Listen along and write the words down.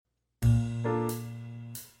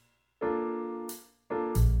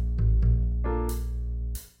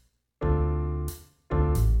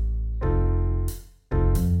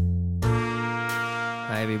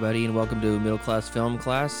everybody, and welcome to Middle Class Film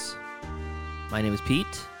Class. My name is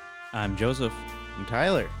Pete. I'm Joseph. I'm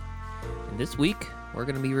Tyler. And this week, we're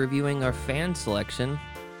going to be reviewing our fan selection,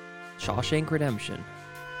 Shawshank Redemption.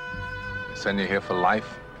 They send you here for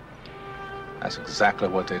life. That's exactly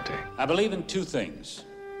what they did. I believe in two things,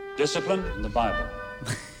 discipline and the Bible.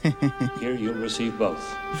 Here you'll receive both.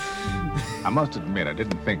 I must admit, I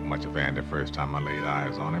didn't think much of Andy the first time I laid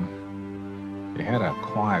eyes on him. He had a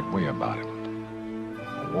quiet way about him.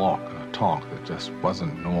 A walk and a talk that just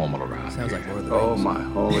wasn't normal around Sounds here. like Lord of the Rings. Oh my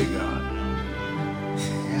holy God.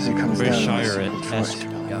 As he comes Very down Shire-esque.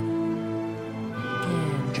 Yeah.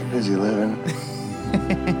 Get busy living.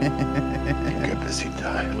 Get busy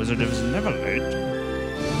dying. Wizard is never late.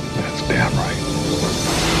 That's damn right.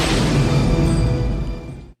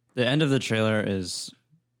 The end of the trailer is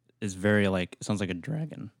very like, it sounds like a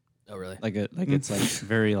dragon. Oh, really? It's like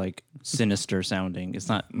very like sinister sounding. It's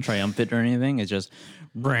not triumphant or anything. It's just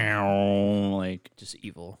like, Just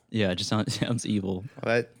evil. yeah, it just sounds evil.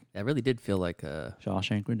 But That really did feel like a...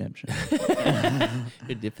 Shawshank Redemption.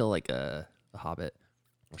 It did feel like a Hobbit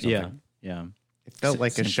or something. Yeah. it felt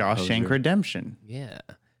like a Simple Shawshank poser. Redemption. Yeah.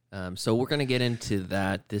 So we're going to get into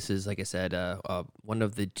that. This is, like I said, one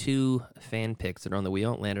of the two fan picks that are on the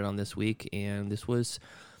wheel landed on this week, and this was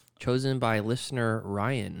chosen by listener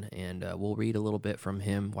Ryan, and we'll read a little bit from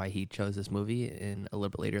him why he chose this movie in a little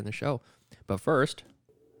bit later in the show. But first,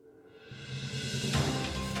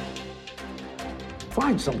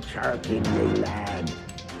 Find some charity in your lad.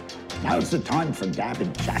 Now's the time for gab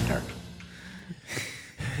and chatter.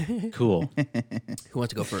 Cool. who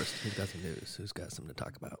wants to go first? Who's got some news? Who's got something to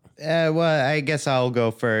talk about? Well, I guess I'll go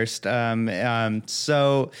first.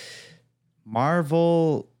 So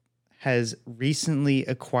Marvel has recently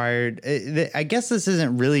acquired. I guess this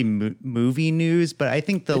isn't really movie news, but I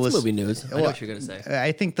think It's movie news. I know what you're going to say.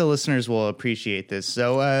 I think the listeners will appreciate this.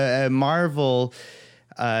 So Marvel,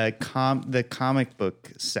 the comic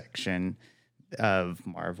book section of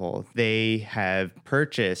Marvel, they have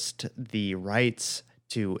purchased the rights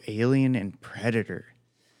to Alien and Predator.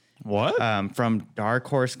 What? From Dark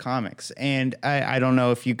Horse Comics. And I don't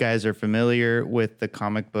know if you guys are familiar with the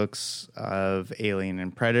comic books of Alien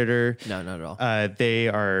and Predator. No, not at all. They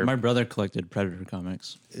are My brother collected Predator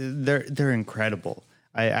comics. they're incredible.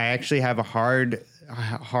 I actually have a hard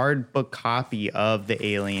book copy of the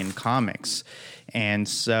Alien comics, and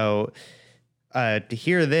so to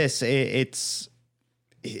hear this, it's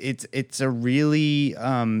a really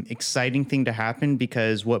exciting thing to happen,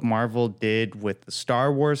 because what Marvel did with the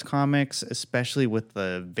Star Wars comics, especially with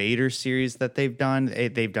the Vader series that they've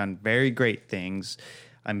done very great things.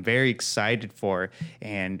 I'm very excited for,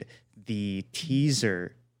 and the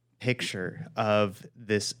teaser picture of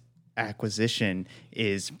this acquisition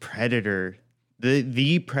is Predator,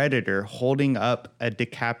 the Predator holding up a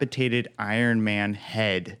decapitated Iron Man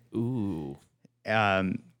head. Ooh.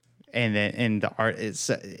 And then in the art,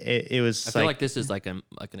 it was. I feel like this is like an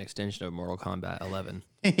extension of Mortal Kombat 11.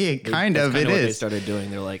 It That's kind of it what they is. started doing.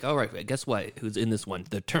 They're like, all right, guess what? Who's in this one?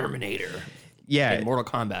 The Terminator. Yeah, And Mortal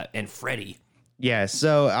Kombat and Freddy. yeah.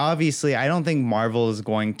 So obviously, I don't think Marvel is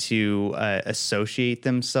going to associate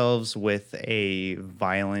themselves with a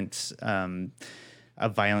violent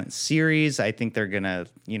series. I think they're gonna,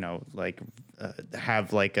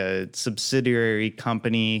 have like a subsidiary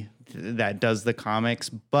company that does the comics.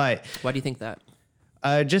 But Why do you think that?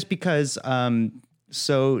 just because, as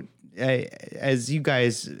you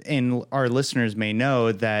guys and our listeners may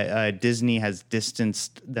know, that Disney has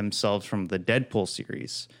distanced themselves from the Deadpool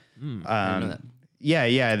series. I didn't know that.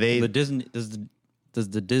 Yeah. The Disney does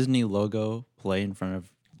the Disney logo play in front of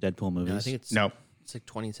Deadpool movies? No, I think it's No. It's like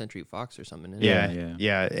 20th Century Fox or something. Isn't it?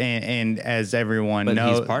 Yeah. And as everyone but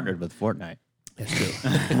knows, he's partnered with Fortnite. That's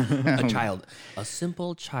true. A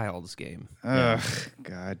simple child's game. Ugh,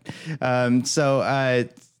 God. So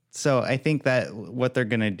I think that what they're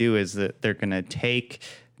going to do is that they're going to take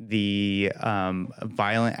the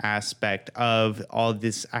violent aspect of all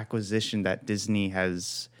this acquisition that Disney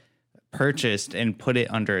has purchased and put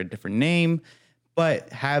it under a different name,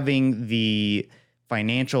 but having the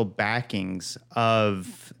financial backings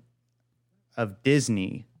of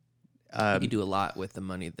Disney. You can do a lot with the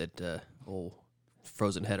money that old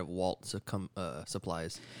frozen head of Walt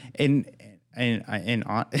supplies. And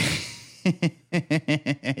I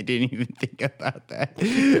didn't even think about that.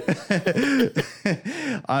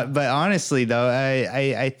 But honestly, though,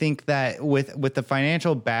 I think that with the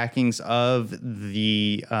financial backings of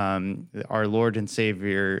the our Lord and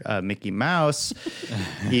Savior Mickey Mouse,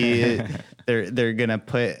 they're gonna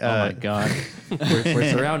put. Oh my God.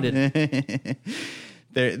 We're surrounded.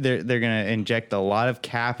 they're going to inject a lot of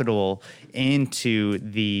capital into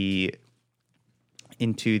the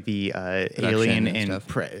Alien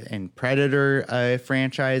and Predator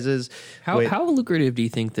franchises. How lucrative do you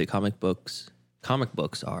think that comic books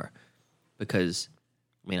are? Because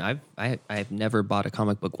I mean, I've never bought a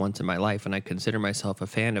comic book once in my life, and I consider myself a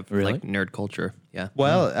fan of like nerd culture. Yeah.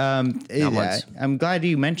 Well, I'm glad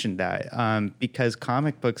you mentioned that because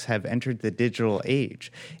comic books have entered the digital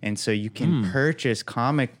age, and so you can purchase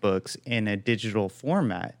comic books in a digital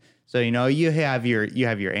format. So you have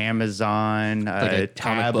your Amazon like a comic book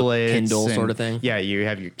tablets, Kindle sort of thing. Yeah, you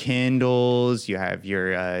have your Kindles, you have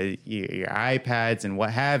your iPads, and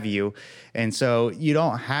what have you. And so you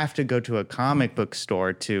don't have to go to a comic book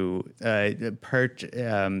store to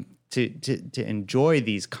enjoy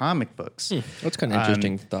these comic books. That's kind of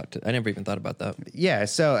interesting thought. I never even thought about that. Yeah,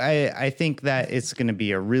 so I think that it's going to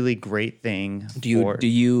be a really great thing. Do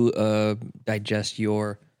you digest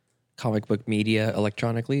your comic book media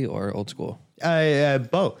electronically or old school?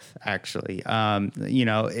 Both, actually.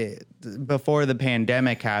 Before the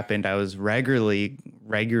pandemic happened, I was regularly.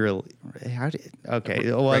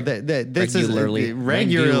 Okay, well, this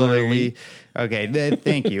regularly. Okay,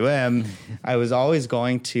 thank you. I was always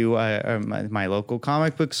going to my local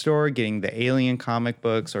comic book store, getting the Alien comic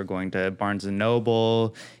books, or going to Barnes and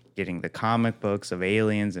Noble, getting the comic books of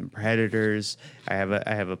Aliens and Predators. I have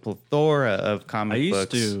a plethora of comic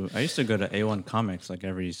books. I used to go to A1 Comics like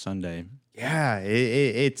every Sunday. Yeah,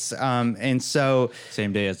 it's and so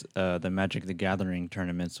same day as the Magic the Gathering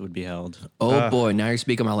tournaments would be held. Oh boy, now you're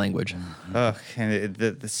speaking my language. And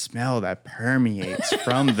the smell that permeates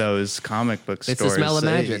from those comic book stores. It's the smell of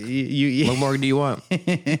magic. What more do you want?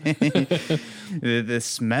 the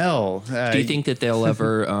smell. Do you think that they'll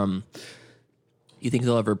ever? You think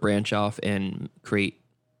they'll ever branch off and create?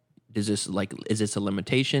 Is this a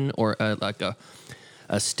limitation or like a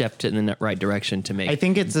step in the right direction to make? I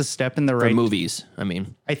think it's a step in the right movies. I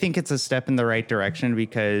mean, I think it's a step in the right direction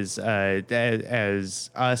because as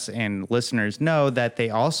us and listeners know that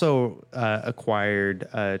they also acquired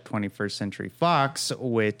 21st Century Fox,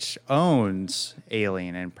 which owns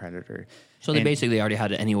Alien and Predator. So they basically already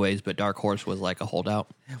had it anyways, but Dark Horse was like a holdout.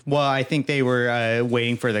 Well, I think they were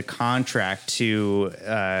waiting for the contract to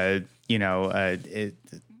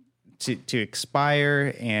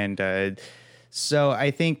expire, and so I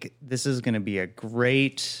think this is going to be a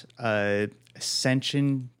great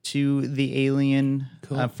ascension to the Alien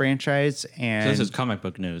franchise. And So this is comic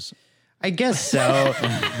book news. I guess so,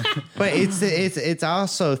 but it's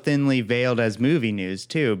also thinly veiled as movie news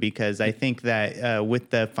too, because I think that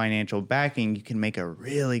with the financial backing, you can make a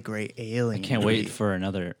really great Alien. I can't movie. wait for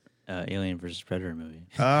another Alien versus Predator movie.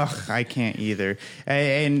 Ugh, I can't either.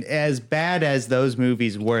 And as bad as those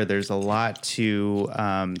movies were, there's a lot to.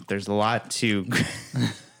 The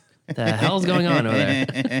hell's going on over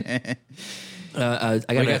there?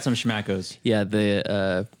 I got some schmackos. Yeah,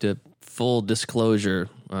 the full disclosure,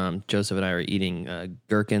 Joseph and I are eating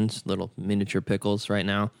gherkins, little miniature pickles right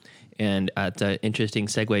now. And it's an interesting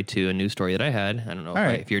segue to a news story that I had. I don't know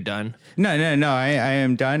if you're done. No. I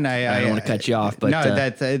am done. I don't want to cut you off, but no,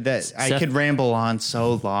 I could ramble on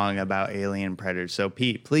so long about Alien Predators. So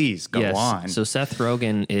Pete, please go on. So Seth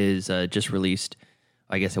Rogen is just released.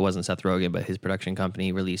 I guess it wasn't Seth Rogen, but his production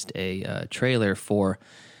company released a trailer for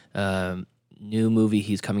new movie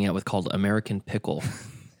he's coming out with called American Pickle.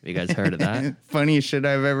 Have you guys heard of that? Funniest shit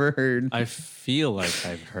I've ever heard. I feel like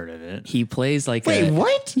I've heard of it. He plays like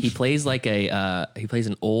what? He plays like he plays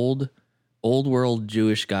an old world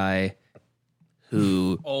Jewish guy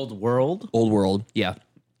who Old world, yeah,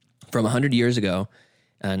 from 100 years ago,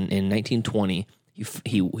 and in 1920.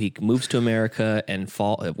 He moves to America and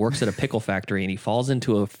works at a pickle factory, and he falls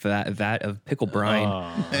into a vat of pickle brine,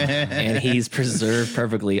 and he's preserved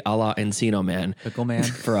perfectly, a la Encino Man, Pickle Man,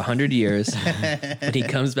 for 100 years. But he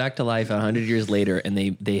comes back to life 100 years later, and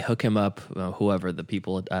they hook him up, whoever the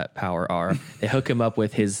people at power are, they hook him up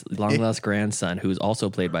with his long lost grandson, who's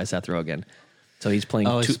also played by Seth Rogen. So he's playing.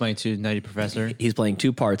 he's playing two Nutty Professor. He's playing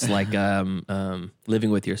two parts, like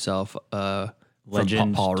Living with Yourself.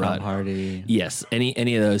 Legend, Paul Tom Rudd. Hardy. Yes,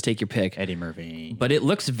 any of those, take your pick. Eddie Murphy. But it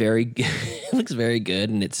looks very good,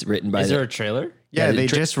 and it's written by. Is there a trailer? Yeah, they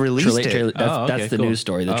just released it. That's the cool. news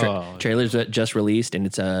story. The trailer's just released, and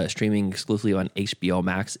it's streaming exclusively on HBO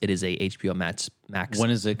Max. It is a HBO Max. When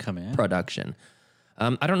is it coming out? Production.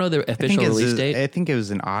 I don't know the official release date. I think it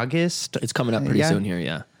was in August. It's coming up pretty soon here,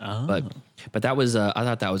 yeah. Oh. But that was I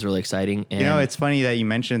thought that was really exciting. And it's funny that you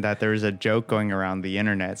mentioned that. There was a joke going around the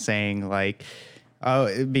internet saying like,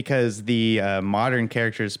 Oh, because the modern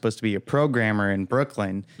character is supposed to be a programmer in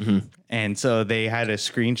Brooklyn. And so they had a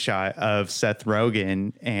screenshot of Seth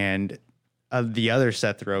Rogen and the other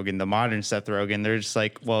Seth Rogen, the modern Seth Rogen. They're just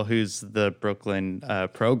like, well, who's the Brooklyn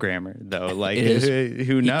programmer, though? Like,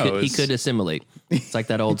 who knows? He could assimilate. It's like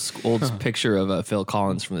that old picture of Phil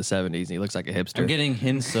Collins from the 70s. And he looks like a hipster. I'm getting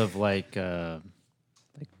hints of like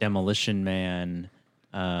Demolition Man.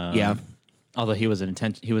 Yeah. Although he was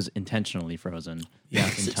intentionally frozen. Yeah,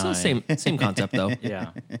 in it's time. the same concept, though.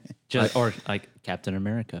 Yeah. Just, or like Captain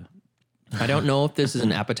America. I don't know if this is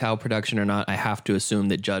an Apatow production or not. I have to assume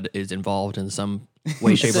that Judd is involved in some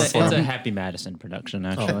way, shape, or form. It's a Happy Madison production,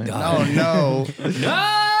 actually. Oh, no.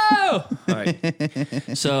 No! All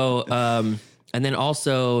right. So, and then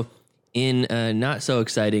also in not so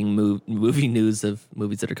exciting movie news of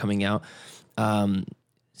movies that are coming out,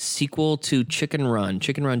 sequel to Chicken Run.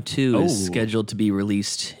 Chicken Run 2 is scheduled to be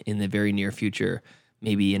released in the very near future,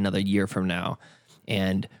 maybe another year from now.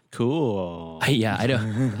 And cool. Yeah,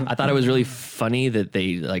 I thought it was really funny that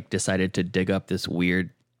they like decided to dig up this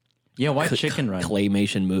weird why Chicken Run?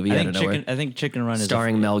 Claymation movie out of nowhere. I think Chicken Run is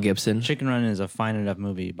starring Mel Gibson. Chicken Run is a fine enough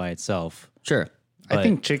movie by itself. Sure. I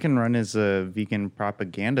think Chicken Run is a vegan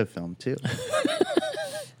propaganda film, too.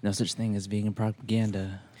 No such thing as vegan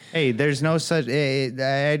propaganda. Hey, there's no such.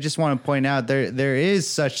 I just want to point out there is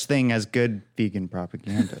such thing as good vegan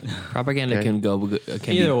propaganda. Propaganda can be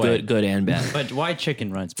way. good and bad. But why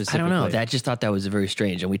Chicken Run I specifically? don't know. I just thought that was very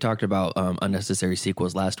strange, and we talked about unnecessary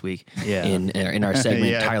sequels last week. Yeah. In our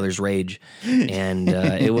segment Tyler's Rage, and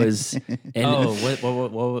it was. And what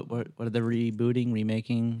are the rebooting,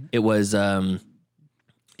 remaking? It was.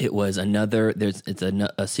 It was another. It's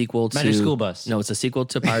a sequel to Magic School Bus. No, it's a sequel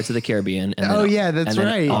to Pirates of the Caribbean. And that's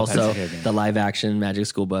right. Also, Pirates of the the live action Magic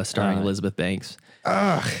School Bus starring Elizabeth Banks.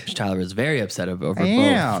 Which Tyler was very upset over both.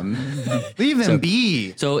 Leave them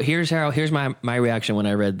be. So here's my reaction when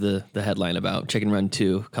I read the headline about Chicken Run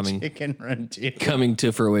 2 coming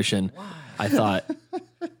to fruition. I thought,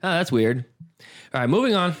 that's weird. All right,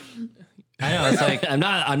 moving on. I know, it's like I'm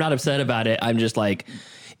not upset about it. I'm just like,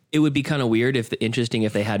 it would be kind of weird if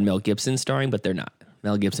they had Mel Gibson starring, but they're not.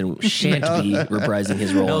 Mel Gibson shan't be reprising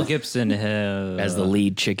his role. Mel Gibson as the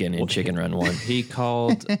lead chicken in Chicken Run 1. He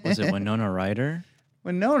called, was it Winona Ryder?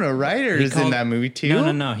 Winona Ryder is in that movie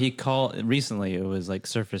too. No. He called recently. It was like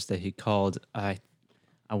surfaced that he called. I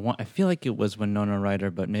feel like it was Winona Ryder,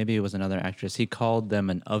 but maybe it was another actress. He called them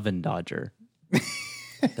an oven dodger.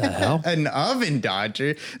 The hell? An oven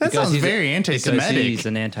dodger? That sounds very anti-Semitic. Because he's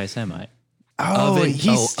an anti-Semite.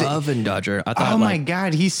 Oven dodger. I thought, my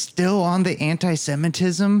God, he's still on the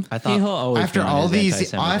anti-Semitism. I thought after all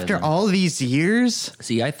these years.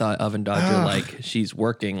 See, I thought oven dodger like she's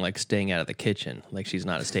working, like staying out of the kitchen, like she's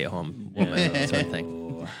not a stay-at-home woman, sort of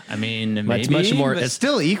thing. I mean, It's maybe, much more. It's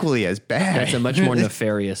still equally as bad. That's a much more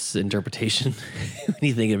nefarious interpretation when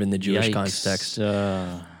you think of it in the Jewish context.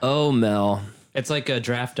 Mel. It's like a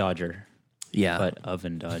draft dodger. Yeah, but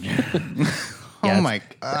oven dodger. Yeah, my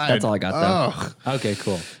God. That's all I got, though. Okay,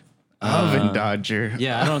 cool. Oven dodger.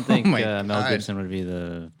 Yeah, I don't think Mel Gibson would be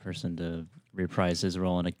the person to reprise his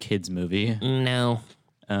role in a kid's movie. No.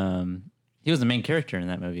 He was the main character in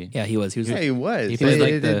that movie. Yeah, he was. He was. He played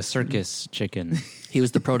like the circus chicken. He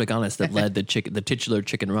was the protagonist that led the titular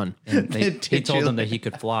Chicken Run. And he told him that he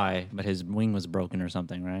could fly, but his wing was broken or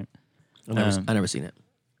something, right? I never seen it.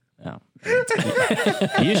 No.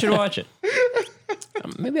 You should watch it.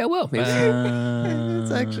 Maybe I will. Maybe.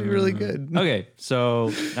 It's actually really good. Okay,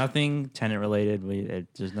 so nothing Tenet related.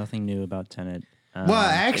 There's nothing new about Tenet. Well,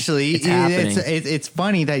 actually, it's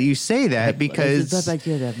funny that you say that because it's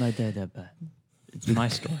my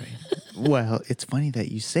story. Well, it's funny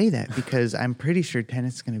that you say that because I'm pretty sure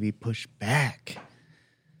Tenet's going to be pushed back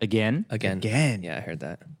Again. Yeah, I heard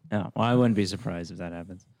that. No, well, I wouldn't be surprised if that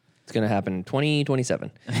happens. It's going to happen in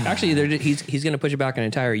 2027. Actually, he's going to push it back an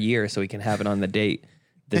entire year so he can have it on the date.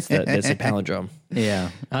 That's a palindrome. Yeah.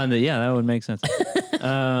 Yeah, that would make sense.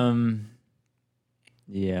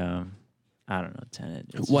 Yeah. I don't know, Tenet.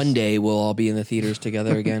 One day we'll all be in the theaters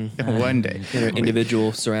together again. One day. In our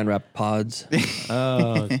individual saran wrap pods.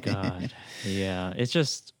 Oh, God. Yeah. It's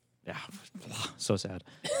just so sad.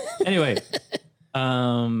 Anyway,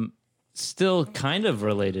 still kind of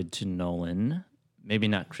related to Nolan. Maybe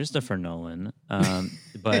not Christopher Nolan,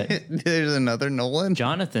 but there's another Nolan.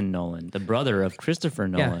 Jonathan Nolan, the brother of Christopher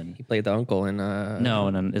Nolan. Yeah, he played the uncle in.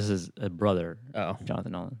 No, this is a brother. Oh,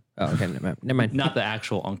 Jonathan Nolan. Oh, okay, never mind. Not the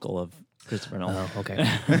actual uncle of Christopher Nolan. Oh, okay.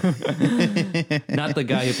 Not the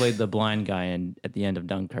guy who played the blind guy at the end of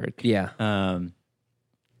Dunkirk. Yeah.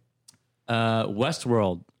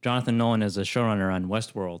 Westworld. Jonathan Nolan is a showrunner on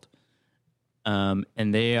Westworld.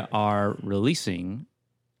 and they are releasing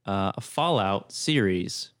a Fallout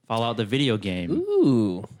series, Fallout the video game.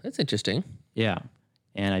 Ooh, that's interesting. Yeah,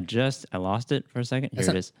 and I lost it for a second. Here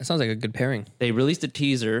it is. That sounds like a good pairing. They released a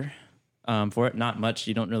teaser for it. Not much.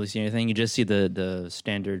 You don't really see anything. You just see the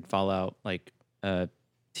standard Fallout like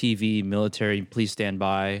TV military. Please stand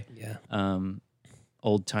by. Yeah.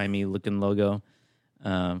 Old timey looking logo.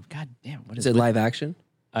 God damn, what Is it live action?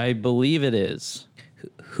 I believe it is.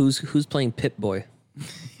 Who's playing Pip Boy?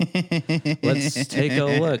 Let's take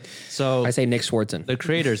a look. So I say Nick Swartzen. the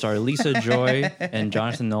creators are Lisa Joy and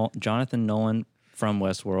Jonathan Nolan from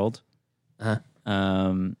Westworld.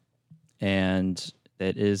 And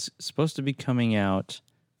it is supposed to be coming out,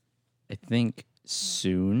 I think,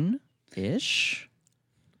 soon-ish.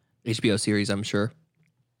 HBO series, I'm sure.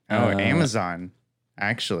 Amazon,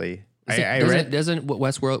 actually. I read. Wasn't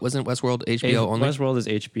Westworld HBO only? Westworld is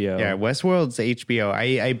HBO. Yeah, Westworld's HBO.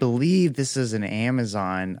 I believe this is an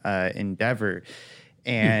Amazon endeavor,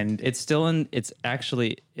 and It's still in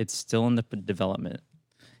the development.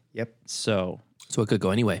 yep. So So it could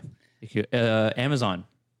go anyway. Amazon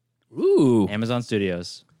Ooh. Amazon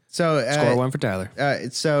Studios. So Score one for Tyler.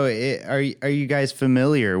 are you guys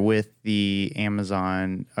familiar with the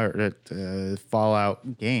Amazon or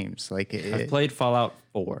Fallout games? Like I've played Fallout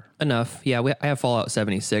 4. Enough. Yeah, I have Fallout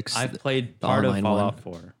 76. I've played the part of online Fallout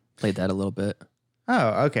one. 4. Played that a little bit.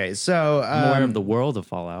 Oh, okay. So I'm aware of the world of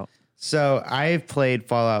Fallout. So I've played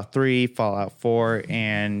Fallout 3, Fallout 4,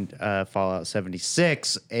 and Fallout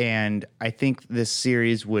 76, and I think this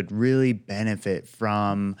series would really benefit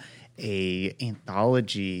from a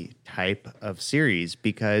anthology type of series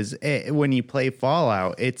because when you play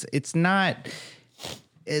Fallout, it's not.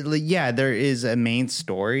 Yeah, there is a main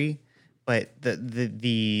story, but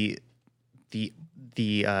the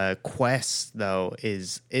quest though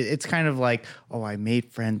is it's kind of like, oh, I made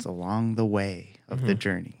friends along the way of the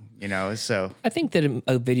journey. You know, so I think that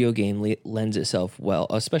a video game lends itself well,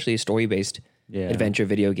 especially a story-based adventure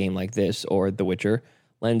video game like this or The Witcher,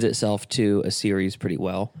 lends itself to a series pretty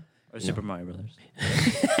well. Or Super Mario Brothers.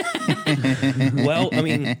 Well, I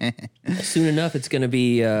mean, soon enough it's gonna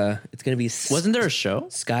be Wasn't there a show?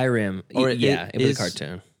 Skyrim? Or it was a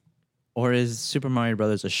cartoon. Or is Super Mario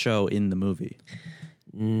Brothers a show in the movie?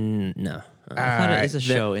 No, I thought it is a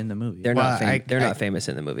show in the movie. they're Well, not famous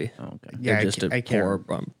in the movie. Oh, okay. Yeah, They're just I can't- poor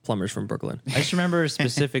plumbers from Brooklyn. I just remember a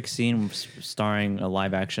specific scene starring a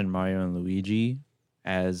live action Mario and Luigi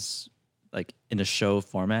as like in a show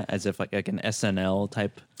format, as if like an SNL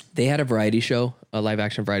type. They had a variety show, a live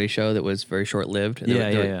action variety show that was very short lived.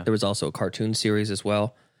 Yeah. There was also a cartoon series as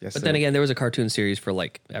well. Yes, But then again, there was a cartoon series for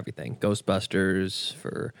like everything: Ghostbusters,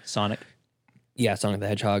 for Sonic. Sonic the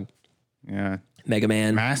Hedgehog, yeah, Mega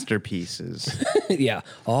Man. masterpieces. Yeah,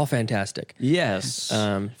 all fantastic. Yes.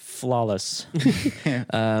 Flawless.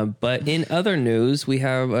 But in other news, we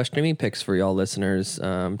have streaming picks for y'all listeners.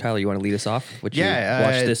 Tyler, you want to lead us off? What you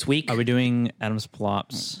watched this week? Are we doing Adam's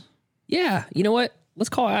Plops? Yeah, you know what? Let's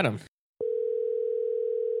call Adam.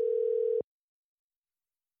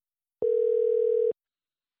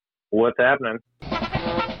 What's happening?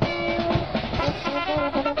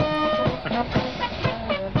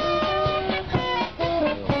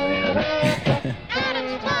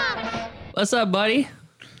 What's up, buddy?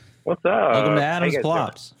 What's up? Welcome to How Adam's you guys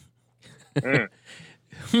Plops. doing?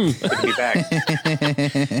 Good to be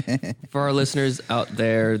back. For our listeners out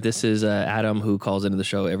there, this is Adam, who calls into the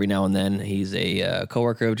show every now and then. He's a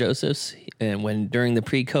coworker of Joseph's, and when during the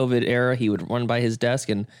pre-COVID era, he would run by his desk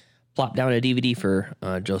and plop down a DVD for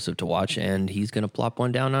Joseph to watch, and he's going to plop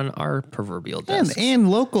one down on our proverbial desk. and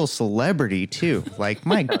local celebrity too. Like,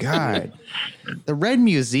 my God, the Red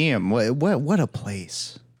Museum. What a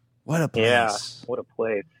place. What a place. Yeah, what a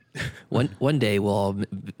place. One day we'll all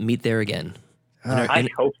meet there again. I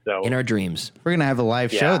hope so. In our dreams. We're gonna have a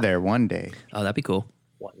live show Yeah. there one day. Oh, that'd be cool.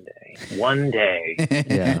 One day.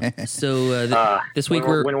 Yeah. So this week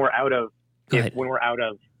when we're out of Go ahead. when we're out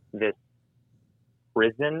of this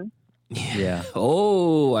prison. Yeah.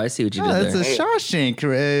 Oh, I see what you Oh, did that's there. a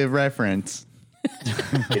Shawshank reference.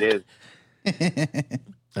 It is.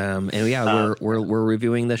 And yeah, we're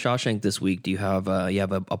reviewing The Shawshank this week. Do you have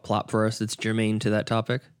a plot for us that's germane to that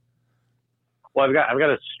topic? Well, I've got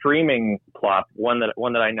a streaming plot, one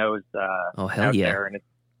that I know is Oh, hell out yeah. there, and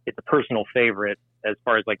it's a personal favorite as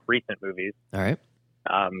far as like recent movies. All right.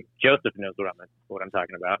 Joseph knows what I'm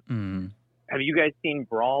talking about. Mm. Have you guys seen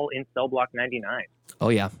Brawl in Cell Block 99? Oh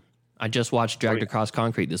yeah, I just watched Dragged Across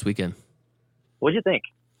Concrete this weekend. What'd you think?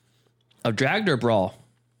 Of Dragged or Brawl?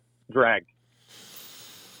 Dragged.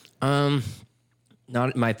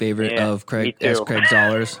 Not my favorite Yeah, of Craig me too.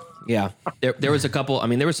 Zollers. Yeah, there was a couple. I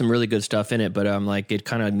mean, there was some really good stuff in it, but like it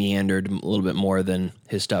kind of meandered a little bit more than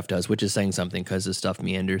his stuff does, which is saying something because his stuff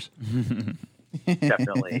meanders.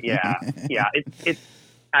 Definitely, yeah. It's.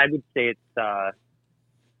 I would say it's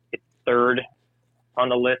third on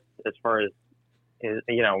the list as far as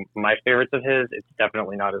my favorites of his. It's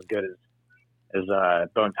definitely not as good as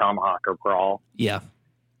Bone Tomahawk or Brawl. Yeah.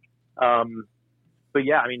 But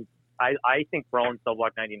yeah, I mean, I think Brawl in Cell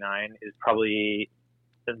Block 99 is probably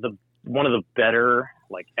one of the better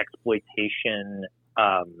like exploitation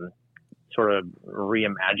sort of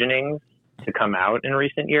reimaginings to come out in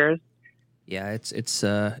recent years. Yeah,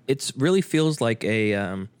 it's really feels like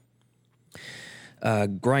a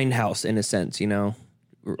grindhouse in a sense,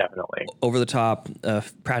 Definitely over the top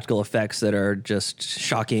practical effects that are just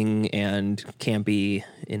shocking and campy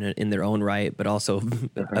in their own right, but also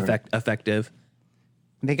effective.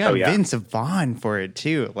 They got Vince Vaughn for it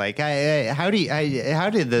too. Like, how did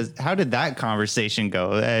that conversation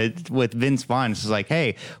go with Vince Vaughn? It's like,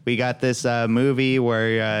 hey, we got this movie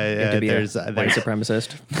where there's white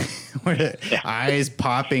supremacist, where eyes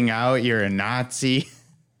popping out. You're a Nazi.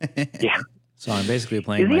 Yeah. So I'm basically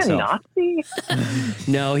playing myself. myself. Is he a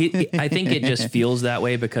Nazi? No, I think it just feels that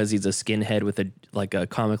way because he's a skinhead with a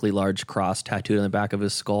comically large cross tattooed on the back of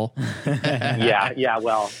his skull. Yeah.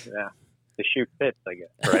 Well, yeah. The shoe fits, I guess,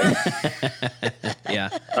 right? Yeah.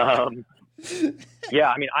 Yeah.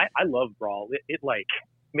 I mean, I love Brawl. It like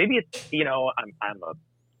maybe it's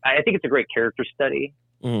I think it's a great character study,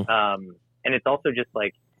 and it's also just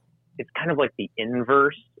like it's kind of like the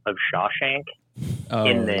inverse of Shawshank.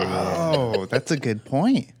 Oh, that's a good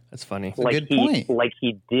point. That's funny. That's a good point. Like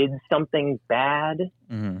he did something bad.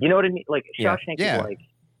 Mm-hmm. You know what I mean? Like Shawshank is like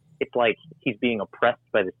it's like he's being oppressed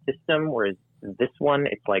by the system, whereas this one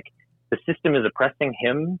it's like the system is oppressing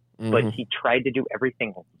him, but he tried to do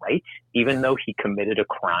everything right, even though he committed a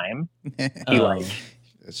crime. He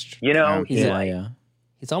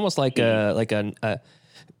he's almost like I've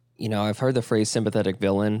heard the phrase sympathetic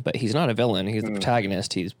villain, but he's not a villain. He's the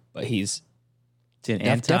protagonist. He's an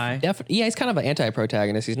anti. He's kind of an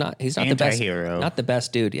anti-protagonist. He's not the best hero. Not the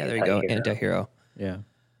best dude. Yeah, there you go. Anti-hero. Yeah.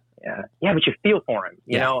 Yeah, but you feel for him.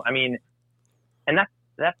 You know, I mean, and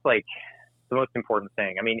that's like the most important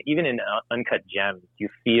thing. I mean, even in Uncut Gems, you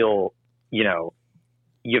feel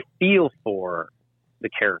for the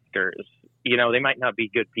characters. You know, they might not be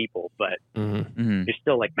good people, but you're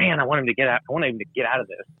still like, man, I want him to get out. I want him to get out of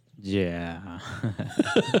this. Yeah.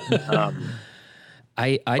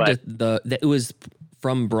 It was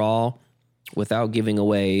from Brawl, without giving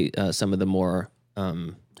away some of the more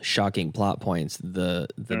shocking plot points. The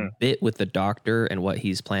bit with the doctor and what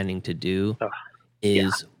he's planning to do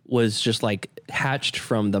was just like hatched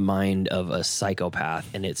from the mind of a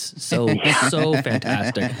psychopath, and it's so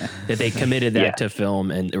fantastic that they committed that to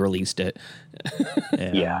film and released it.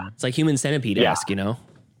 It's like Human Centipede-esque, you know?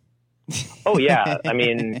 Oh yeah, I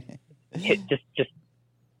mean, just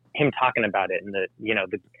him talking about it and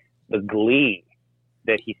the glee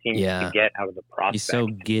that he seems to get out of the prospect. He's so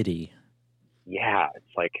giddy. Yeah,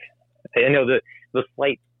 it's like I know the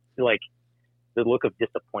slight like the look of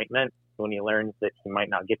disappointment when he learns that he might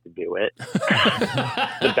not get to do it.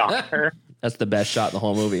 The doctor. That's the best shot in the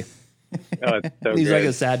whole movie. Oh, it's so He's good. like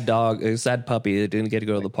a sad dog, a sad puppy that didn't get to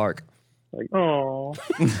go to the park. Like, oh,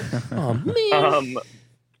 man.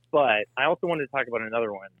 But I also wanted to talk about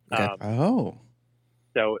another one. Okay.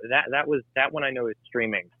 So that one I know is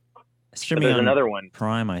streaming. Streaming there's on another one.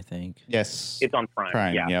 Prime, I think. Yes. It's on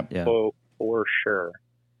Prime. Yeah. Yep. Yeah. For sure.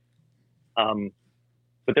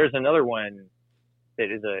 But there's another one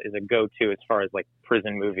that is a go-to as far as like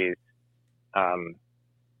prison movies. And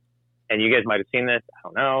you guys might have seen this. I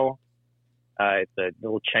don't know. It's a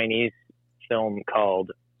little Chinese film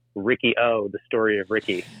called Ricky O, The Story of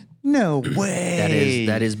Ricky. No way.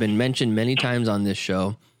 That has been mentioned many times on this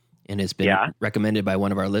show, and it's been recommended by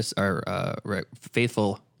one of our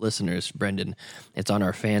faithful listeners, Brendan. It's on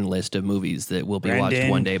our fan list of movies that will be watched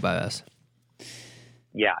one day by us.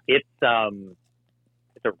 Yeah, it's a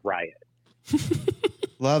riot.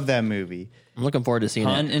 Love that movie. I'm looking forward to seeing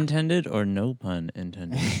Pun it. intended or no pun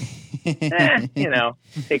intended?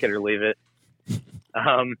 Take it or leave it.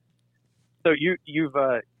 So you've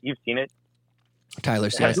seen it, Tyler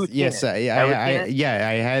says. Yes, I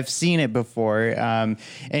have seen it before. And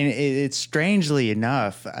it's strangely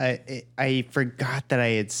enough, I forgot that I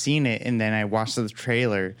had seen it, and then I watched the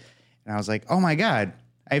trailer, and I was like, oh my God,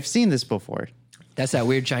 I've seen this before. That's that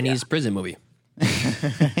weird Chinese prison movie.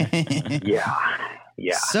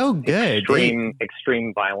 Yeah. So good.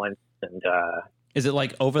 Extreme violence and is it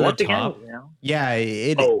like over the top? Again, you know?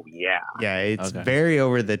 Yeah. Oh yeah. Yeah, it's very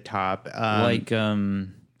over the top. Like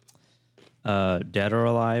Dead or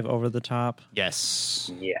Alive over the top?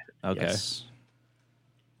 Yes. Yeah. Okay. Yes.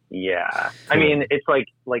 Yeah. I mean, it's like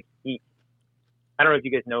I don't know if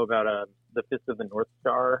you guys know about the Fist of the North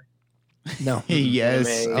Star. No.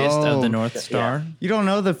 Yes. Anime. Fist of the Oh, North Star? you don't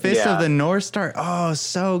know the Fist Yeah. of the North Star? Oh,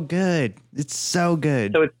 so good. It's so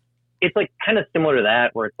good. So it's like kind of similar to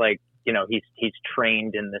that, where it's like, you know, he's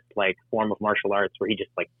trained in this like form of martial arts where he just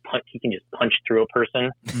like he can just punch through a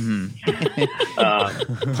person.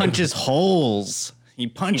 Punches holes. He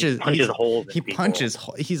punches holes in He people. punches.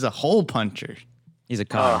 He's a hole puncher. He's a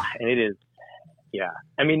cop. And it is, yeah.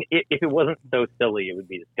 I mean, if it wasn't so silly, it would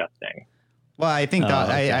be disgusting. Well, I think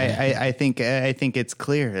okay. I think it's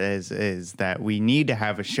clear is that we need to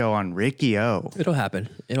have a show on Ricky O. It'll happen.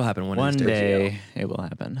 It'll happen One day it will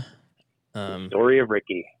happen. Story of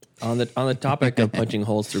Ricky. On the topic of punching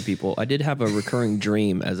holes through people, I did have a recurring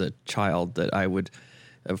dream as a child that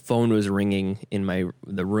a phone was ringing in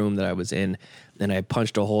the room that I was in, and I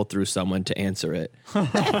punched a hole through someone to answer it. And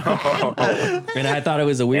I thought it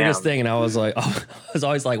was the weirdest thing, and I was like, I was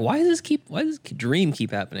always like, why does this dream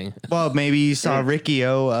keep happening? Well, maybe you saw Ricky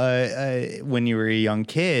O when you were a young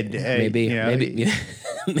kid. Maybe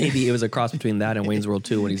maybe it was a cross between that and Wayne's World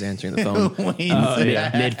 2 when he's answering the phone.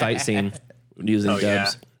 Mid fight scene using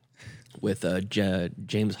dubs with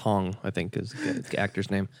James Hong, I think is the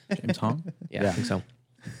actor's name. James Hong? Yeah, I think so.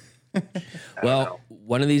 Well,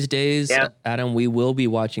 one of these days, Adam, we will be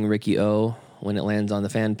watching Ricky O when it lands on the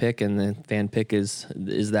fan pick, and the fan pick is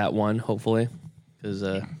that one, hopefully,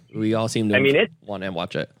 because we all seem to want to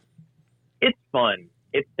watch it. It's fun.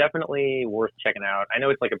 It's definitely worth checking out. I know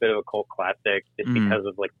it's like a bit of a cult classic just because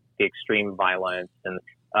of like the extreme violence, and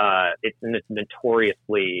it's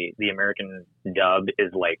notoriously the American dub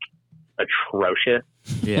is like atrocious.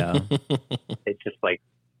 Yeah. It's just like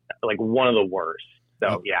one of the worst.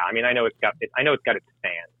 So yeah, I mean, I know it's got its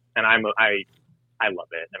fans, and I love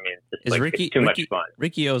it. I mean, it's just it's too much fun.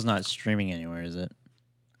 Ricky O's not streaming anywhere, is it?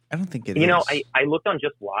 I don't think it is. You know, I looked on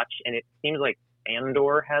Just Watch, and it seems like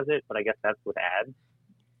Andor has it, but I guess that's with ads.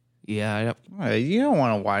 Yeah, you don't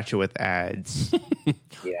want to watch it with ads.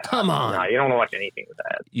 Yeah, come on. No, you don't want to watch anything with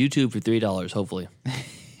ads. YouTube for $3, hopefully.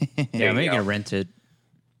 Yeah, maybe you can rent it.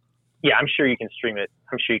 Yeah, I'm sure you can stream it.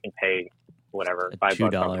 I'm sure you can pay whatever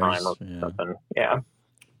 $5 on Prime or something. Yeah.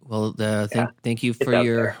 Well, thank you for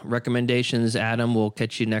your recommendations, Adam. We'll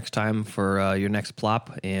catch you next time for your next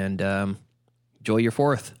plop, and enjoy your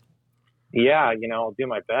 4th. Yeah, you know, I'll do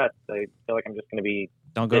my best. I feel like I'm just going to be.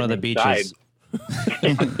 Don't go to the beaches.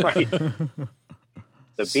 Right.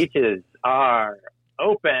 The beaches are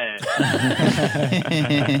open.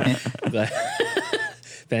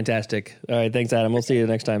 Fantastic. All right, thanks, Adam. We'll see you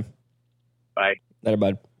next time. Bye. Later,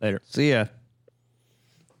 bud. Later. See ya.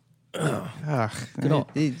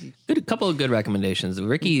 Good couple of good recommendations.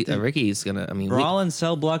 Ricky's gonna. I mean, Brawl in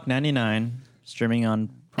Cell Block 99 streaming on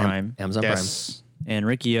Prime, Amazon Yes. Prime, and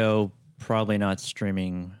Ricky O probably not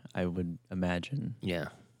streaming. I would imagine. Yeah.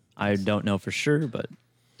 I don't know for sure, but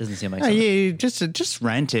it doesn't seem like. Yeah, just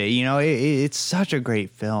rent it. You know, it's such a great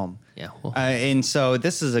film. Yeah. Well, And so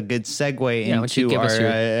this is a good segue why don't you into give us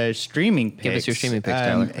our streaming picks. give us your streaming picks,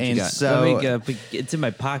 Tyler. What you And got? so it's in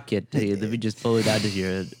my pocket. Let me just pull it out of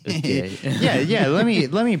here. Okay. yeah. Let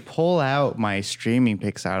me pull out my streaming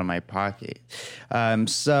picks out of my pocket.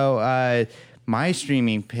 My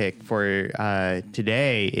streaming pick for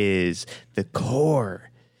today is The Core.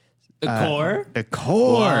 The Core? The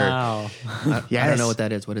Core. Wow. Yes. I don't know what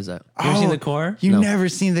that is. What is that? You ever seen The Core? You've No. never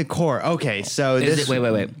seen The Core. Okay, so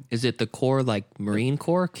Wait. Is it the core like Marine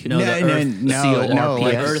Corps? No, the Earth. no, the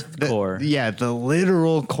like Earth the- core. Yeah, the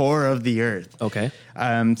literal core of the Earth. Okay.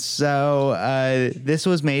 This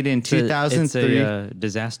was made in 2003. It's a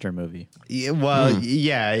disaster movie. Yeah, well,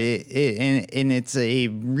 yeah, and it's a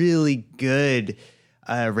really good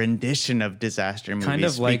rendition of disaster movies. Kind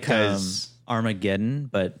of like because Armageddon,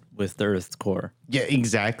 but with the Earth's core. yeah,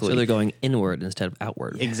 exactly. So they're going inward instead of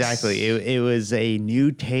outward. Exactly. It was a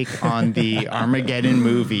new take on the Armageddon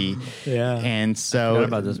movie. Yeah. And so Forgot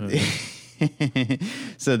about this movie.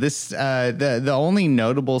 so this the only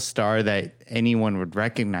notable star that anyone would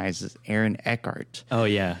recognize is Aaron Eckhart. Oh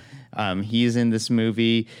yeah. He's in this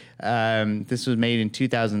movie. This was made in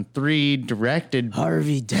 2003, directed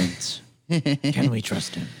Harvey Dent. Can we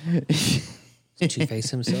trust him?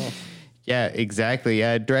 Two-Face himself. Yeah, exactly.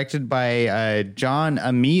 Directed by John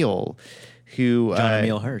Emile, who John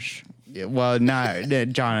Emile Hirsch. well, not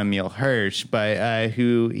John Emile Hirsch, but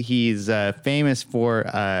who he's famous for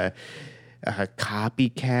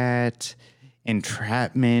Copycat,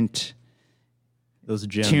 Entrapment, Those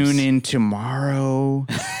gems. Tune In Tomorrow.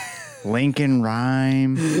 Lincoln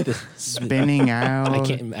Rhyme, Spinning Out.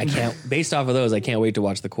 I can't. Based off of those, I can't wait to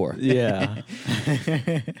watch The Core. Yeah.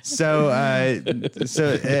 So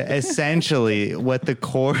essentially, what the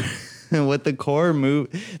core of the core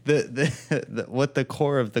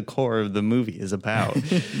of the movie is about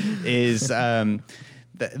is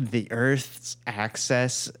the Earth's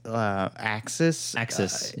axis.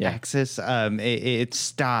 It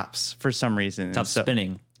stops for some reason. Stop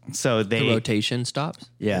spinning. So The rotation stops.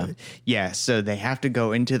 Yeah. So they have to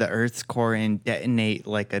go into the Earth's core and detonate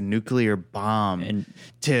like a nuclear bomb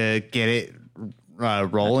to get it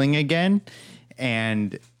rolling again.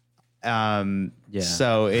 And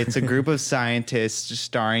so it's a group of scientists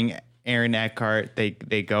starring Aaron Eckhart. They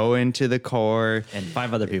go into the core. And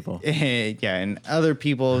 5 other people. And other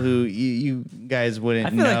people who you guys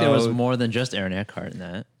wouldn't know. I feel like there was more than just Aaron Eckhart in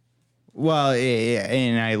that. Well,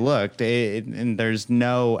 and I looked, and there's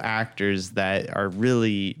no actors that are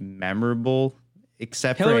really memorable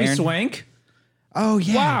except Hilary for Aaron. Swank. Oh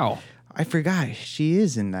yeah! Wow, I forgot she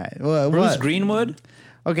is in that. Well, Bruce what? Greenwood.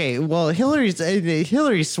 Okay, well, Hilary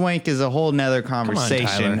Swank is a whole nother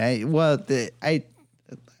conversation. Tyler.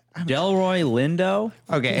 Delroy Lindo.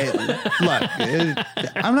 Okay, look,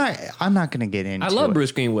 I'm not going to get into. I love it.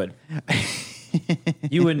 Bruce Greenwood.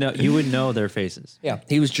 You would know their faces. Yeah,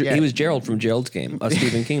 he was Gerald from Gerald's Game, a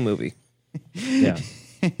Stephen King movie. Yeah.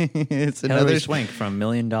 It's Hilary another Swank from $1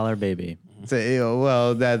 Million Baby.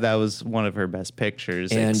 Well, that was one of her best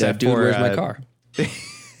pictures. And except Dude, for, Where's My Car?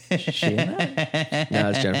 She in that? No,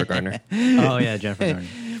 it's Jennifer Garner. Oh yeah, Jennifer Garner.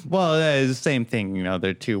 Well, it's the same thing. You know,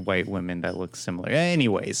 they're 2 white women that look similar.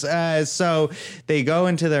 Anyways, so they go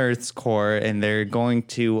into the Earth's core and they're going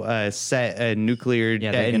to set a nuclear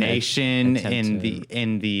detonation in the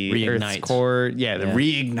Earth's core. Yeah, to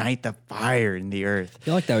reignite the fire in the Earth. I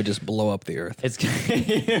feel like that would just blow up the Earth. It's I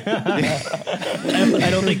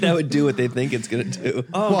don't think that would do what they think it's going to do.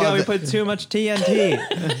 oh Well, god, we put too much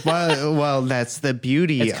TNT. well, that's the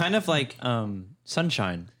beauty. It's kind of like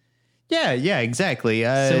Sunshine. Yeah, exactly.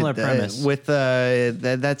 Similar premise. With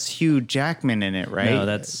that's Hugh Jackman in it, right? No,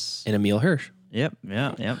 that's And Emil Hirsch. Yep.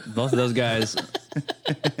 Both of those guys. No,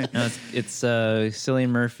 it's Cillian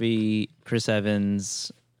Murphy, Chris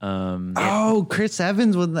Evans. Chris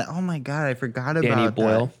Evans with the. Oh my god, I forgot about Danny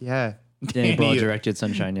Boyle. That. Yeah, Danny Boyle directed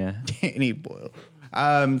Sunshine. Yeah. Danny Boyle.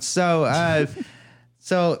 So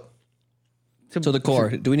The Core.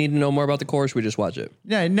 Do we need to know more about The Core, or should we just watch it?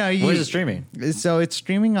 no. Where's it streaming? So it's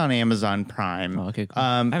streaming on Amazon Prime. Oh, okay, cool.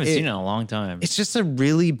 I haven't seen it in a long time. It's just a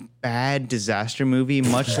really bad disaster movie,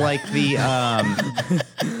 much like the.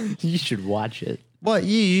 You should watch it. Well,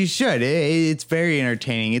 you should. It's very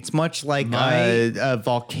entertaining. It's much like a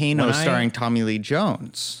Volcano starring Tommy Lee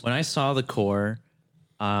Jones. When I saw The Core,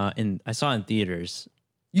 I saw it in theaters.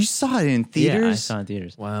 You saw it in theaters? Yeah, I saw it in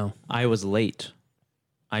theaters. Wow. I was late.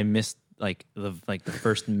 I missed the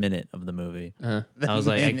first minute of the movie. I was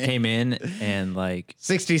like, I came in and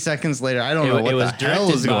 60 seconds later, I don't know what it was the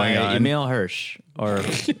hell is going on. Emil Hirsch, or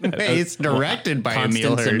It's directed by Emil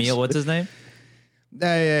Constance Hirsch. Emil, what's his name?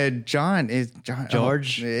 John is John.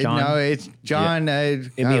 George? John? No, it's John.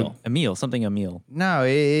 Emil. Emil, something Emil. No,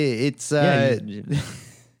 it's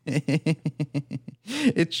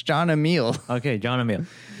it's John Emil. Okay, John Emil.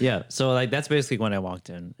 Yeah, so that's basically when I walked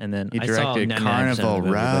in, and then He I saw directed 99% of Carnival the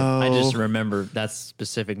movie, but I Row. just remember that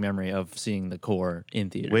specific memory of seeing The Core in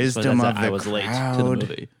theaters. Wisdom But of I the was late to the Crowd.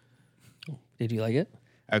 movie. Did you like it?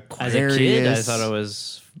 As a kid, I thought it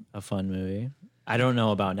was a fun movie. I don't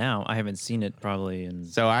know about now. I haven't seen it probably in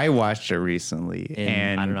So I watched it recently,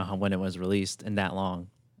 and I don't know when it was released, and that long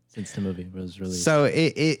since the movie was released. So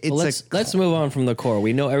it's Well, let's move on from The Core.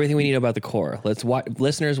 We know everything we need about The Core.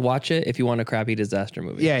 Listeners, watch it if you want a crappy disaster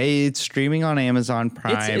movie. yeah, it's streaming on Amazon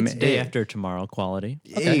Prime. it's day after tomorrow quality.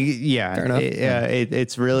 Yeah, Fair enough.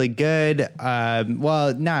 it's really good.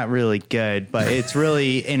 Well, not really good, but it's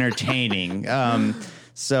really entertaining.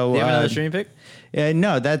 So Do you have another streaming pick?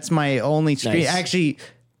 no, that's my only stream. Nice. Actually,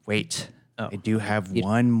 wait, I do have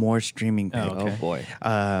one more streaming pick. Oh boy.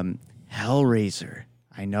 Hellraiser.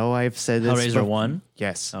 I know I've said this. Hellraiser 1?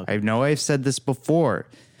 Yes, Okay. I know I've said this before.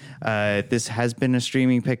 This has been a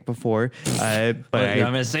streaming pick before, but I'm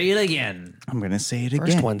going to say it again. I'm going to say it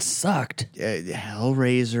First again. one sucked.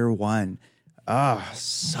 Hellraiser 1. Oh,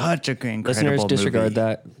 such a incredible Listeners, disregard movie.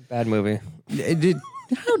 that. Bad movie.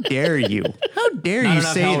 How dare you? How dare Not you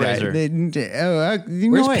enough say Hellraiser. that?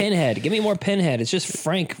 You Where's know what? Pinhead? Give me more Pinhead. It's just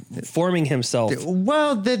Frank forming himself.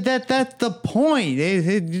 Well, that's the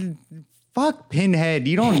point. Fuck Pinhead.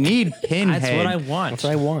 You don't need Pinhead. That's what I want. That's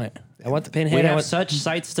what I want. I want the We Pinhead. I have want, such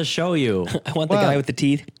sights to show you. I want the Well- guy with the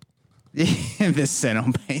teeth. The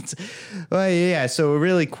Cenobites. Well, yeah. So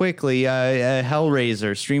really quickly,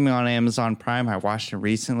 Hellraiser streaming on Amazon Prime. I watched it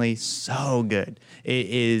recently. So good. It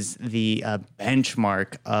is the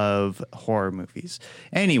benchmark of horror movies.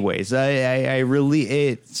 Anyways, I really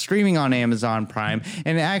it's streaming on Amazon Prime.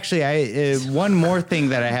 And actually, one more thing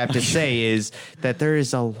that I have to say is that there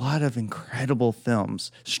is a lot of incredible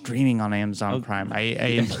films streaming on Amazon Prime. I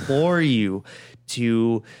implore you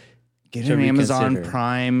to get an Amazon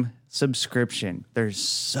Prime subscription. There's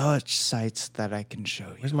such sites that I can show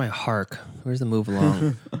you. Where's my Hark? Where's the move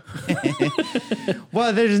along?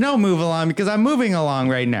 Well, there's no move along because I'm moving along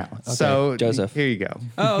right now. Okay, so Joseph, here you go.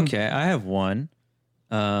 Oh, okay. I have one.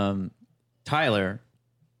 Tyler,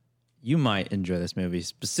 you might enjoy this movie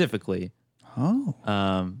specifically. Oh.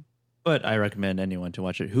 But I recommend anyone to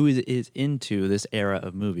watch it who is into this era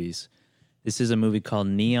of movies. This is a movie called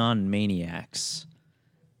Neon Maniacs.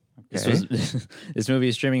 Okay. This movie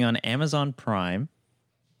is streaming on Amazon Prime.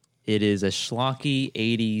 It is a schlocky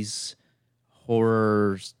 80s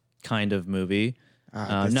horror kind of movie.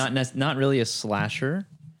 Not really a slasher.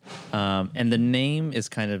 And the name is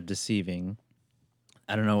kind of deceiving.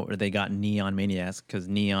 I don't know where they got Neon Maniacs because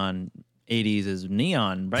neon 80s is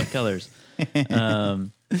neon, bright colors.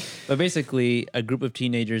 But basically, a group of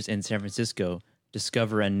teenagers in San Francisco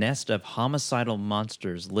discover a nest of homicidal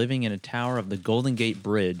monsters living in a tower of the Golden Gate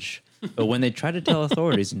Bridge. But when they try to tell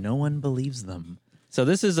authorities, no one believes them. So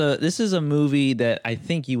this is a movie that I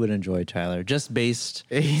think you would enjoy, Tyler.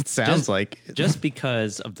 It sounds like just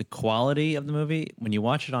because of the quality of the movie. When you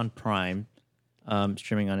watch it on Prime,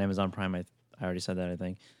 streaming on Amazon Prime, I already said that. I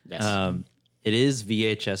think. Yes. It is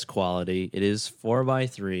VHS quality. It is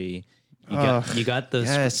 4:3. You got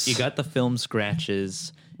the film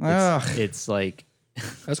scratches. It's like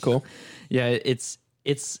that's cool. Yeah, it's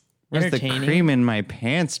Where's entertaining. The cream in my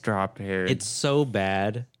pants dropped here. It's so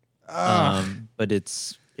bad, but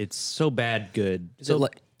it's so bad good. Is it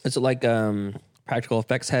like practical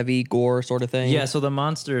effects heavy gore sort of thing? Yeah. So the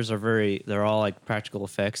monsters they're all like practical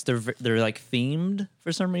effects. They're like themed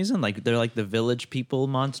for some reason. Like they're like the Village People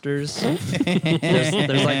monsters. there's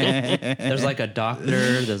like a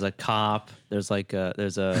doctor. There's a cop. There's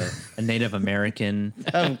a Native American.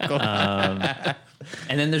 Of course.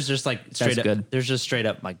 And then there's just like straight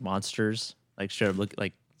up like monsters. Like straight up look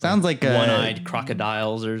like sounds like one-eyed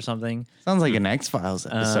crocodiles or something. Sounds like an X-Files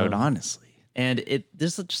episode, honestly. And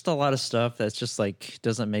there's just a lot of stuff that's just like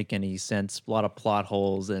doesn't make any sense. A lot of plot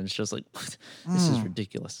holes, and it's just like this is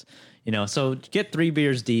ridiculous, So get 3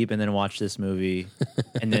 beers deep and then watch this movie,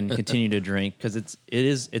 and then continue to drink because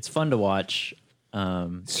it's fun to watch.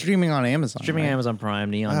 Streaming on Amazon. Streaming on Amazon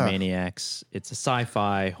Prime. Neon Maniacs. It's a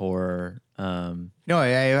sci-fi horror. No,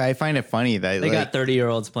 I find it funny that they got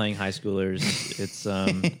 30-year-olds playing high schoolers. It's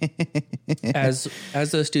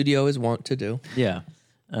as the studio is wont to do. Yeah.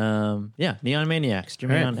 Neon Maniacs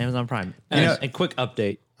streaming on Amazon Prime. A quick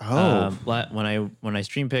update. When I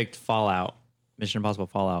stream picked Fallout, Mission Impossible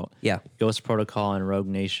Fallout, Ghost Protocol and Rogue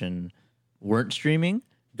Nation weren't streaming.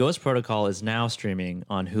 Ghost Protocol is now streaming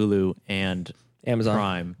on Hulu and Amazon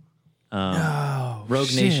Prime.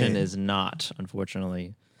 Rogue Nation is not,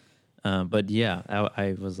 unfortunately. But yeah,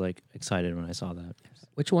 I was like excited when I saw that.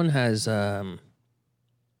 Which one has Anton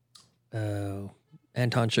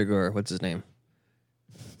Chigurh? What's his name?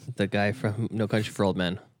 The guy from No Country for Old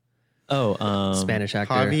Men. Spanish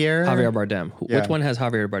actor Javier Bardem. Which one has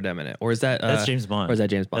Javier Bardem in it? Or is that that's James Bond? Or is that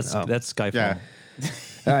James Bond? That's Skyfall. Yeah.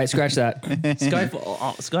 All right, scratch that.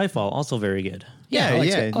 Skyfall also very good. I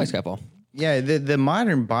like Skyfall. Yeah, the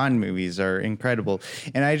modern Bond movies are incredible,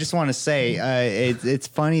 and I just want to say it's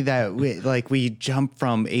funny that we jump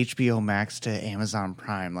from HBO Max to Amazon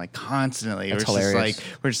Prime like constantly. That's hilarious.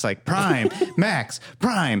 We're just like Prime Max,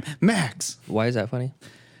 Prime Max. Why is that funny?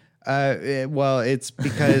 Well, it's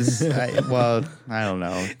because I don't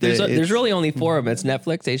know. There's really only 4 of them. It's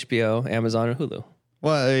Netflix, HBO, Amazon, and Hulu.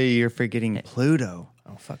 Well, you're forgetting Pluto.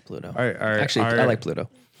 Oh, fuck Pluto. Actually, I like Pluto.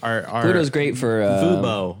 Pluto's great for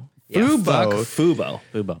Fubo. Fuck Fubo.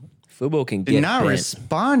 Fubo can did not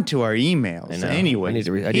respond to our emails. Anyway, I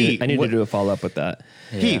need to do a follow up with that.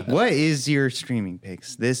 Pete, what is your streaming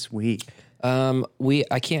picks this week? I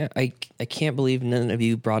can't believe none of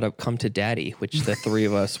you brought up Come to Daddy, which the 3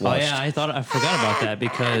 of us watched. Oh yeah, I forgot about that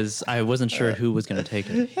because I wasn't sure who was going to take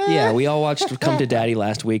it. Yeah, we all watched Come to Daddy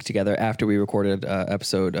last week together after we recorded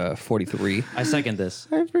episode 43. I second this.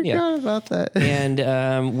 I forgot about that.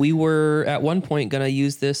 And we were at one point going to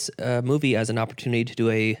use this movie as an opportunity to do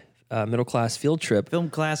a middle class field trip. Film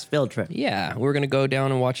class field trip. Yeah, we were going to go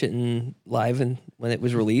down and watch it live and when it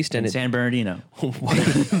was released. And San Bernardino.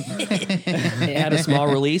 It had a small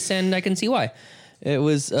release, and I can see why. It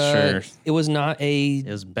was Sure. It was not a.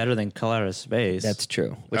 It was better than Color Out of Space. That's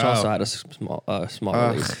true. Which also had a small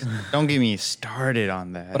release. Don't get me started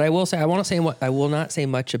on that. But I will say I will not say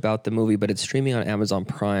much about the movie, but it's streaming on Amazon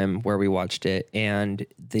Prime where we watched it, and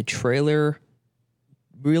the trailer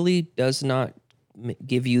really does not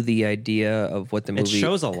give you the idea of what the movie. It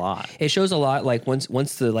shows a lot. It shows a lot. Like once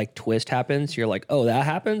the like twist happens, you're like, oh, that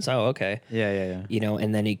happens. Oh, okay. Yeah. You know,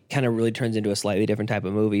 and then it kind of really turns into a slightly different type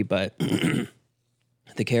of movie. But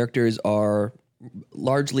the characters are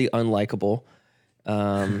largely unlikable,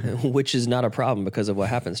 which is not a problem because of what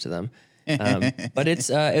happens to them. But it's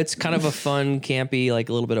kind of a fun, campy, like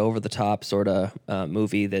a little bit over the top sort of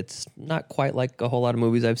movie that's not quite like a whole lot of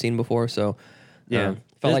movies I've seen before. So felt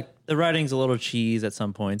like the writing's a little cheese at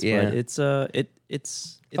some points, but it's a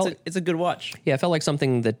good watch. Yeah, it felt like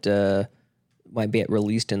something that might be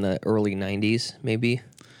released in the early '90s, maybe.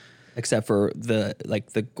 Except for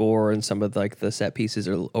the gore and some of the set pieces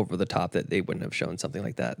are over the top that they wouldn't have shown something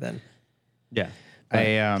like that then. Yeah,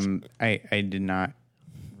 I did not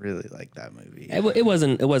really like that movie. It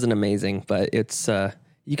wasn't amazing, but it's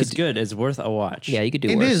good. It's worth a watch. Yeah, you could do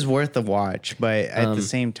It worse. is worth a watch, but at the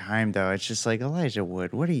same time, though, it's just like Elijah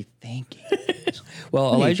Wood. What are you thinking?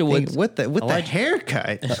 Well, Elijah Wood with the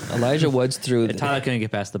haircut. Elijah Wood's through. Tyler couldn't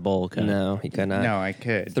get past the bowl cut. No, he could not. No, I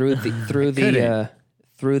could. Through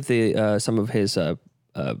the some of his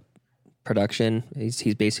production,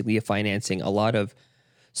 he's basically financing a lot of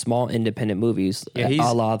small independent movies, a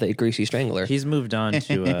la the Greasy Strangler. He's moved on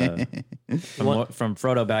to from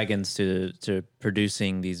Frodo Baggins to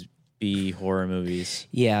producing these B horror movies.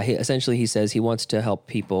 Yeah, he says he wants to help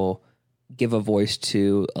people give a voice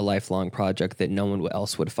to a lifelong project that no one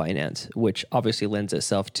else would finance, which obviously lends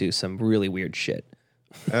itself to some really weird shit.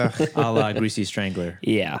 A la Greasy Strangler.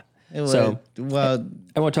 Yeah. Well,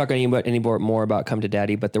 I won't talk any more about Come to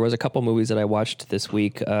Daddy, but there was a couple movies that I watched this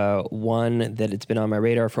week. One that it's been on my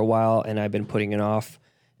radar for a while, and I've been putting it off.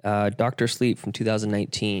 Dr. Sleep from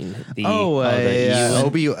 2019. Obi-Wan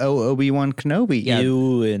Kenobi. Yeah,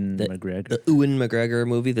 Ewan McGregor. The Ewan McGregor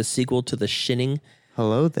movie, the sequel to The Shining.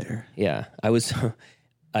 Hello there. Yeah, it's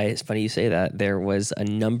funny you say that. There was a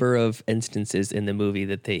number of instances in the movie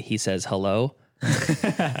that he says hello.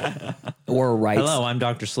 Or writes hello, I'm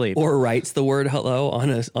Dr. Sleep. Or writes the word hello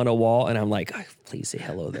on a wall, and I'm like, oh, please say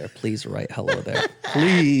hello there. Please write hello there.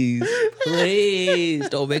 Please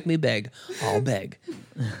don't make me beg. I'll beg.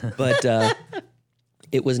 But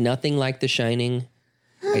it was nothing like The Shining.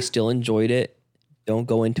 I still enjoyed it. Don't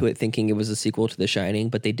go into it thinking it was a sequel to The Shining,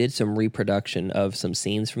 but they did some reproduction of some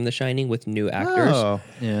scenes from The Shining with new actors. Oh,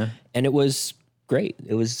 yeah, and it was great.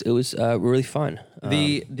 It was really fun.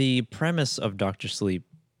 The premise of Dr. Sleep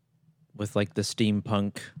with like the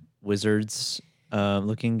steampunk wizards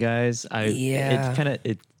looking guys,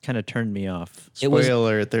 it kind of turned me off.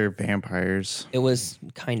 Spoiler, they're vampires. It was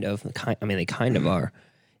they kind of are.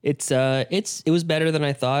 It was better than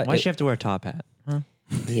I thought. Why'd you have to wear a top hat? Huh?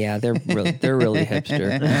 Yeah, they're really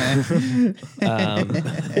hipster,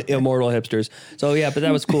 immortal hipsters. So yeah, but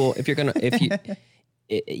that was cool. If you're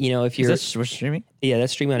We're streaming? Yeah,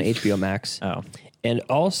 that's streaming on HBO Max. Oh, and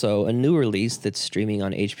also a new release that's streaming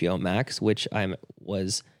on HBO Max, which I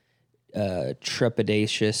was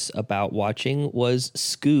trepidatious about watching, was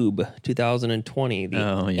Scoob 2020, the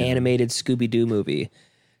animated Scooby-Doo movie,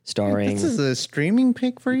 starring. This is a streaming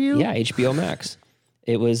pick for you? Yeah, HBO Max.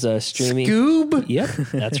 It was streaming. Scoob? Yep,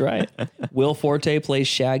 that's right. Will Forte plays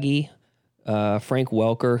Shaggy. Frank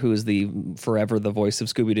Welker, who is forever the voice of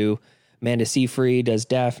Scooby-Doo. Amanda Seyfried does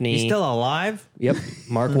Daphne. He's still alive? Yep.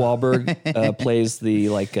 Mark Wahlberg plays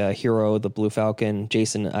the hero, the Blue Falcon.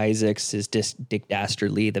 Jason Isaacs is Dick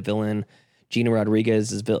Dastardly, the villain. Gina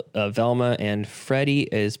Rodriguez is Velma, and Freddy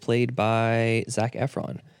is played by Zac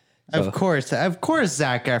Efron. So, of course,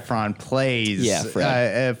 Zac Efron plays Fred.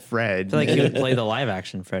 I feel like he would play the live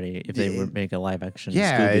action Freddy if they would make a live action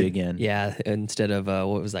Scooby again. Yeah, instead of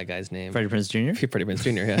what was that guy's name? Freddie Prinze Jr. Freddie Prinze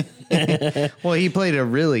Jr. Yeah. Well, he played a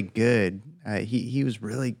really good. He was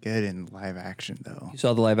really good in live action though. You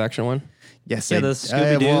saw the live action one? Yes, the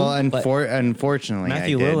Scooby-Doo. Unfortunately,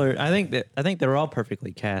 Matthew Lillard. I think they were all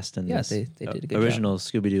perfectly cast in this. They did a good original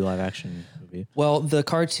Scooby-Doo live action movie. Well, the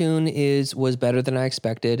cartoon was better than I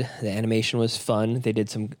expected. The animation was fun. They did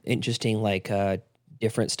some interesting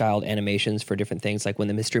different styled animations for different things. Like when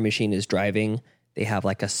the Mystery Machine is driving, they have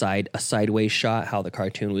like a sideways shot, how the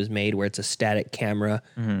cartoon was made, where it's a static camera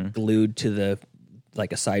glued to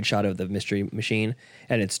a side shot of the Mystery Machine,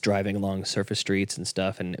 and it's driving along surface streets and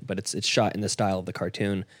stuff. But it's shot in the style of the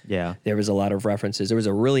cartoon. Yeah, there was a lot of references. There was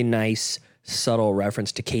a really nice subtle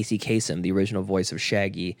reference to Casey Kasem, the original voice of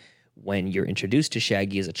Shaggy, when you're introduced to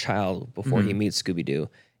Shaggy as a child before he meets Scooby-Doo,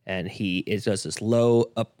 and it does this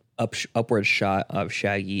low upward shot of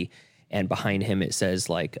Shaggy, and behind him it says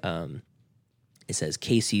it says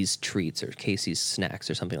Casey's Treats or Casey's Snacks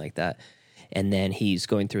or something like that. And then he's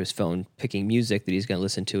going through his phone, picking music that he's going to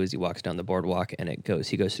listen to as he walks down the boardwalk. And he goes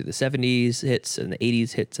through the 70s hits and the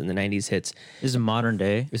 80s hits and the 90s hits. This is modern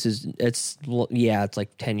day. It's like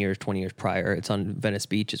 10 years, 20 years prior. It's on Venice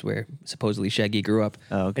Beach is where supposedly Shaggy grew up.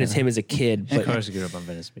 Oh, okay. And it's him as a kid. But, Of course, he grew up on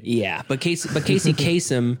Venice Beach. Yeah. But Casey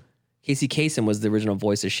Kasem was the original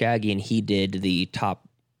voice of Shaggy, and he did the top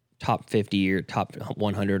 50 or top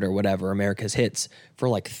 100 or whatever America's hits for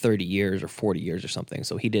like 30 years or 40 years or something.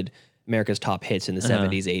 So he did America's top hits in the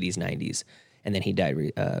 70s, 80s, 90s, and then he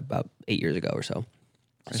died about 8 years ago or so.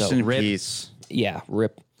 Rest in peace. Yeah,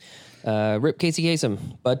 rip Casey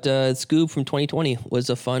Kasem. But Scoob from 2020 was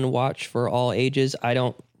a fun watch for all ages. I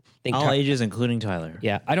don't think all ages, including Tyler.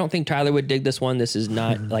 Yeah, I don't think Tyler would dig this one. This is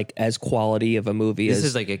not like as quality of a movie. This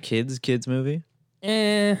is like a kids movie.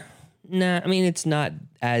 Nah, I mean it's not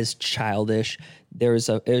as childish. There's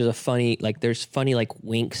funny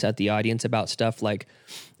winks at the audience about stuff like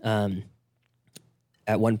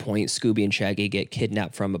at one point Scooby and Shaggy get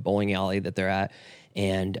kidnapped from a bowling alley that they're at,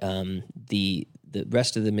 and the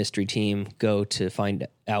rest of the mystery team go to find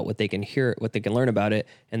out what they can learn about it,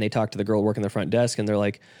 and they talk to the girl working the front desk, and they're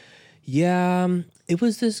like, yeah, it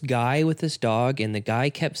was this guy with this dog, and the guy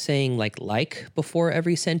kept saying like before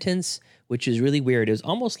every sentence, which is really weird. It was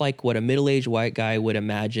almost like what a middle-aged white guy would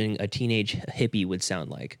imagine a teenage hippie would sound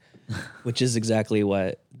like, which is exactly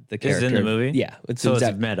what the character is in the movie. Yeah, it's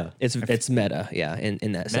meta. It's meta. Yeah,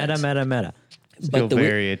 in that sense. Meta. I feel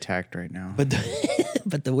very attacked right now. But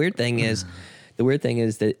the weird thing is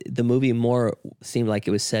that the movie more seemed like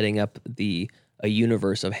it was setting up a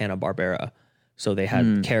universe of Hanna-Barbera. So they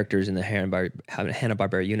had characters in the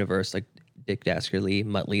Hanna-Barbera universe, like Dick Dastardly,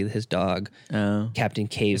 Muttley, his dog, Captain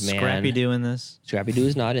Caveman. Is Scrappy-Doo in this? Scrappy-Doo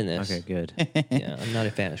is not in this. Okay, good. Yeah, I'm not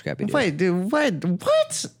a fan of Scrappy-Doo. Wait, dude,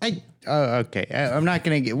 what? Okay. I'm not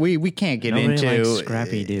gonna get. We can't get Nobody into likes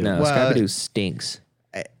Scrappy-Doo. No, Scrappy-Doo stinks.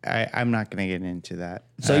 I'm not gonna get into that.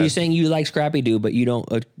 So you're saying you like Scrappy-Doo, but you don't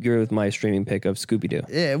agree with my streaming pick of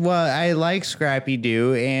Scooby-Doo? Well, I like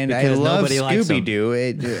Scrappy-Doo, and Because I love nobody likes him.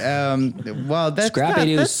 Scooby-Doo. Well, that's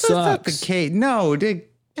Scrappy-Doo that's not the sucks. case. No, dude,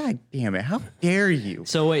 God damn it! How dare you?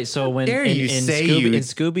 So wait, when dare in, you in say Scooby, you- in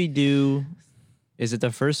Scooby-Doo, is it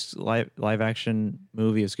the first live action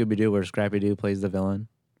movie of Scooby-Doo where Scrappy-Doo plays the villain?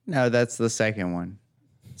 No, that's the second one.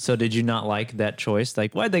 So did you not like that choice?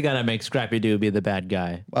 Like, why'd they gotta make Scrappy-Doo be the bad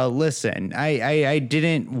guy? Well, listen, I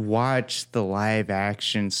didn't watch the live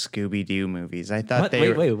action Scooby-Doo movies. I thought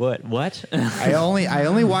What? I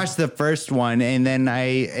only watched the first one, and then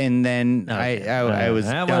I was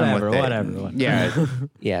done with it. Whatever. Yeah.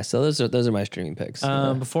 Yeah, so those are my streaming picks.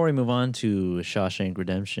 Before we move on to Shawshank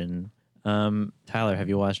Redemption, Tyler, have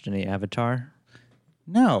you watched any Avatar?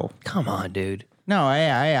 No. Come on, dude. No, I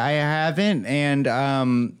haven't, and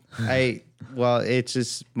it's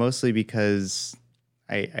just mostly because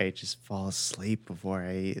I just fall asleep before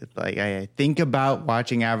I think about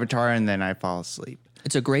watching Avatar, and then I fall asleep.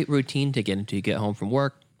 It's a great routine to get into. You get home from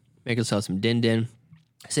work, make yourself some din,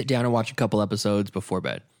 sit down and watch a couple episodes before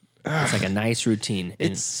bed. It's like a nice routine.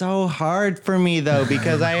 And It's so hard for me though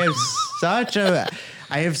because I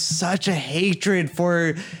have such a hatred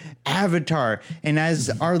for Avatar, and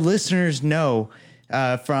as our listeners know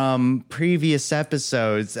from previous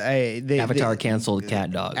episodes, Avatar canceled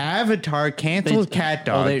Cat Dog. Avatar canceled Cat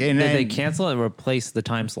Dog, Did they cancel it and replace the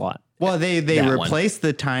time slot? Well, they That one. replaced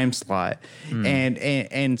the time slot,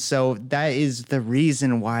 and so that is the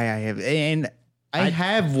reason why I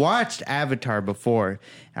have watched Avatar before.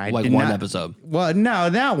 I Like did one not- episode. Well, no,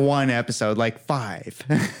 not one episode, like 5.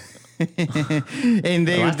 And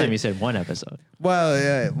The last time you said one episode.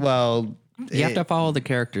 well, You have to follow the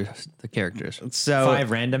characters. so 5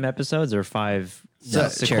 random episodes or 5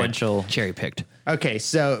 sequential? Cherry picked. okay,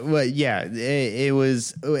 so it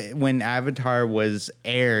was when Avatar was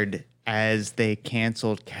aired. As they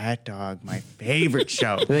canceled Cat Dog, my favorite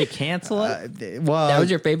show. Did they cancel it? Well, That was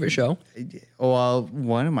your favorite show? well,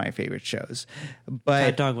 one of my favorite shows, but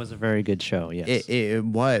Cat Dog was a very good show. Yes. it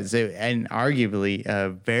was, and arguably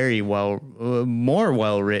very more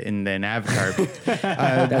well written than Avatar.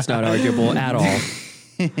 That's not arguable at all.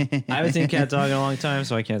 I haven't seen Cat Dog in a long time,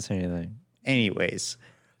 so I can't say anything. Anyways,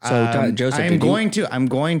 So, Joseph, I'm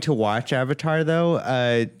going to watch Avatar though,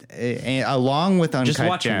 along with Uncut Just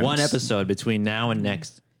watch Gems. one episode between now and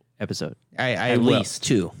next episode. I At will. least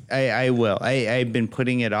 2. I will. I've been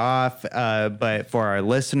putting it off, but for our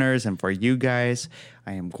listeners and for you guys,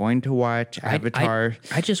 I am going to watch Avatar.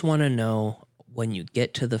 I just want to know when you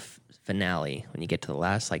get to the finale, when you get to the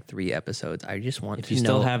last like 3 episodes, I just want If to you know.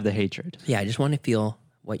 still have the hatred. Yeah, I just want to feel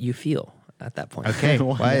what you feel at that point. Okay.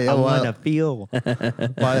 I want to feel.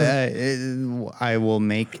 I will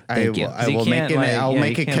make. Thank you. I will make. I'll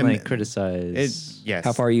make a commit. Criticize. Yes.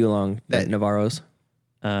 How far are you along, Navarro's?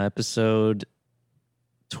 Episode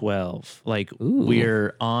 12. Like Ooh.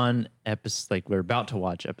 we're on episode. Like we're about to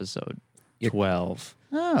watch episode 12.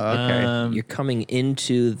 Oh, okay. You're coming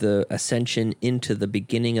into the ascension into the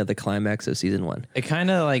beginning of the climax of season 1. It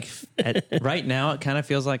kind of like right now. It kind of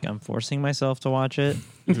feels like I'm forcing myself to watch it.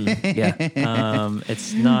 Yeah.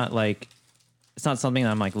 It's not like it's not something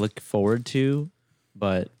I'm like look forward to,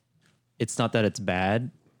 but it's not that it's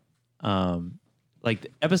bad. Like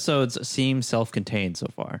the episodes seem self-contained so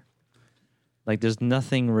far. Like there's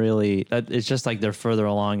nothing really. It's just like they're further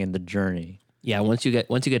along in the journey. Yeah, once you get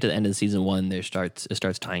to the end of season 1, it starts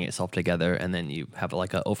tying itself together, and then you have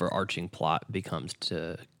like a overarching plot becomes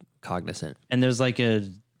cognizant. And it's like a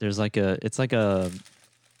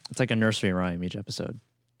nursery rhyme each episode.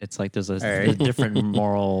 It's like there's a different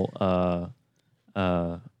moral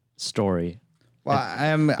story.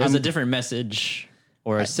 Well, There's a different message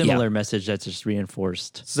or a similar message that's just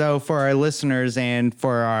reinforced. So for our listeners and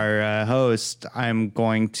for our host, I'm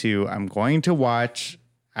going to watch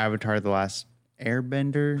Avatar: The Last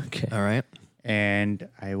Airbender. Okay. All right. And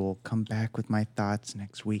I will come back with my thoughts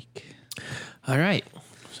next week. All right.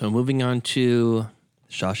 So moving on to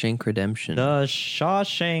Shawshank Redemption. The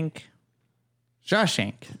Shawshank.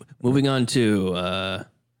 Moving on to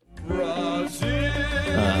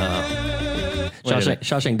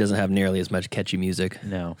Shawshank doesn't have nearly as much catchy music.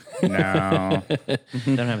 No. No.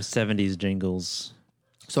 Don't have 70s jingles.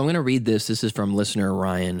 So I'm going to read this. This is from listener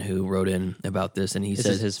Ryan, who wrote in about this, and he This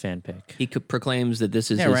says is his fan pick. he proclaims that this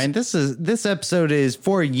is Yeah, his, Ryan, this episode is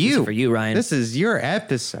for you. This is for you, Ryan. This is your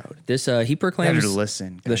episode. This he proclaims Better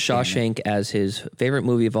listen. The Shawshank as his favorite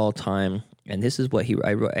movie of all time, and this is what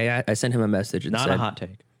I sent him a message and Not said, a hot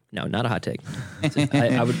take. No, not a hot take.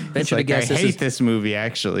 I would venture to guess I this hate is this movie,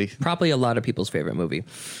 actually. probably a lot of people's favorite movie.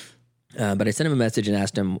 But I sent him a message and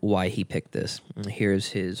asked him why he picked this. And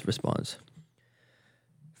here's his response.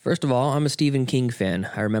 First of all, I'm a Stephen King fan.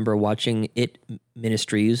 I remember watching It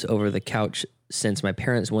Ministries over the couch since my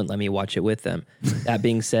parents wouldn't let me watch it with them. That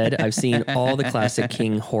being said, I've seen all the classic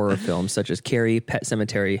King horror films such as Carrie, Pet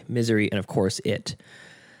Sematary, Misery, and of course It.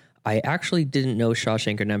 I actually didn't know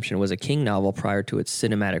Shawshank Redemption was a King novel prior to its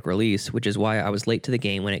cinematic release, which is why I was late to the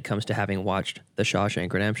game when it comes to having watched The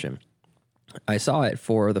Shawshank Redemption. I saw it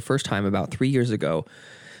for the first time about 3 years ago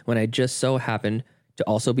when I just so happened to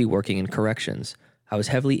also be working in corrections. I was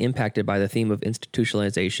heavily impacted by the theme of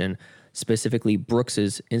institutionalization, specifically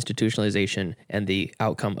Brooks's institutionalization and the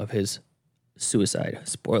outcome of his suicide.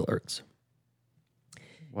 Spoilers.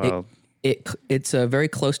 Well, It's very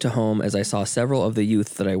close to home as I saw several of the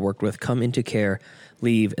youth that I worked with come into care,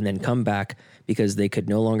 leave, and then come back because they could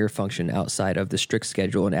no longer function outside of the strict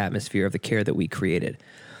schedule and atmosphere of the care that we created.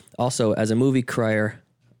 Also, as a movie crier,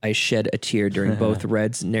 I shed a tear during both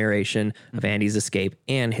Red's narration of Andy's escape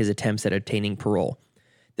and his attempts at obtaining parole.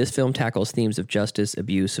 This film tackles themes of justice,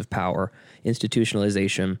 abuse of power,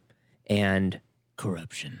 institutionalization, and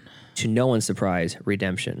Corruption. to no one's surprise,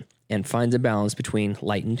 redemption, and finds a balance between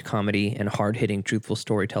lightened comedy and hard-hitting truthful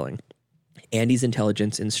storytelling. Andy's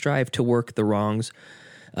intelligence and strive to work the wrongs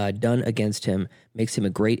done against him makes him a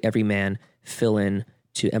great everyman fill-in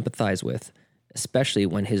to empathize with, especially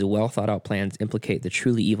when his well-thought-out plans implicate the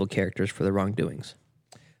truly evil characters for the wrongdoings.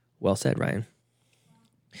 Well said, Ryan.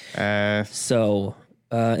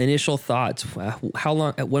 Initial thoughts. How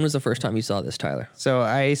long? When was the first time you saw this, Tyler? So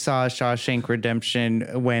I saw Shawshank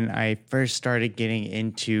Redemption when I first started getting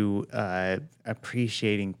into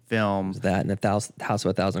appreciating film. That and House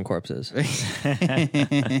of a Thousand Corpses. So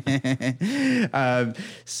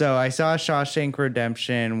I saw Shawshank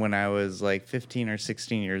Redemption when I was like 15 or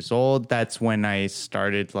 16 years old. That's when I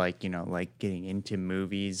started getting into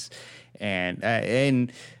movies,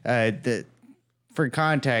 for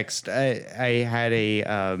context, I had a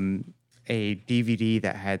DVD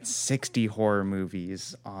that had 60 horror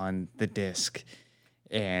movies on the disc,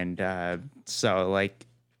 and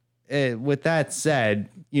with that said,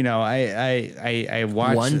 I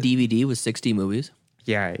watched One DVD was 60 movies.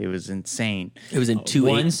 Yeah, it was insane. It was in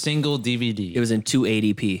One single DVD. It was in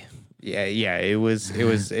 280p. Yeah, it was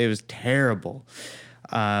terrible.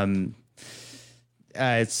 And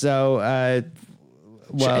Shawshank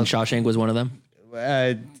was one of them.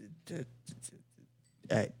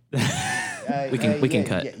 We can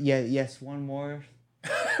cut. Yes, one more.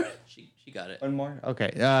 She got it. One more.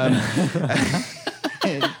 Okay.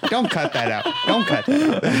 Don't cut that out. Don't cut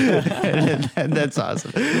that out. That's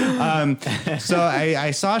awesome. So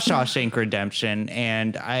I saw Shawshank Redemption,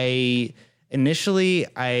 and initially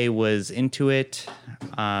I was into it,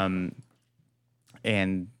 and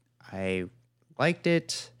I liked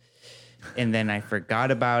it, and then I forgot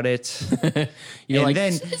about it. You're and like,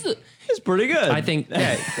 then It's pretty good. I think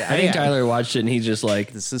Tyler watched it and he's just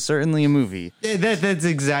like, this is certainly a movie. That's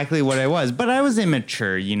exactly what I was, but I was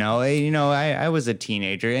immature, I was a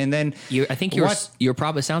teenager, and then I think you're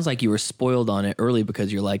probably sounds like you were spoiled on it early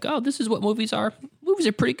because you're like, oh, this is what movies are. Movies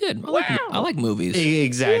are pretty good. I like movies.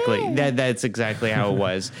 Exactly. That's exactly how it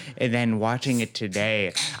was. And then watching it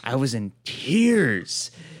today, I was in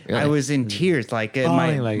tears. Really? I was in tears, like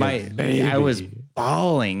I was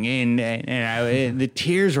bawling, and the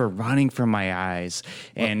tears were running from my eyes.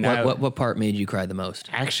 And what part made you cry the most?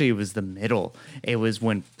 Actually, it was the middle. It was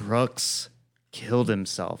when Brooks killed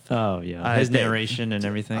himself. Oh yeah, his narration and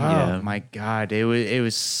everything. Oh Yeah, my God, it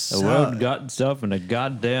was the world got itself in a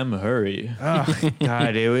goddamn hurry. Oh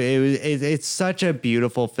God, it's such a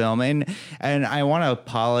beautiful film, and I want to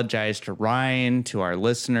apologize to Ryan, to our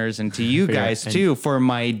listeners, and to you guys too for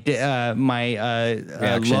my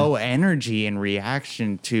low energy and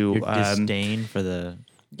reaction to Your disdain for the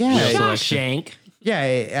Shank.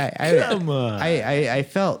 Yeah, I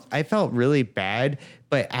felt really bad.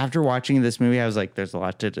 But after watching this movie, I was like, "There's a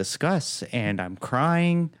lot to discuss," and I'm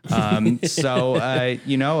crying. I'm just gonna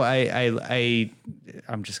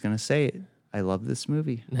say it. I love this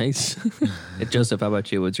movie. Nice. Joseph, how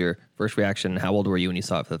about you? What's your first reaction? How old were you when you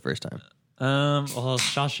saw it for the first time? Well,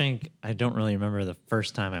 Shawshank, I don't really remember the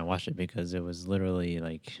first time I watched it because it was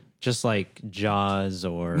literally just like Jaws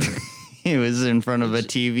or It was in front of a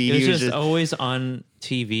TV. It was just always on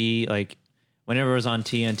TV. Like whenever it was on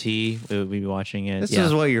TNT, we'd be watching it. This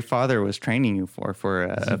is what your father was training you for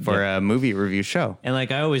a movie review show. And I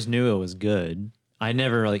always knew it was good. I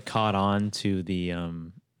never really caught on to the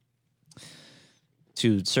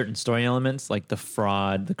to certain story elements like the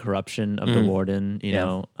fraud, the corruption of the warden. You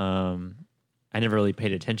know, I never really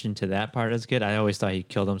paid attention to that part as a kid. I always thought he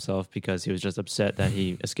killed himself because he was just upset that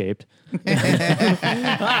he escaped. He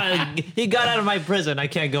got out of my prison. I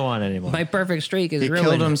can't go on anymore. My perfect streak is He ruined.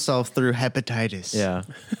 killed himself through hepatitis. Yeah,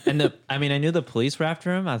 and I knew the police were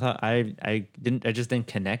after him. I thought I just didn't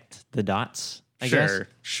connect the dots. I guess.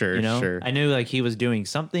 Sure. I knew he was doing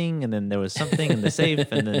something, and then there was something in the safe,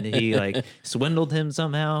 and then he swindled him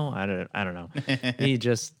somehow. I don't know.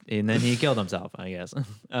 And then he killed himself, I guess.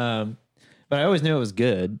 But I always knew it was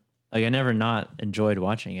good. I never not enjoyed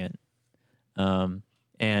watching it.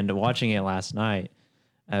 And watching it last night,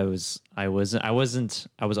 I was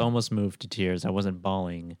almost moved to tears. I wasn't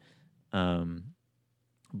bawling.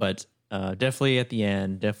 But definitely at the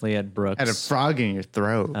end, definitely at Brooks. Had a frog in your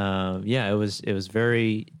throat. Yeah, it's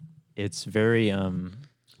very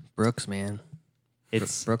Brooks, man.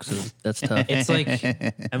 Brooks that's tough. It's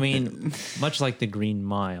much like The Green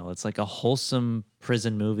Mile. It's like a wholesome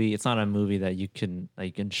prison movie. It's not a movie that you can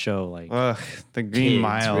show The Green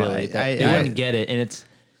Mile. Really, they wouldn't get it, and it's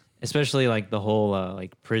especially the whole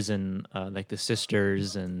prison, the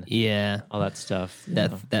sisters and all that stuff.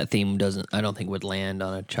 That theme I don't think would land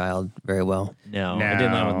on a child very well. No. It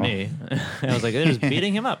didn't land with me. I was like, they're just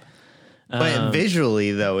beating him up. But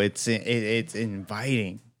visually, though, it's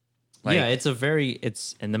inviting. And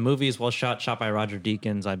the movie is shot by Roger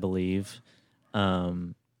Deakins, I believe,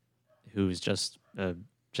 who's just a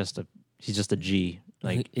G.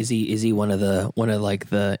 Is he one of the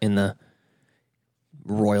in the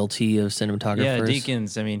royalty of cinematographers? Yeah,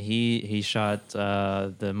 Deakins. He shot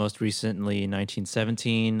the most recently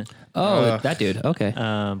 1917. Oh, that dude. Okay.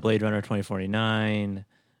 Blade Runner 2049.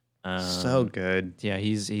 So good. Yeah,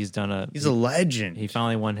 he's a legend. He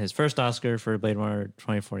finally won his first Oscar for Blade Runner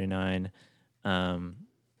 2049.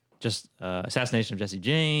 Assassination of Jesse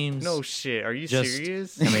James. No shit. Are you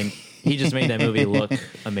serious? He just made that movie look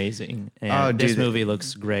amazing. And this movie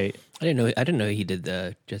looks great. I didn't know he did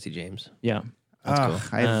the Jesse James. Yeah. That's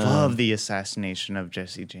cool. I love the assassination of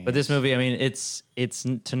Jesse James. But this movie, it's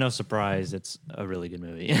to no surprise, it's a really good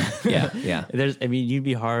movie. Yeah. You'd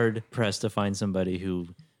be hard pressed to find somebody who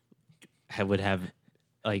would have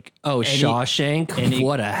Shawshank.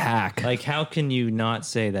 What a hack! How can you not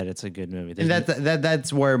say that it's a good movie? And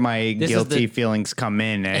that's where my guilty feelings come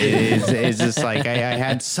in. It's just I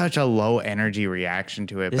had such a low energy reaction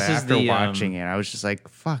to it, but after watching it, I was just like,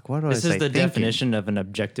 "Fuck, what was I thinking?" This is the definition of an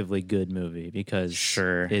objectively good movie because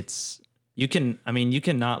you can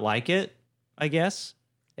not like it. I guess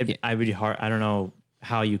I'd be hard. I don't know.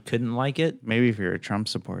 how you couldn't like it. Maybe if you're a Trump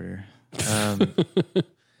supporter.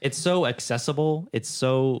 It's so accessible. It's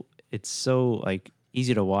so like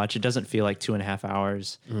easy to watch. It doesn't feel like 2.5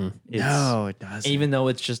 hours. No, it doesn't. Even though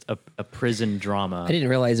it's just a prison drama. I didn't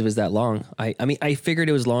realize it was that long. I mean, I figured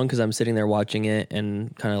it was long because I'm sitting there watching it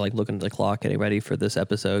and kind of like looking at the clock, getting ready for this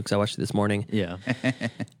episode because I watched it this morning. Yeah.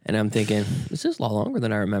 And I'm thinking, this is a lot longer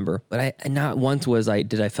than I remember. But I not once I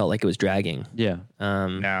felt like it was dragging. Yeah.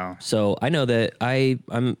 No. So I know that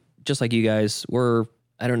I'm just like you guys.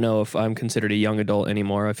 I don't know if I'm considered a young adult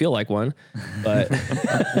anymore. I feel like one, but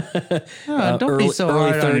Don't be so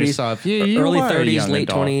hard on yourself. You early are a 30s, young late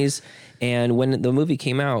adult. 20s. And when the movie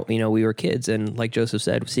came out, we were kids, and like Joseph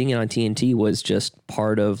said, seeing it on TNT was just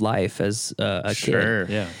part of life as a Sure.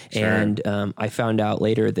 kid. Yeah. Sure. And I found out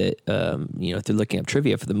later that through looking up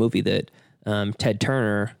trivia for the movie that Ted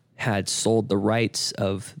Turner had sold the rights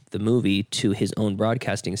of the movie to his own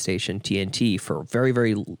broadcasting station, TNT, for very,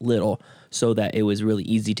 very little, so that it was really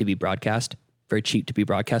easy to be broadcast, very cheap to be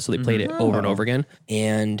broadcast. So they played it over and over again.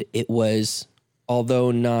 And it was,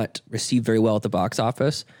 although not received very well at the box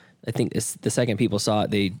office, I think the second people saw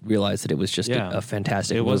it, they realized that it was just a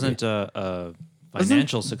fantastic It movie. wasn't a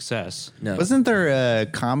financial success. No. Wasn't there a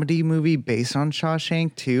comedy movie based on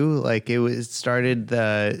Shawshank too? Like it starred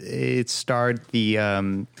the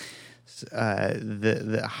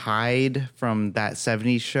Hyde from that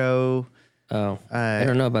 '70s show. Oh, I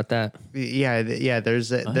don't know about that.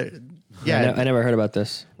 There's I never heard about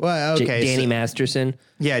this. Well, okay, Danny so- Masterson.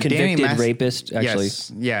 Yeah, convicted Danny rapist. Actually,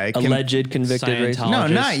 Yes, yeah, alleged convicted rapist. Scientologist. No,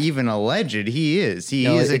 not even alleged. He is. He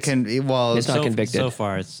No, is a it's- well. it's not convicted. So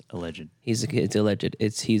far, it's alleged. It's alleged.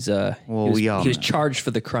 It's he we all was know. charged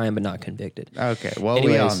for the crime but not convicted. Okay, well,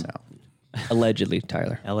 we all Anyways. know. Allegedly,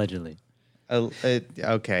 Tyler. Allegedly. Okay, Thank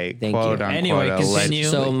quote you. unquote. Anyway, alleged. continue.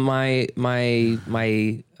 So my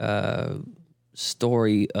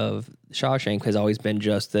story of Shawshank has always been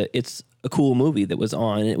just that it's a cool movie that was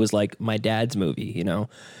on. It was like my dad's movie,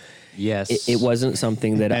 Yes. It wasn't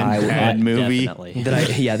something that bad movie. Definitely.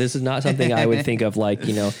 This is not something I would think of like,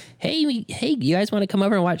 hey, you guys want to come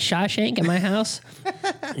over and watch Shawshank at my house?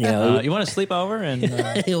 You want to sleep over and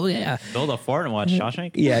Oh, yeah. build a fort and watch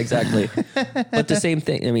Shawshank? Yeah, exactly. But the same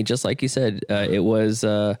thing. I mean, just like you said, it was,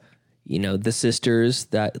 the sisters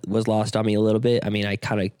that was lost on me a little bit. I mean, I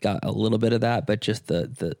kind of got a little bit of that, but just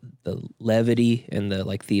the levity and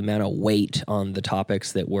the amount of weight on the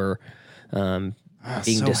topics that were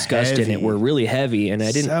being so discussed in it heavy. were really heavy. And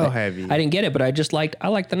I didn't, So heavy. I didn't get it, but I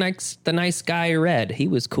liked the nice guy Red. He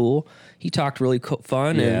was cool. He talked really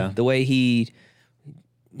fun, Yeah. and the way he,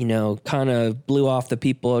 kind of blew off the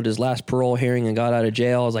people at his last parole hearing and got out of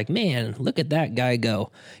jail. I was like, man, look at that guy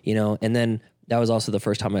go, and then that was also the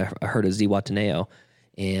first time I heard of Zihuatanejo.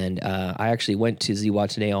 And I actually went to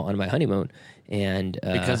Zihuatanejo on my honeymoon. And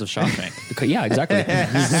Because of Shawshank. yeah, exactly.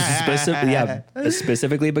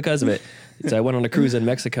 Specifically because of it. So I went on a cruise in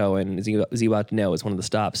Mexico, and Zihuatanejo was one of the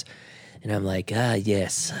stops. And I'm like,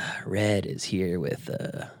 yes, Red is here with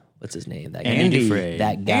what's his name? That Andy. guy.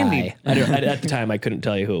 That guy. Andy. At the time, I couldn't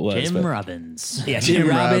tell you who it was. Jim but- Robbins. yeah, Jim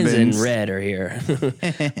Robbins and Robbins. Red are here.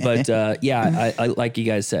 But I like you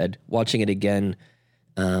guys said, watching it again,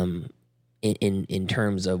 in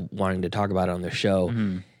terms of wanting to talk about it on the show,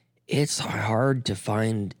 it's hard to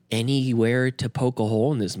find anywhere to poke a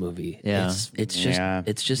hole in this movie. Yeah. it's Yeah.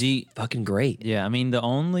 just fucking great. Yeah, I mean the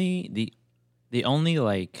only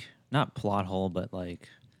like not plot hole, but like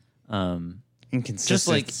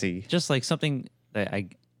Inconsistency. just like something that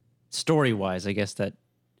story wise, I guess that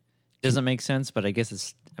doesn't make sense, but I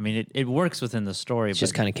guess it works within the story. It's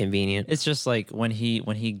just kind of convenient. It's just like when he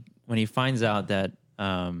finds out that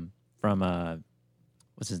from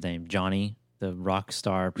what's his name, Johnny, the rock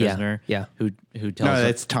star prisoner, yeah. who tells no, him-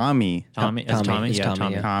 that's Tommy. Tommy, that's Tommy, It's yeah,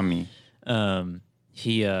 Tommy, Tommy. yeah.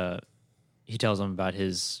 Tommy. He tells him about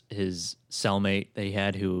his cellmate that he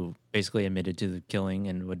had, who basically admitted to the killing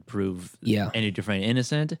and would prove Andy Dufresne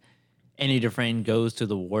innocent. Andy Dufresne goes to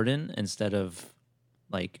the warden instead of,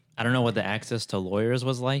 like, I don't know what the access to lawyers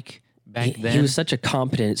was like back then. He was such a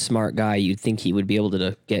competent, smart guy. You'd think he would be able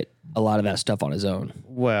to get a lot of that stuff on his own.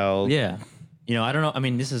 Well, Yeah. I don't know. I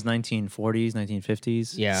mean, this is 1940s,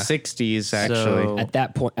 1950s. Yeah. 60s actually. So- At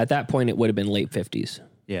that point, it would have been late 50s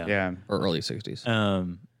Yeah. Yeah. or early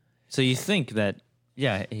 60s. So you think that,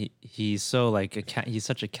 he's so like he's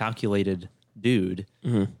such a calculated dude.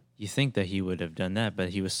 Mm-hmm. You think that he would have done that, but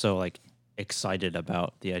he was so like excited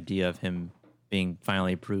about the idea of him being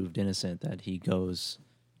finally proved innocent that he goes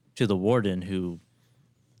to the warden, who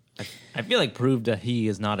I feel like proved that he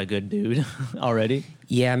is not a good dude already.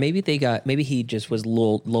 Yeah, maybe he just was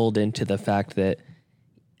lulled into the fact that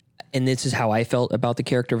and this is how I felt about the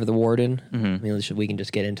character of the warden. I mean, we can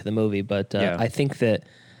just get into the movie, but I think that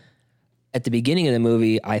at the beginning of the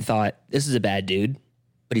movie, I thought this is a bad dude,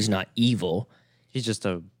 but he's not evil. He's just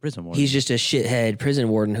a prison warden. He's just a shithead prison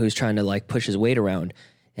warden who's trying to like push his weight around.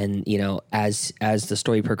 And you know, as the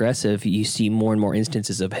story progresses, you see more and more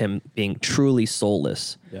instances of him being truly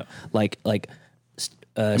soulless. Yeah, like.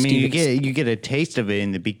 I mean, you get a taste of it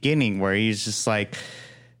in the beginning where he's just like,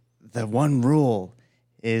 the one rule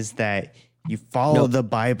is that you follow the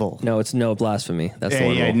Bible. No, it's no blasphemy. That's the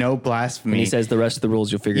one rule. No blasphemy. And he says the rest of the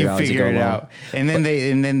rules you'll figure out as you go along. And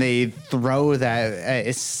then they throw that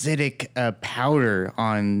acidic powder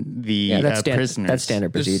on the prisoners. That's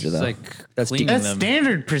standard procedure, though. Like that's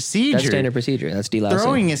standard procedure. That's standard procedure. That's delousing.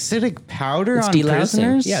 Throwing acidic powder on delousing.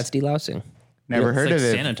 prisoners? Yeah, it's delousing. Never heard of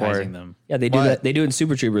it sanitizing before. them. Yeah, they do that. They do it in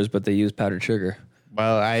Super Troopers, but they use powdered sugar.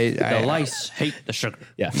 Well, The lice hate the sugar.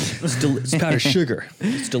 Yeah, it's powdered sugar.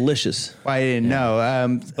 It's delicious. I didn't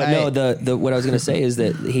know. But no, what I was going to say is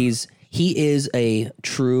that he is a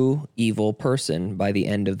true evil person by the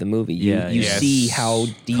end of the movie. You see how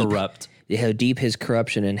deep his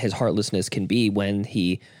corruption and his heartlessness can be when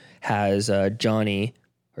he has Johnny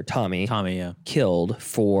or Tommy killed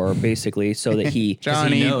for basically so that he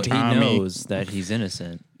he knows that he's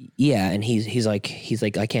innocent. Yeah, and he's like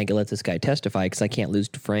I can't let this guy testify because I can't lose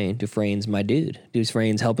Dufresne. Dufresne's my dude.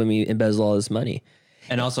 Dufresne's helping me embezzle all this money.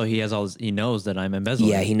 And also he knows that I'm embezzling.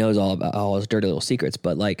 Yeah, he knows all about all his dirty little secrets.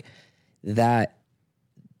 But like that,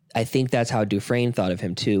 I think that's how Dufresne thought of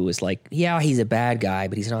him too. Was like, yeah, he's a bad guy,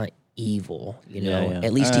 but he's not evil. You know,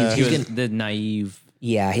 at least he was the naive.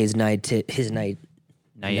 Yeah, his naivety.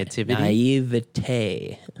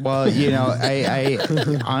 Well, you know, I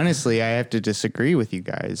honestly, I have to disagree with you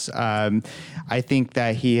guys. I think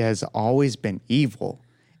that he has always been evil,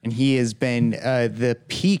 and he has been the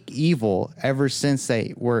peak evil ever since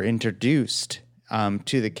they were introduced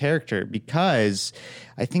to the character. Because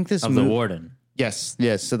I think this the warden. Yes,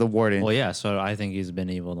 so the warden. Well, yeah. So I think he's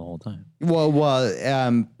been evil the whole time. Well,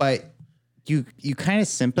 but you kind of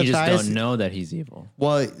sympathize. You just don't know that he's evil.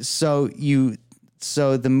 Well,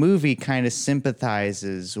 So the movie kind of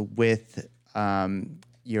sympathizes with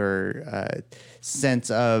your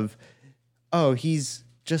sense of, oh, he's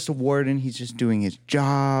just a warden. He's just doing his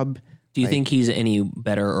job. Do you think he's any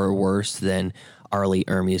better or worse than Arlie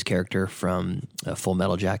Ermey's character from Full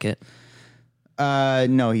Metal Jacket?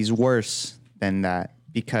 No, he's worse than that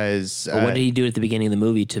because... what did he do at the beginning of the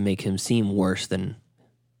movie to make him seem worse than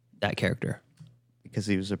that character? Because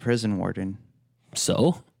he was a prison warden.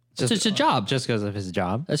 So? It's just a job. Just because of his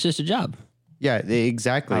job. That's just a job. Yeah,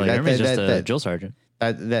 exactly. That's just a drill sergeant.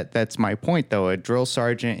 That's my point, though. A drill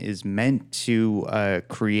sergeant is meant to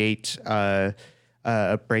create a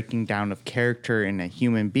breaking down of character in a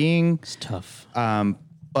human being. It's tough.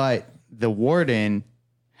 But the warden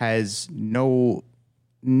has no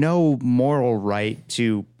moral right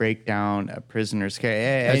to break down a prisoner's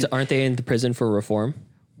character. Aren't they in the prison for reform?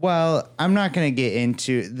 Well, I'm not going to get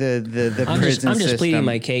into the prison system. I'm just pleading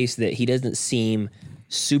my case that he doesn't seem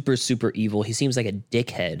super, super evil. He seems like a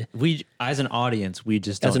dickhead. We, as an audience, we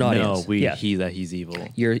just don't know that he's evil.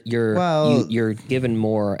 You're given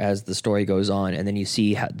more as the story goes on, and then you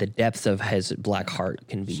see how the depth of his black heart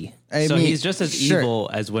can be. He's just as evil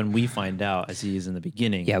as when we find out as he is in the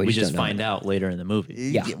beginning. Yeah, we just find out later in the movie.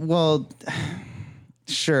 Yeah. Well...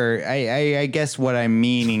 Sure. I guess what I'm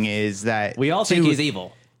meaning is that... We all think he's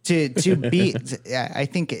evil. To be... I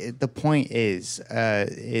think the point is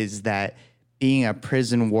that being a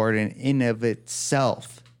prison warden in of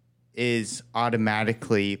itself is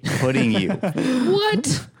automatically putting you...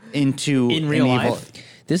 What? Into in real life?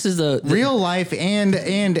 This is the real life and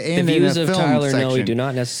the views in a of film Tyler. section. No, we do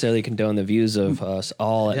not necessarily condone the views of us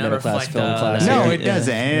all at middle class film class. No, it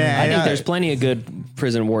doesn't. I think there's plenty of good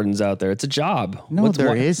prison wardens out there. It's a job. No,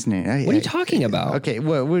 there isn't. What are you talking about? Okay,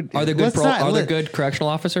 are there good? Are there good correctional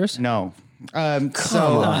officers? No. Come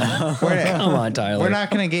on, Tyler. We're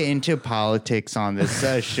not going to get into politics on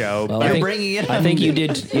this show. Well, I think you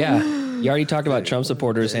did. Yeah. You already talked about Trump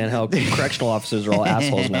supporters and how correctional officers are all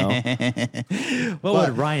assholes now. What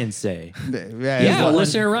would Ryan say? Yeah,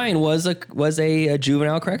 listener Ryan was a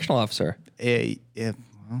juvenile correctional officer.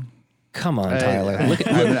 Come on, Tyler. Look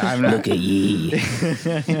at ye.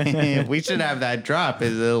 We should have that drop.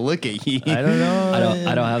 Is a look at ye. I don't know.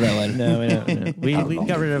 I don't have that one. No, we don't. We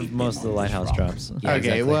got rid of most of the Lighthouse drops. Yeah, okay.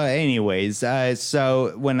 Exactly. Well, anyways,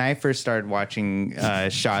 so when I first started watching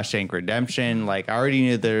Shawshank Redemption, like I already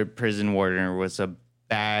knew the prison warden was a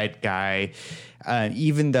bad guy.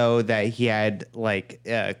 even though that he had like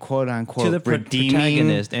quote unquote To the redeeming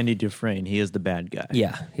protagonist, Andy Dufresne, he is the bad guy.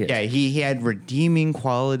 Yeah. he had redeeming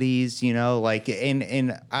qualities, you know, like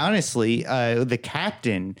and honestly, the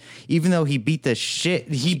captain, even though he beat the shit,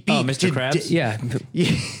 he beat Mr. Krabs? Yeah.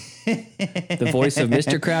 The voice of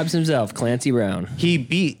Mr. Krabs himself, Clancy Brown. He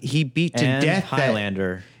beat to And death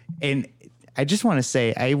Highlander. and I just want to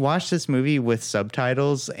say, I watched this movie with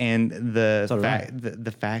subtitles, and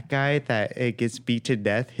the fat guy that it gets beat to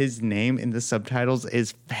death, his name in the subtitles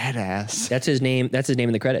is Fat Ass. That's his name. That's his name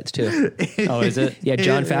in the credits too. Oh, is it? Yeah,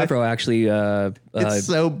 John Favreau actually It's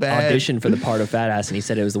so bad. auditioned for the part of Fat Ass, and he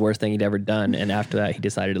said it was the worst thing he'd ever done. And after that, he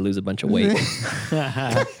decided to lose a bunch of weight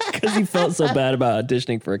because he felt so bad about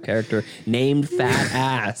auditioning for a character named Fat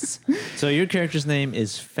Ass. So your character's name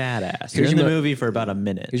is Fat Ass. Here's You're in the your movie for about a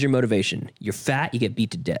minute. Here's your motivation: you're fat, you get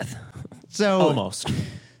beat to death. So Almost.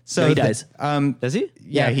 So No, he dies. Does he?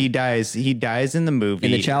 Yeah, he dies. He dies in the movie.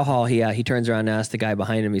 In the chow hall, he turns around and asks the guy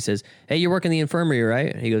behind him. He says, "Hey, you're working the infirmary,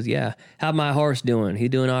 right?" And he goes, "Yeah." "How's my horse doing? He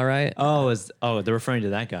doing all right?" Oh, they're referring to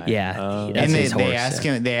that guy. Yeah. Oh. That's and his they horse, ask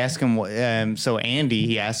yeah. him. They ask him. So Andy,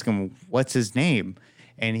 he asks him, "What's his name?"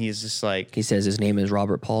 And he's just like, He says his name is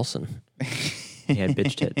Robert Paulson. He had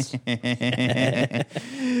bitch tits.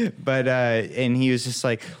 but and he was just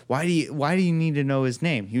like, why do you need to know his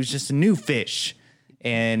name? He was just a new fish.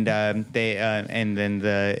 And they and then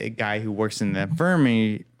the guy who works in the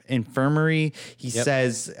infirmary, he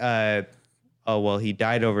says, oh well, he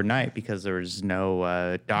died overnight because there was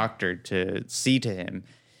no doctor to see to him.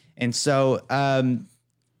 And so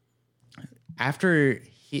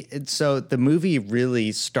so the movie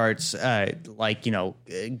really starts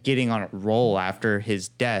getting on a roll after his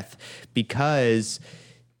death, because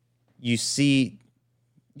you see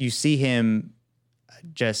him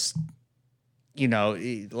just,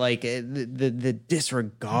 like the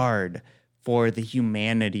disregard for the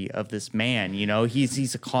humanity of this man.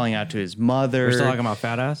 He's calling out to his mother. We're still talking about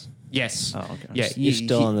Fat Ass? Yes. Oh, okay. Yeah, He's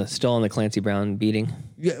still on the Clancy Brown beating.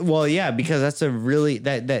 Yeah, well, yeah, because that's a really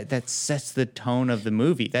that sets the tone of the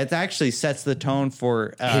movie. That actually sets the tone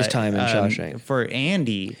for His time in Shawshank. for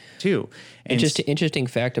Andy too. And Interesting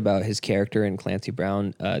fact about his character in Clancy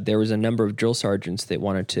Brown. There was a number of drill sergeants that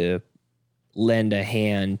wanted to lend a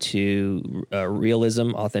hand to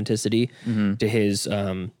realism, authenticity to his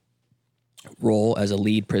role as a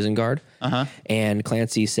lead prison guard. And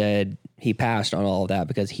Clancy said he passed on all of that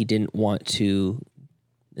because he didn't want to.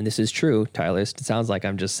 And this is true, Tyler. It sounds like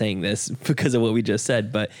I'm just saying this because of what we just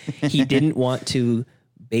said, but he didn't want to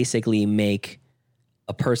basically make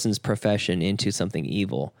a person's profession into something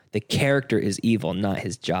evil. The character is evil, not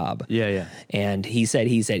his job. Yeah. And he said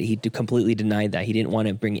he completely denied that. He didn't want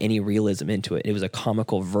to bring any realism into it. It was a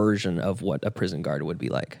comical version of what a prison guard would be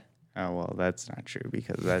like. Oh, well, that's not true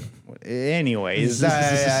because that. Anyways,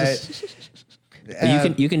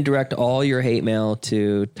 you can direct all your hate mail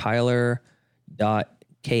to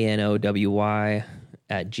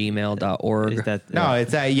tyler.knowy@gmail.org. no,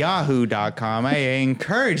 it's at yahoo.com. I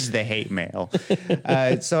encourage the hate mail.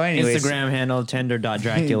 So anyways, Instagram handle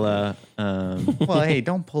tender.dracula. well, hey,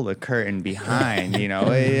 don't pull the curtain behind,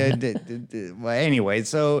 Well, anyway,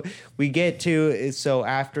 so we get to, so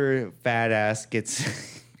after Fat Ass gets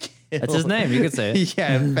That's his name. You could say it.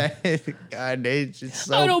 Yeah, God, it's just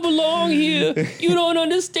so. I don't belong here. You don't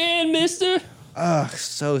understand, mister. Ugh,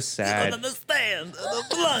 so sad. Understand? I don't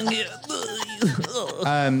belong here.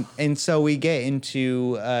 And so we get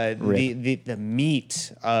into the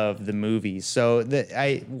meat of the movie. So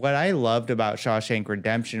what I loved about Shawshank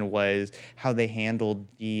Redemption was how they handled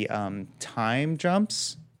the time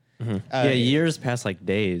jumps. Years past like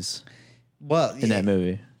days. Well, in that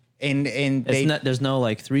movie. And there's no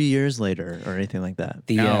like 3 years later or anything like that.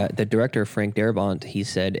 The director, Frank Darabont, he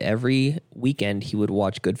said every weekend he would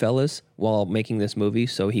watch Goodfellas while making this movie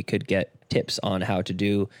so he could get tips on how to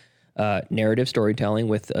do narrative storytelling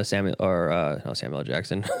with Samuel L.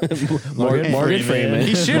 Jackson. Morgan Freeman.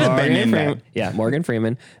 He should have been in that. Yeah, Morgan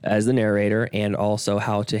Freeman as the narrator, and also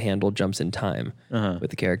how to handle jumps in time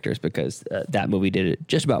with the characters, because that movie did it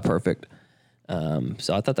just about perfect.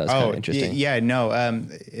 So I thought that was kind of interesting.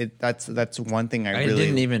 That's one thing I really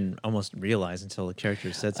didn't even almost realize until the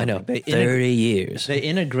character said something. I know, 30 years. They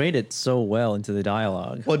integrate it so well into the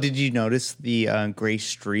dialogue. Well, did you notice the gray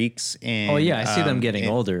streaks in? Oh yeah, I see them getting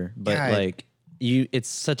older, but yeah, it's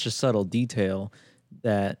such a subtle detail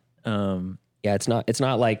that it's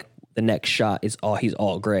not like the next shot is he's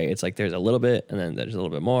all gray. It's like there's a little bit, and then there's a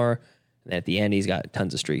little bit more. And at the end, he's got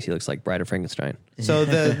tons of streaks. He looks like Bride of Frankenstein. So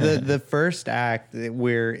the first act,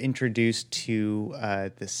 we're introduced to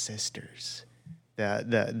the sisters.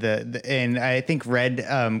 And I think Red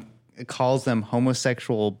calls them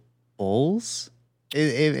homosexual bulls.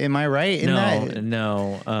 Am I right in that?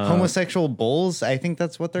 No. Homosexual bulls. I think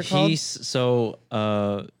that's what they're called.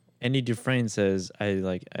 Andy Dufresne says,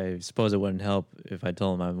 I suppose it wouldn't help if I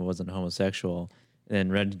told him I wasn't homosexual.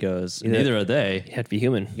 And Red goes, neither are they. You have to be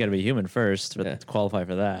human. You got to be human first to qualify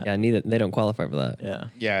for that. Yeah, neither they don't qualify for that. Yeah.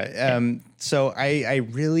 Yeah. So I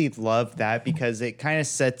really love that because it kind of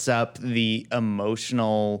sets up the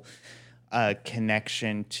emotional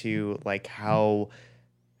connection to like how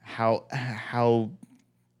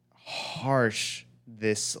harsh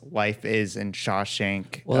this life is in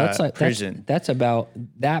Shawshank prison. That's about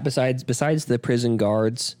that. Besides the prison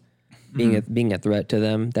guards being a threat to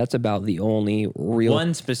them, that's about the only real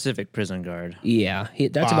one specific prison guard. Yeah,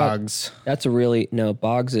 that's Boggs.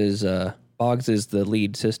 Boggs is the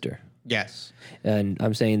lead sister. Yes, and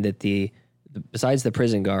I'm saying that besides the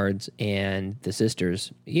prison guards and the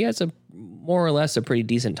sisters, he has a more or less a pretty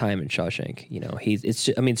decent time in Shawshank. You know,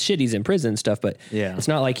 it's shit. He's in prison and stuff, but it's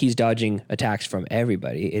not like he's dodging attacks from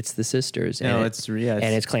everybody. It's the sisters. No, and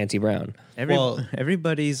it's Clancy Brown.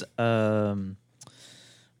 Everybody's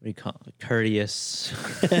what do you call it? Courteous.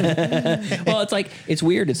 Well, it's like it's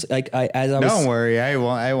weird. It's like Don't worry, I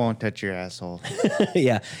won't touch your asshole.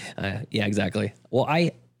 Yeah, exactly. Well,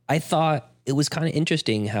 I thought it was kind of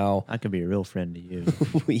interesting how I could be a real friend to you.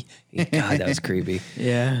 God, that was creepy.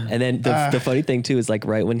 Yeah. And then the funny thing too is like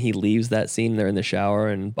right when he leaves that scene, they're in the shower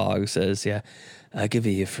and Boggs says, "Yeah, I could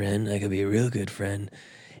be your friend. I could be a real good friend,"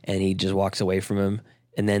 and he just walks away from him.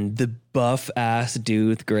 And then the buff ass dude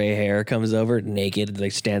with gray hair comes over naked,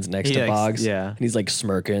 like stands next to Boggs. Yeah. And he's like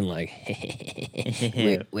smirking, like,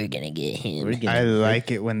 we're going to get him. I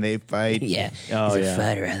like it when they fight. Yeah. He's a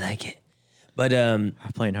fighter. I like it. But I'm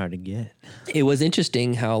playing hard to get. It was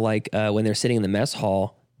interesting how, like, when they're sitting in the mess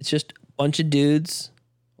hall, it's just a bunch of dudes,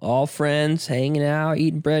 all friends, hanging out,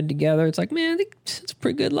 eating bread together. It's like, man, it's a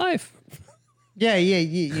pretty good life. Yeah.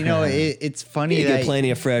 You know, it's funny you get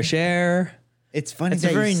plenty of fresh air. It's funny. It's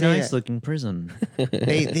a very nice looking prison.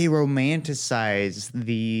 They romanticize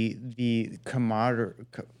the camaraderie.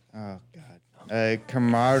 Oh God,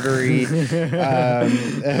 camaraderie.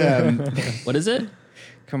 What is it?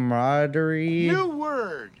 Camaraderie. New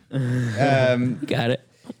word. Got it.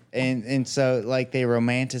 And so like they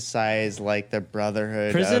romanticize like the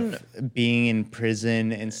brotherhood of being in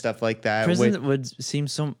prison and stuff like that. Prison would seem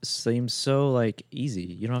so like easy.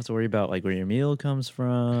 You don't have to worry about like where your meal comes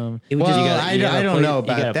from. I don't know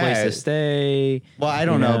about you got a place to stay. Well, I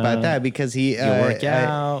don't know about that because he work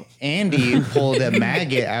out. Andy pulled a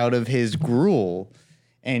maggot out of his gruel.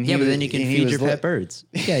 And but then you can feed your pet birds.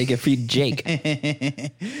 Yeah, you can feed Jake.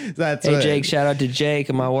 That's Jake, shout out to Jake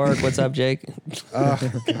and my work. What's up, Jake? Oh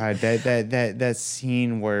God, that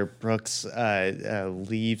scene where Brooks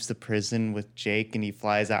leaves the prison with Jake and he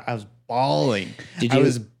flies out. I was bawling. I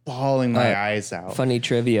was bawling my eyes out. Funny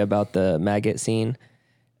trivia about the maggot scene.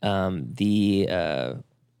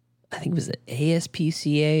 I think it was the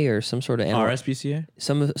ASPCA or some sort of RSPCA,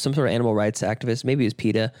 some sort of animal rights activist. Maybe it was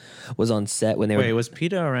PETA was on set when they were. Wait, was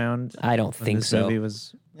PETA around? I don't think this so. Movie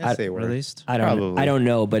was they were released. I don't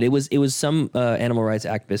know, but it was some animal rights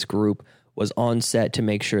activist group was on set to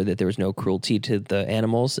make sure that there was no cruelty to the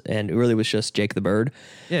animals, and it really was just Jake the bird.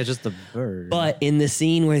 Yeah, just the bird. But in the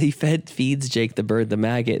scene where he feeds Jake the bird the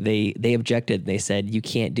maggot, they objected. They said you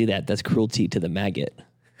can't do that. That's cruelty to the maggot.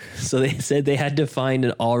 So they said they had to find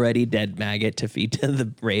an already dead maggot to feed to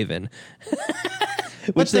the raven.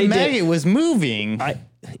 Which the maggot was moving.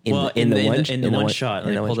 In the one shot,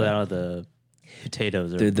 they pulled it out of the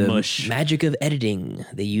potatoes or the mush. Magic of editing.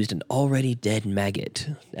 They used an already dead maggot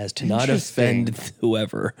as to not offend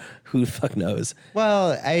whoever. Who the fuck knows?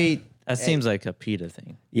 Well, that seems like a PETA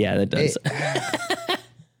thing. Yeah, that does.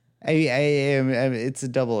 It's a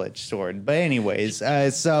double-edged sword. But anyways,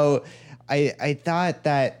 so I thought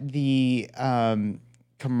that the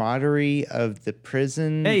camaraderie of the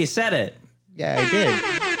prison. Hey, you said it. Yeah, I did.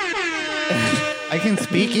 I can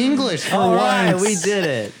speak English for All once. right, we did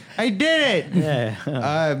it. I did it.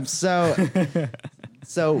 Yeah.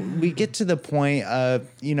 So we get to the point of,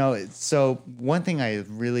 so one thing I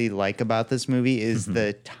really like about this movie is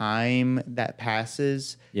the time that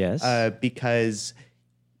passes. Yes. Because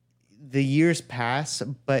the years pass,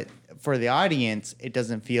 but for the audience, it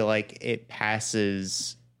doesn't feel like it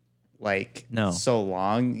passes so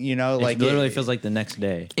long, It literally feels like the next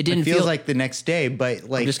day. It didn't feel feel like the next day, but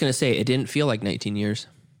I'm just gonna say it didn't feel like 19 years.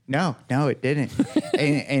 No, it didn't.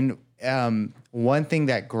 and one thing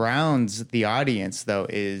that grounds the audience though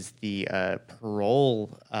is the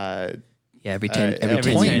parole. Every 10 10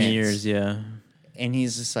 years. years, yeah. and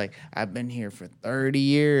he's just like, I've been here for 30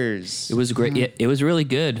 years. It was great. It was really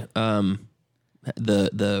good.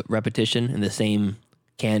 The repetition and the same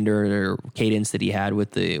candor or cadence that he had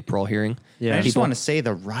with the parole hearing. Yeah, I just want to say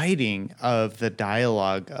the writing of the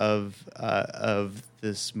dialogue of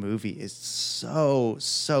this movie is so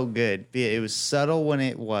good. It was subtle when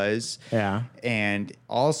it was, and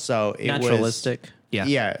also it naturalistic.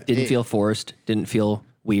 Didn't feel forced. Didn't feel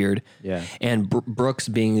weird. Yeah, and Brooks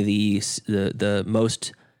being the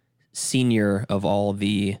most senior of all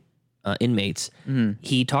the inmates,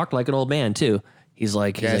 he talked like an old man too. He's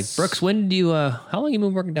like, Brooks, when did you? How long have you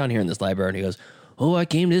been working down here in this library? And he goes, oh, I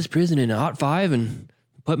came to this prison in 05 and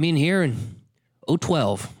put me in here in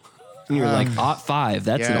 012. And you're like, 05.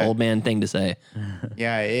 That's an old man thing to say.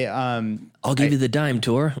 Yeah. I'll give you the dime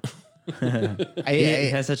tour. He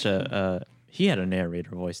has such a. He had a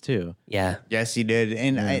narrator voice too. Yeah. Yes, he did,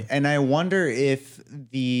 and I wonder if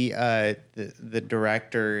the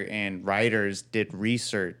director and writers did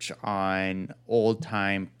research on old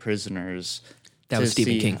time prisoners. That was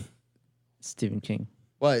Stephen King. Stephen King.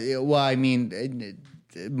 Well, I mean,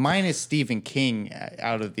 minus Stephen King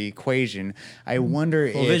out of the equation, I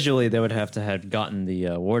wonder. Well, visually, they would have to have gotten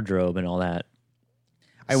the wardrobe and all that.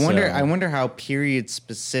 I wonder how period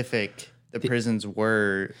specific the prisons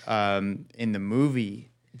were in the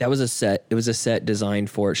movie. That was a set. It was a set designed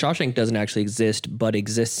for Shawshank. Doesn't actually exist, but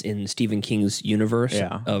exists in Stephen King's universe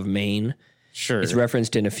of Maine. Sure, it's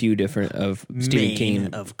referenced in a few different of Stephen Maine,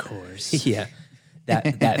 King, of course. Yeah,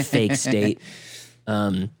 that fake state.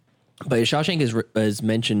 But Shawshank is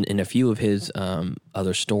mentioned in a few of his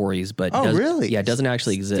other stories, but really? Yeah, it doesn't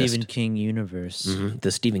actually exist. Stephen King universe,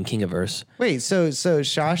 the Stephen Kingiverse. Wait, so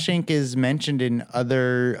Shawshank is mentioned in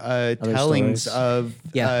other tellings stories.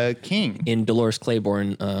 of King in Dolores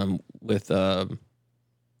Claiborne with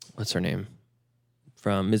what's her name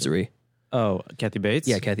from Misery. Oh, Kathy Bates?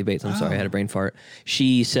 Yeah, Kathy Bates. I'm sorry, I had a brain fart.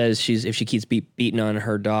 She says if she keeps beating on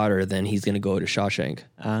her daughter, then he's going to go to Shawshank.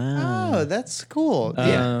 Oh, that's cool.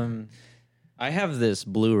 I have this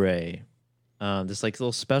Blu-ray, this like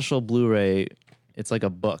little special Blu-ray. It's like a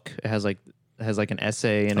book. It has like an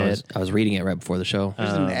essay in it. I was reading it right before the show.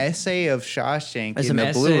 There's an essay of Shawshank There's in some the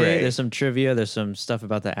essay, Blu-ray. There's some trivia. There's some stuff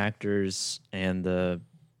about the actors and the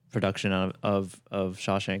production of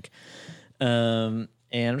Shawshank.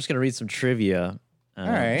 And I'm just going to read some trivia. All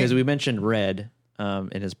right. Because we mentioned Red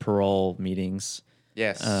in his parole meetings.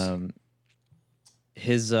 Yes.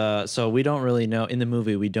 So we don't really know, in the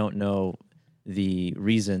movie, we don't know the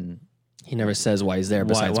reason. He never says why he's there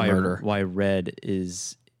besides murder. Why Red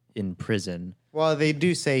is in prison. Well, they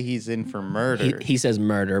do say he's in for murder. He says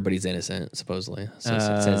murder, but he's innocent, supposedly. So it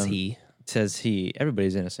says he. It says he.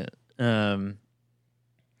 Everybody's innocent.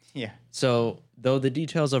 Yeah. So, though the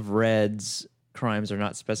details of Red's crimes are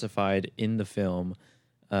not specified in the film,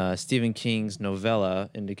 Stephen King's novella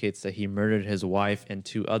indicates that he murdered his wife and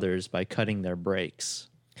 2 others by cutting their brakes.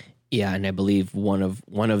 Yeah, and I believe one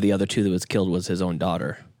of the other 2 that was killed was his own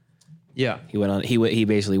daughter. Yeah, he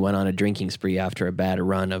basically went on a drinking spree after a bad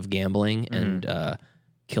run of gambling and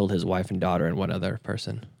killed his wife and daughter and one other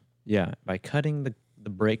person. Yeah, by cutting the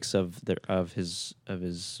brakes of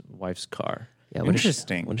his wife's car. Yeah,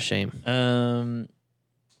 interesting. What a shame.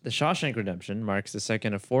 The Shawshank Redemption marks the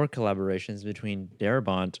second of 4 collaborations between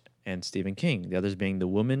Darabont and Stephen King. The others being The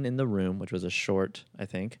Woman in the Room, which was a short, I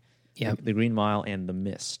think. Yeah. The Green Mile and The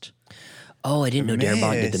Mist. Oh, I didn't know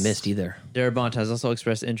Darabont did The Mist either. Darabont has also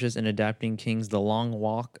expressed interest in adapting King's The Long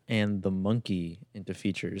Walk and The Monkey into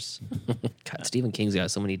features. God, Stephen King's got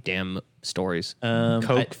so many damn stories.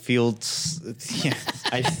 Coke fields. Yeah.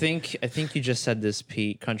 I think you just said this,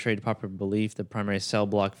 Pete. Contrary to popular belief, the primary cell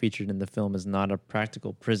block featured in the film is not a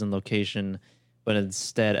practical prison location, but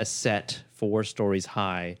instead a set 4 stories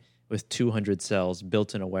high with 200 cells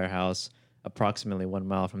built in a warehouse approximately 1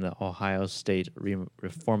 mile from the Ohio State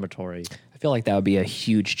Reformatory. I feel like that would be a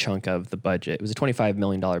huge chunk of the budget. It was a $25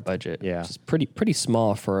 million budget. Yeah. Which is pretty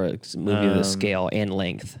small for a movie of this scale and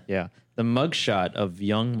length. Yeah. The mugshot of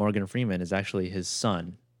young Morgan Freeman is actually his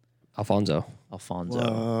son, Alfonso.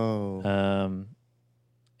 Whoa.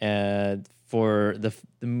 And for the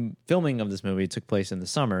filming of this movie took place in the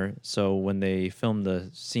summer, so when they filmed the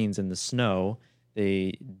scenes in the snow,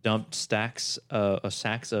 they dumped sacks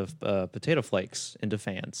of potato flakes into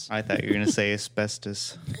fans. I thought you were going to say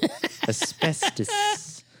asbestos.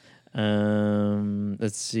 Asbestos.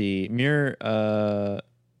 Let's see.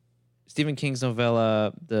 Stephen King's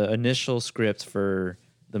novella, the initial script for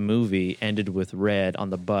the movie ended with Red on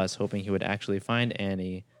the bus, hoping he would actually find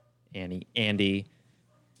Andy in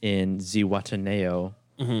Zihuatanejo.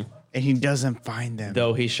 And he doesn't find them.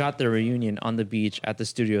 Though he shot the reunion on the beach at the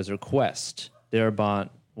studio's request. Darabont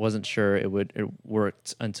wasn't sure it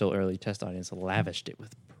worked until early test audience lavished it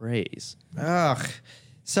with praise. Ugh.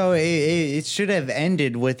 So it should have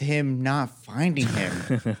ended with him not finding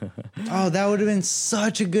him. Oh, that would have been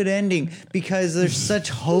such a good ending because there's such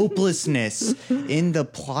hopelessness in the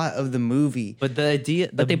plot of the movie. But the idea,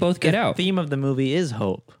 But they both get out. The theme of the movie is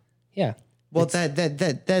hope. Yeah. Well,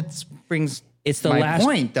 that brings It's the my last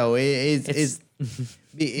point, though. Is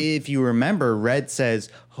if you remember, Red says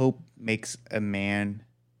hope makes a man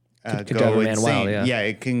Could go drive a man insane. wild, yeah.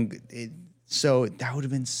 It can. So that would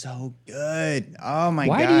have been so good. Oh my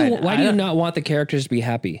Why god! do you not want the characters to be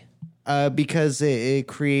happy? Because it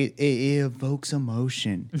evokes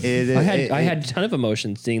emotion. I had a ton of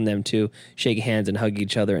emotion seeing them two shake hands and hug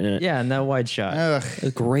each other in a And that wide shot.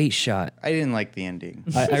 great shot. I didn't like the ending.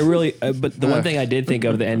 I really, but the one thing I did think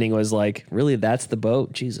of the ending was like, really, that's the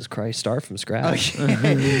boat? Jesus Christ, start from scratch.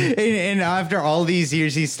 and after all these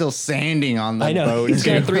years, he's still sanding on the I know. boat. He's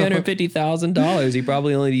got too. $350,000. He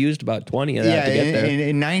probably only used about 20 of that to get there.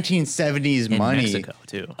 in 1970s In money. Mexico,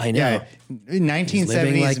 too. I know. Yeah, in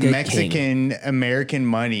 1970s like a Mexican American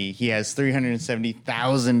money, he has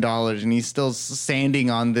 $370,000, and he's still sanding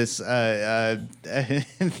on this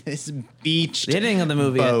this beach. The ending of the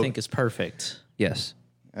movie, boat. I think, is perfect. Yes.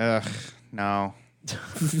 Ugh, no,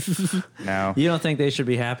 no, You don't think they should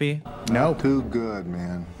be happy? nope. Too good,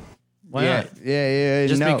 man. Why Yeah, not? yeah.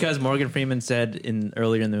 Just no. because Morgan Freeman said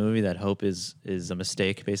earlier in the movie that hope is a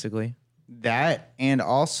mistake, basically. That, and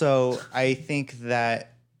also I think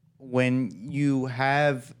that when you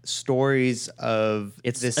have stories of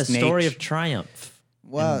It's this a story nature- of triumph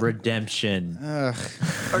Well, and redemption.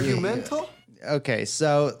 Are you mental? Okay,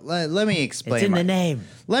 so let me explain. It's in the name.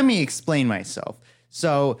 Let me explain myself.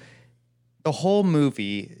 So the whole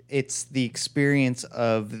movie, it's the experience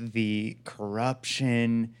of the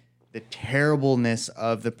corruption, the terribleness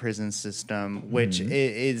of the prison system, which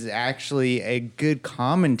is actually a good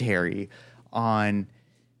commentary on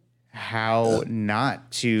how not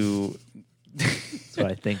to. That's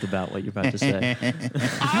what I think about what you're about to say.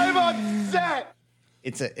 I'm upset.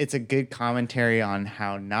 It's a good commentary on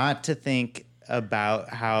how not to think about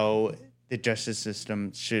how the justice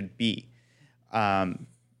system should be.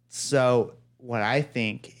 So what I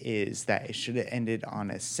think is that it should have ended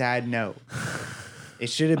on a sad note. It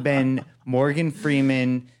should have been Morgan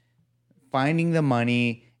Freeman finding the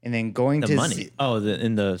money and then going The to money.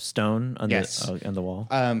 In the stone on Yes. on the wall.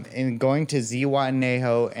 and going to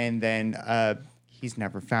Zihuatanejo, and then he's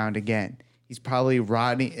never found again. He's probably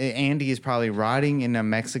rotting. Andy is probably rotting in a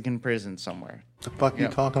Mexican prison somewhere. The fuck are you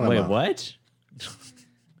talking Wait, about? what?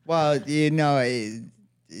 Well,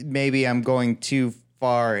 maybe I'm going too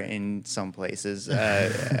far in some places,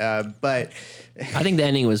 but I think the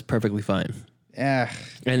ending was perfectly fine. uh,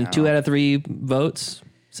 And 2 out of 3 votes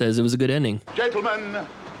says it was a good ending. Gentlemen,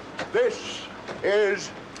 this is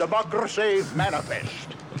Democracy Manifest.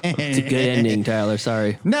 It's a good ending, Tyler.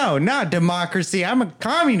 Sorry. no, not democracy. I'm a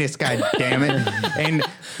communist, god damn it. And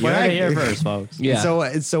You what heard I it here first, folks. Yeah.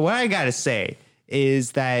 So what I gotta say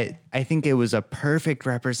is that I think it was a perfect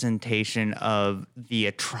representation of the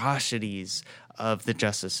atrocities of the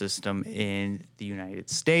justice system in the United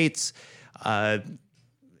States.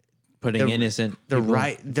 Putting The- innocent The people-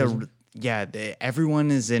 right,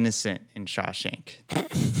 everyone is innocent in Shawshank,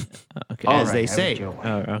 Okay. as they say.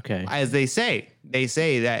 Oh, okay. As they say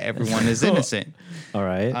that everyone is innocent. All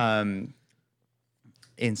right.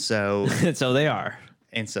 And so So they are.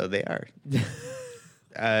 they are.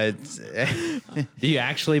 Do you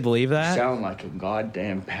actually believe that? Sound like a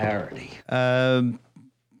goddamn parody.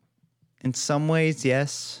 In some ways,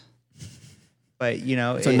 yes. But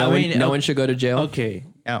So no one should go to jail. Okay.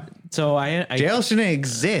 no. So I Jail shouldn't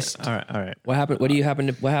exist. All right. What happened?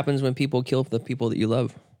 What happens when people kill the people that you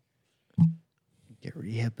love? Get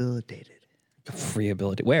rehabilitated.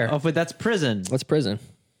 Rehabilitate. Where? Oh, but that's prison. What's prison?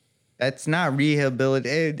 That's not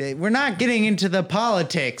rehabilitated. We're not getting into the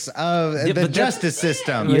politics of the but that's- justice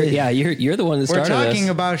system. You're the one that We're started talking this.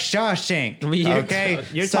 about Shawshank. Okay,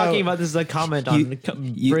 You're So- talking about this as a comment on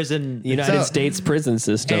prison. United So- States prison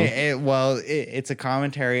system. It's a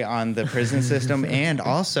commentary on the prison system, and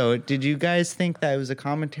also, did you guys think that it was a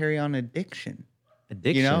commentary on addiction?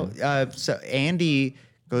 Addiction. You know, so Andy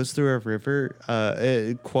goes through a river,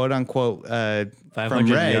 quote unquote, 500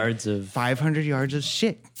 from Red, yards of 500 yards of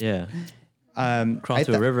shit. yeah. Cross I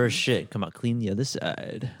through a thought- river of shit. Come out clean the other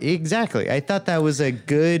side. Exactly. I thought that was a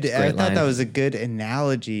good. I thought line. that was a good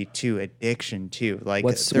analogy to addiction too. Like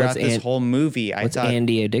What's throughout this whole movie, I What's thought.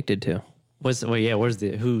 Andy addicted to? Where's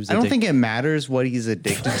who's? I don't think it matters what he's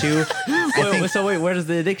addicted to. Wait, so where does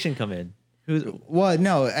the addiction come in? Well,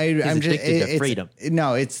 no, I'm just addicted to freedom.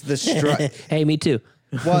 No, it's the struggle. Hey, me too.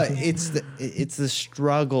 Well, it's the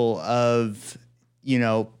struggle of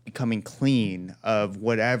becoming clean of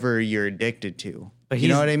whatever you're addicted to. But you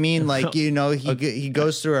know what I mean? Like he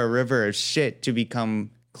goes through a river of shit to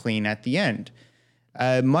become clean at the end.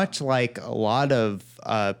 Much like a lot of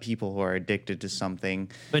people who are addicted to something.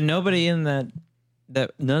 But nobody in that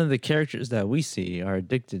none of the characters that we see are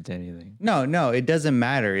addicted to anything. No, it doesn't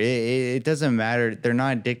matter. It doesn't matter. They're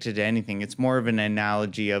not addicted to anything. It's more of an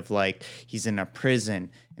analogy of like he's in a prison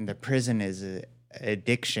and the prison is a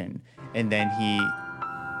addiction. And then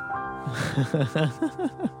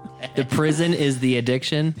The prison is the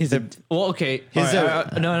addiction. Okay.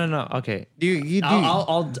 No. Okay.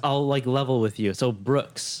 I'll like level with you. So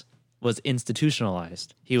Brooks was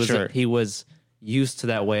institutionalized. He was used to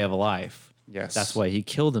that way of life. Yes. That's why he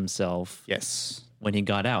killed himself. Yes. When he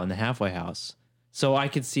got out in the halfway house. So I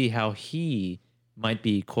could see how he might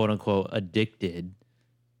be quote unquote addicted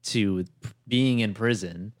to being in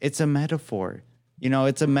prison. It's a metaphor.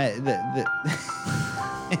 It's a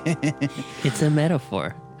It's a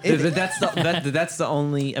metaphor. That's the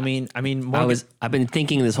only. I mean. I've been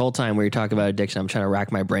thinking this whole time where you're talking about addiction. I'm trying to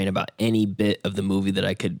rack my brain about any bit of the movie that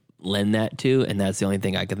I could lend that to, and that's the only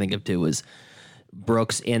thing I could think of too was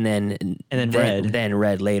Brooks, and then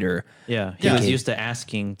Red later. Yeah, he was used to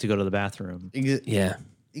asking to go to the bathroom. Yeah,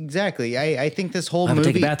 exactly. I think this whole I'm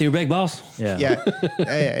movie. Take a bathroom break, boss. Yeah.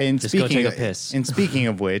 And just go take a piss. And speaking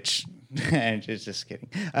of which, just kidding.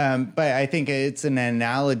 But I think it's an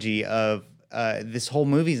analogy of. This whole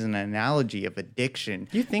movie is an analogy of addiction.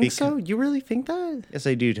 You think so? You really think that? Yes,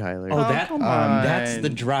 I do, Tyler. That's the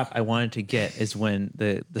drop I wanted to get is when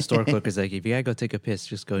the store clerk is like, if you gotta go take a piss,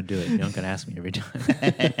 just go do it. You don't gotta ask me every time.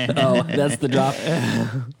 Oh, that's the drop.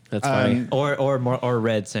 That's funny. Or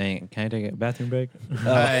Red saying, "Can I take a bathroom break?"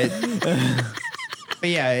 But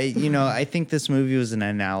yeah, I think this movie was an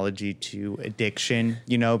analogy to addiction.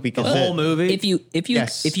 Because the whole movie. If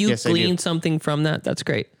you glean something from that, that's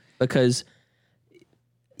great because.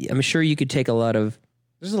 I'm sure you could take a lot of.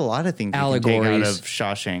 There's a lot of things allegories you can take out of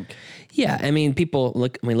Shawshank. Yeah, I mean, people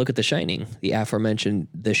look. Look at The Shining, the aforementioned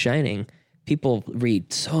The Shining. People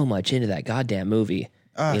read so much into that goddamn movie.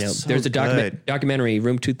 There's a documentary,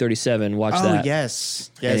 Room 237. Watch that. Oh yes,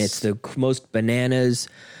 and it's the most bananas,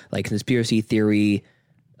 like conspiracy theory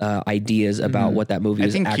ideas about what that movie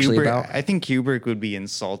is actually about. I think Kubrick would be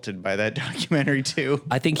insulted by that documentary too.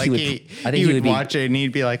 I think he would watch it and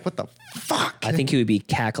he'd be like, "What the fuck?" I think he would be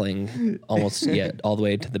cackling almost all the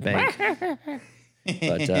way to the bank.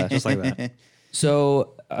 But just like that.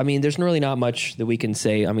 So, I mean, there's really not much that we can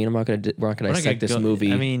say. I mean, we're not going to dissect this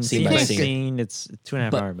movie. I mean, scene by scene. It's a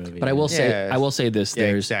 2.5 hour movie. But I will say this. Yeah,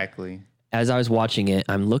 exactly. As I was watching it,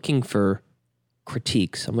 I'm looking for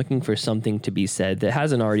critiques. I'm looking for something to be said that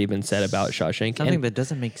hasn't already been said about Shawshank. Something that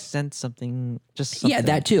doesn't make sense. Something. Yeah,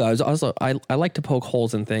 that too. I like to poke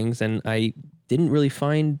holes in things, and I didn't really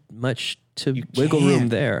find much to wiggle room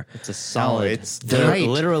there. It's a solid. No, it's tight.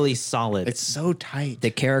 Literally solid. It's so tight. The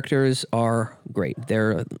characters are great.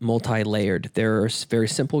 They're multi-layered. There's very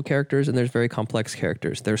simple characters and there's very complex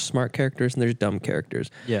characters. There's smart characters and there's dumb characters.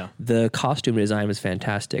 Yeah. The costume design was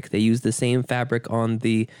fantastic. They used the same fabric on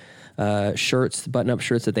the shirts, button-up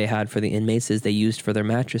shirts that they had for the inmates as they used for their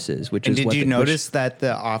mattresses. Did you notice that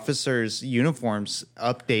the officers' uniforms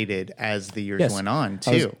updated as the years went on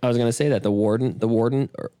too? I was going to say that the warden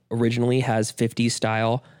originally has 50s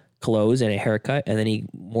style clothes and a haircut, and then he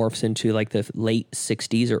morphs into like the late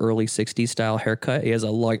 60s or early 60s style haircut. He has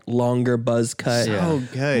a longer buzz cut. So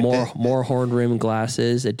good. More horn rimmed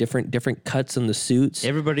glasses, different cuts on the suits.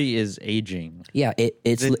 Everybody is aging. Yeah,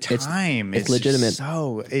 it's legitimate.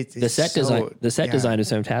 The set design is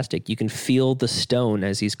fantastic. You can feel the stone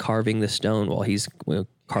as he's carving the stone while he's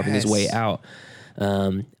carving his way out.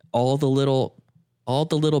 All the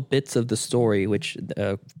little bits of the story, which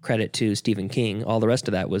credit to Stephen King, all the rest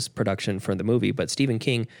of that was production for the movie. But Stephen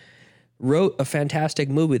King wrote a fantastic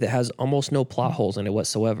movie that has almost no plot holes in it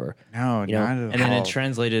whatsoever. No, not at all. And then it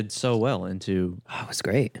translated so well into it was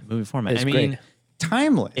great movie format. I mean,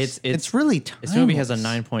 timeless. It's really timeless. This movie has a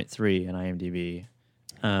 9.3 in IMDb.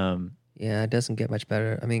 Yeah, it doesn't get much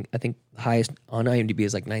better. I mean, I think the highest on IMDb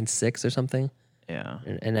is like 9.6 or something. Yeah,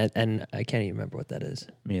 and I can't even remember what that is.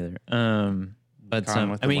 Me either. But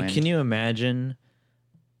I mean, can you imagine,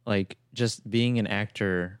 like, just being an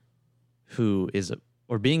actor who is,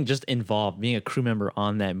 or being just involved, being a crew member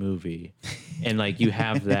on that movie, and like you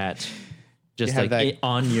have that, just like that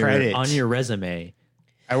on your resume.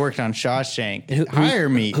 I worked on Shawshank. Hire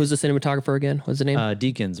me. Who's the cinematographer again? What's the name?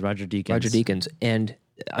 Roger Deakins. And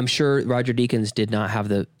I'm sure Roger Deakins did not have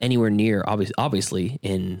the anywhere near obviously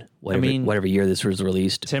in whatever year this was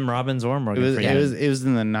released. Tim Robbins or Morgan Freeman. It was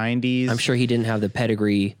in the 90s. I'm sure he didn't have the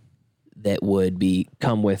pedigree that would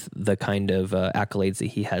come with the kind of accolades that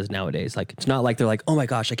he has nowadays. Like, it's not like they're like, oh my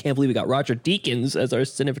gosh, I can't believe we got Roger Deakins as our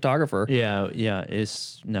cinematographer. Yeah.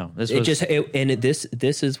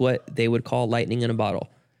 This is what they would call lightning in a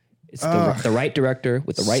bottle. It's the right director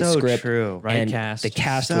with the right script, right and cast. the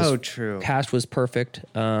cast So was true. Cast was perfect.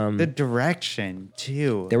 The direction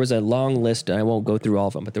too. There was a long list, and I won't go through all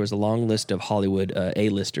of them, but there was a long list of Hollywood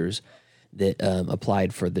A-listers that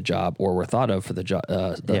applied for the job or were thought of for the job,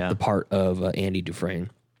 the part of Andy Dufresne.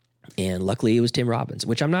 And luckily, it was Tim Robbins,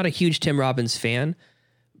 which I'm not a huge Tim Robbins fan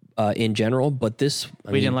in general, but this...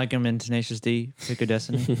 We didn't like him in Tenacious D, Pick of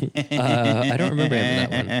Destiny. I don't remember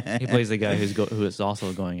him in that one. He plays the guy who is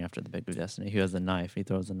also going after the Pick of Destiny. Who has the knife. He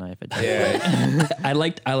throws the knife at you. Yeah. I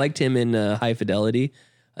liked him in High Fidelity.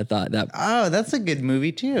 I thought that... Oh, that's a good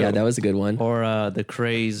movie too. Yeah, that was a good one. Or the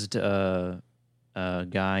crazed...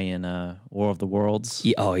 guy in War of the Worlds.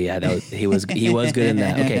 Yeah, he was good in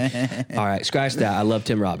that. Okay, all right, scratch that. I love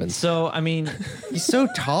Tim Robbins. So I mean, he's so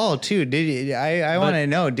tall too. I want to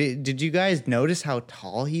know? Did you guys notice how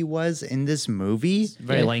tall he was in this movie?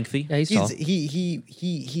 Very lengthy. Yeah, he's tall.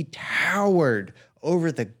 He towered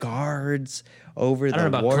over the guards, over the I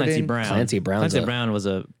don't know about warden. Clancy Brown. Clancy Brown was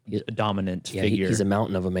a dominant figure. He's a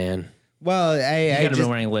mountain of a man. Well, he could have been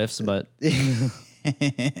wearing lifts, but.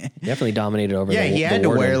 Definitely dominated over. Yeah, the, he had the to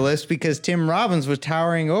wear a warden. list because Tim Robbins was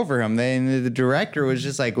towering over him. Then the director was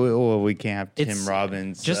just like, "Well, we can't have Tim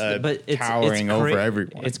Robbins towering over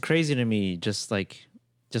everyone." It's crazy to me, just like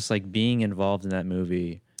being involved in that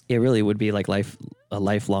movie. It really would be like a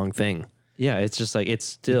lifelong thing. Yeah, it's just like it's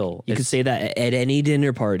still. You could say that at any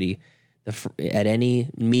dinner party, at any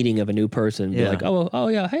meeting of a new person. Be like, oh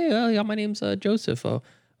yeah, hey, my name's Joseph.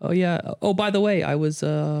 Oh yeah. Oh, by the way, I was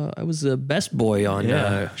the best boy on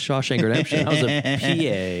Shawshank Redemption. I was a PA.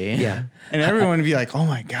 Yeah. And everyone would be like, "Oh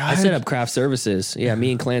my god!" I set up craft services. Yeah, me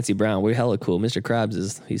and Clancy Brown, we're hella cool. Mr.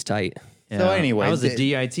 Krabs he's tight. Yeah. So anyway, I was a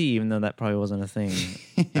DIT, even though that probably wasn't a thing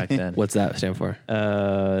back then. What's that stand for?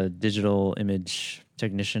 Digital image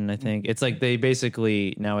technician, I think. It's like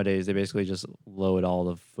nowadays they basically just load all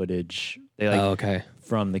the footage. They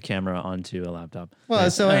from the camera onto a laptop.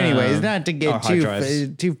 Well, so anyways, not to get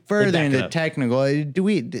too further into technical,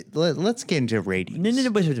 let's get into ratings.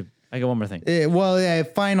 No, I got one more thing.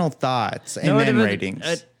 Final thoughts and then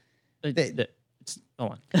ratings.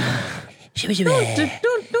 Hold on.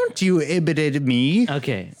 Don't you imitate me.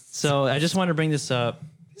 Okay, so I just want to bring this up.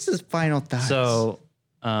 This is final thoughts. So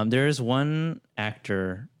there is one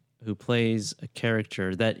actor who plays a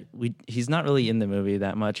character that he's not really in the movie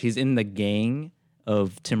that much. He's in the gang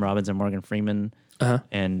of Tim Robbins and Morgan Freeman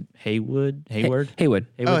and Haywood.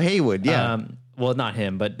 Oh, Haywood, yeah. Well, not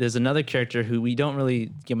him, but there's another character who we don't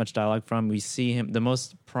really get much dialogue from. We see him, the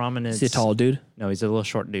most prominent. Is he a tall dude? No, he's a little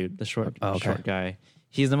short dude. The short guy.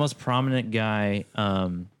 He's the most prominent guy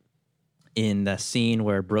in the scene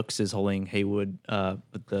where Brooks is holding Haywood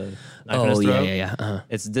with the knife in his throat. Yeah. Uh-huh.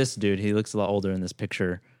 It's this dude. He looks a lot older in this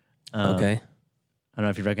picture. Okay. I don't know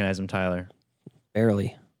if you recognize him, Tyler.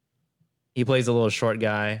 Barely. He plays a little short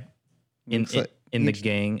guy in the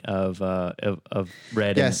gang of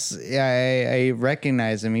Red. Yes, I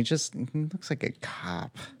recognize him. He looks like a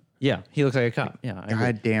cop. Yeah, he looks like a cop. Yeah,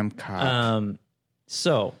 goddamn cop.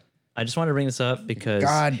 So I just wanted to bring this up because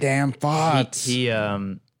goddamn Fox. He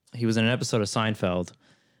was in an episode of Seinfeld.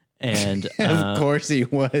 And of course he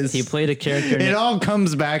was. He played a character. It all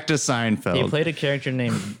comes back to Seinfeld. He played a character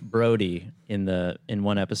named Brody in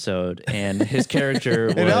one episode, and his character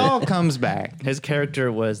it all comes back. His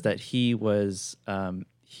character was that he was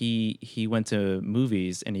he went to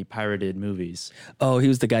movies and he pirated movies. Oh, he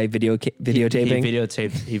was the guy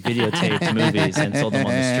videotaping. He videotaped movies and sold them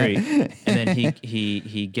on the street. And then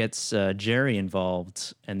he gets Jerry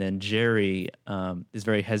involved, and then Jerry is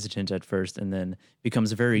very hesitant at first, and then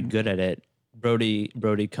becomes very good at it.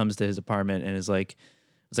 Brody comes to his apartment and is like,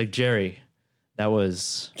 "It's like Jerry, that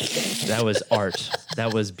was art.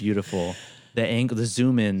 That was beautiful. The angle, the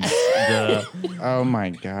zoom ins, oh my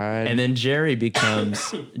god!" And then Jerry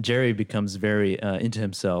becomes very into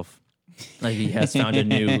himself, like he has found a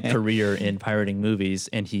new career in pirating movies,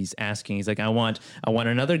 and he's like, I want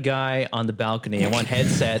another guy on the balcony. I want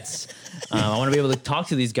headsets. I want to be able to talk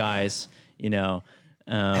to these guys.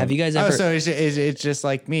 Have you guys ever? So it's just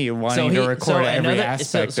like me wanting to record every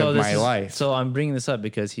aspect of my life. So I'm bringing this up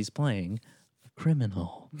because he's playing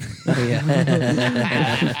criminal. Oh, yeah.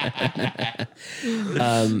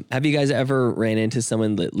 Have you guys ever ran into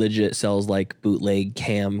someone that legit sells like bootleg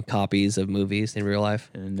cam copies of movies in real life?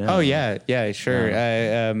 No. Oh yeah,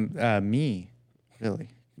 sure. Me, really.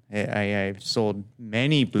 I've sold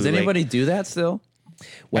many Does bootleg. anybody do that still?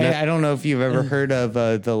 I don't know if you've ever heard of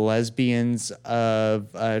the Lesbians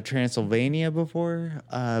of Transylvania before,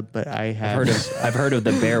 but I have. I've heard of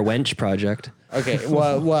the Bear Wench Project. Okay,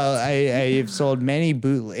 well, I've sold many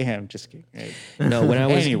bootleg. I'm just kidding. No, when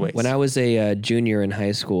Anyways. I was a junior in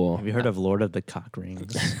high school, Have you heard of Lord of the Cock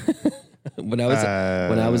Rings? when I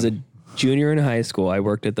was a junior in high school, I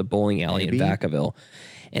worked at the bowling alley in Vacaville,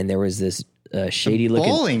 and there was this shady looking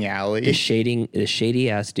bowling alley. this shady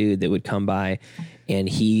ass dude that would come by, and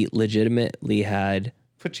he legitimately had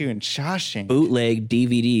Put you in Shawshank. bootleg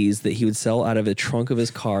DVDs that he would sell out of the trunk of his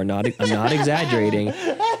car. I'm not exaggerating.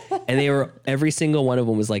 And they were, every single one of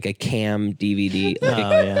them was like a cam DVD,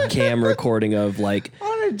 like a cam recording of like,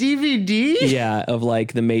 On a DVD? yeah, of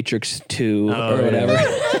like The Matrix 2 or whatever.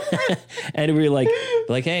 And we were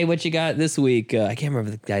like, hey, what you got this week? I can't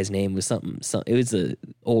remember the guy's name. It was something. It was an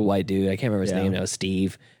old white dude. I can't remember his name now.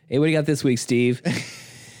 Steve. Hey, what do you got this week, Steve?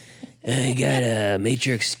 I got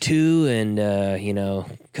Matrix 2 and,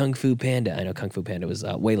 Kung Fu Panda. I know Kung Fu Panda was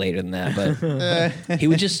way later than that, but he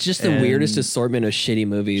was just the weirdest assortment of shitty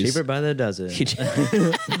movies. Cheaper by the dozen.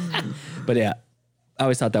 But yeah, I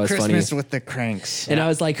always thought that was Christmas funny. with the Cranks. And I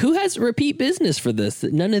was like, who has repeat business for this?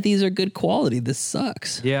 None of these are good quality. This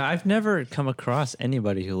sucks. Yeah, I've never come across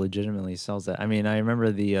anybody who legitimately sells that. I mean, I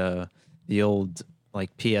remember the old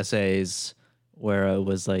like PSAs where it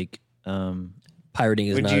was like Pirating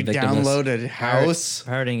is Would not you a victimless. download a house?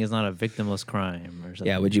 pirating is not a victimless crime or something.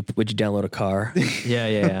 Yeah, would you download a car?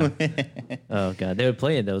 Yeah. Oh god, they would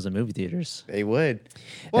play those in movie theaters. They would.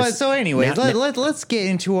 Well, so anyways, now- let's get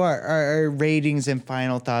into our ratings and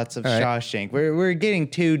final thoughts of right. Shawshank. We're getting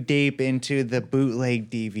too deep into the bootleg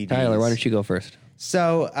DVDs. Tyler, why don't you go first?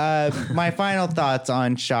 So my final thoughts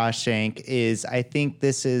on Shawshank is I think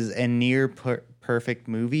this is a near perfect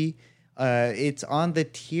movie. It's on the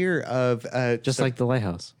tier of Just like The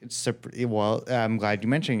Lighthouse. well, I'm glad you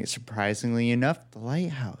mentioned it. Surprisingly enough, The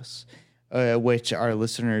Lighthouse, which our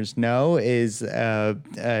listeners know is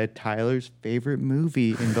Tyler's favorite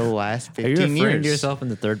movie in the last 15 Are you referring years. to yourself in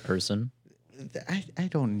the third person? I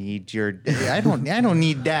don't need your I don't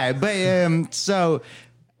need that. But so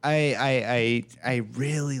I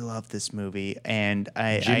really love this movie, and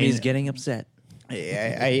Jimmy's getting upset.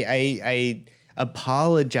 I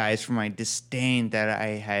apologize for my disdain that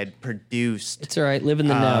I had produced. It's all right. Live in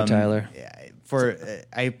the now, Tyler.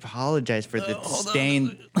 I apologize for the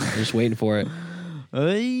disdain. I'm just waiting for it.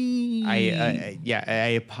 I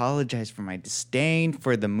apologize for my disdain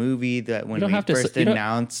for the movie that when You don't we have to. first You don't,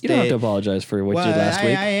 announced you don't have to it. apologize for what Well, you did last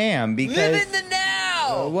week. I am because live in the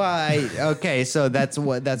now. Well, okay, so that's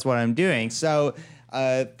what I'm doing. So,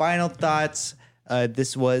 final thoughts.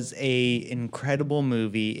 This was a incredible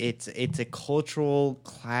movie. It's a cultural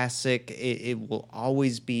classic. It will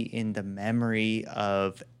always be in the memory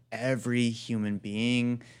of every human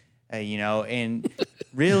being, and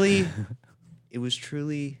really, it was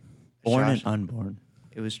truly Born and unborn.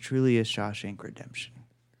 It was truly a Shawshank Redemption.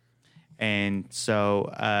 And so,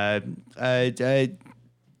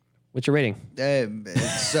 What's your rating? rating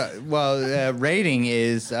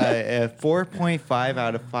is a 4.5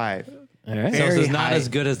 out of 5. All right. So Very it's not high. as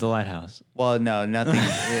good as The Lighthouse. Well, no, nothing.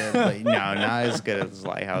 No, not as good as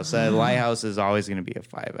Lighthouse. Lighthouse is always going to be a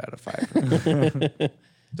 5 out of 5.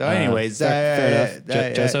 So, anyways, fair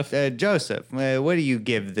enough. Joseph? Joseph, what do you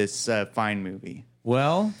give this fine movie?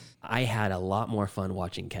 Well, I had a lot more fun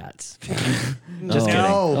watching Cats. just kidding.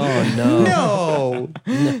 Oh no!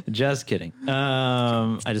 No. Just kidding.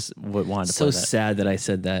 I just wanted to So play that. sad that I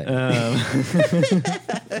said that.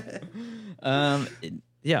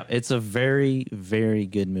 Yeah, it's a very, very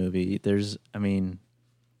good movie. It's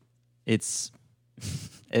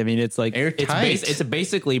like Airtight. it's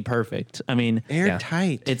basically perfect. I mean,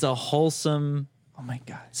 Airtight. it's a wholesome. Oh my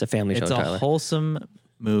God. It's a family show, It's a Tyler. wholesome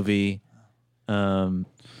movie. Tyler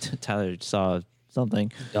saw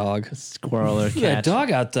something. Dog. Squirrel or cat. Yeah,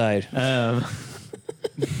 dog outside.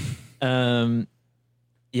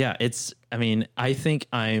 Yeah, it's. I mean, I think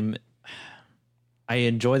I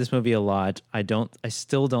enjoy this movie a lot. I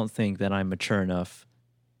still don't think that I'm mature enough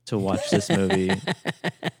to watch this movie.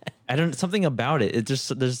 Something about it. There's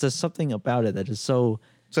just something about it that is so.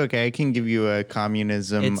 It's okay. I can give you a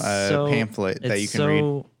communism pamphlet that you can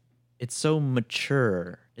read. It's so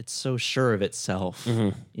mature. It's so sure of itself.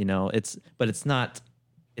 But it's not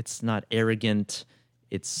arrogant.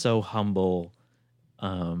 It's so humble.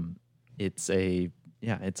 it's a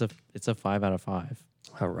 5 out of 5.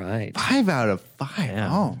 All right. 5 out of 5. Yeah.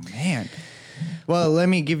 Oh man. Well, let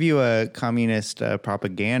me give you a communist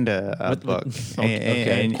propaganda book,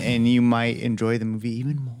 okay. and you might enjoy the movie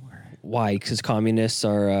even more. Why? Because communists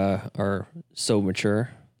are so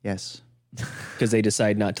mature. Yes. Because they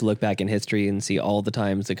decide not to look back in history and see all the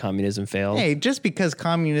times that communism failed. Hey, just because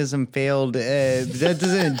communism failed, that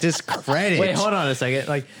doesn't discredit. Wait, hold on a second.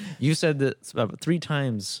 Like you said that about 3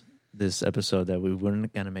 times this episode that we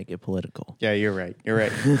weren't going to make it political. Yeah, you're right. You're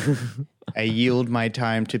right. I yield my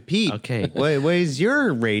time to Pete. Okay. What is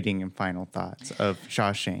your rating and final thoughts of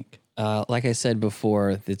Shawshank? Like I said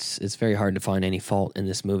before, it's very hard to find any fault in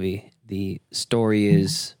this movie. The story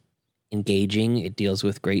is engaging. It deals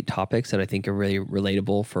with great topics that I think are really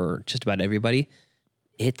relatable for just about everybody.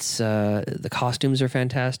 It's the costumes are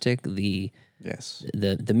fantastic. The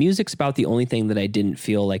music's about the only thing that I didn't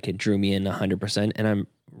feel like it drew me in 100%. And I'm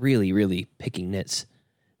really, really picking nits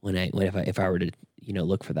if I were to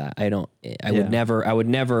look for that. I would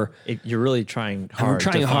never. You're really trying hard. I'm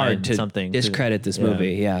trying hard to something discredit this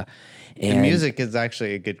movie. Yeah. And the music is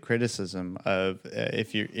actually a good criticism of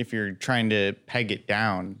if you're trying to peg it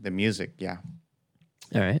down, the music. Yeah.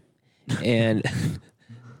 All right. And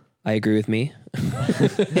I agree with me.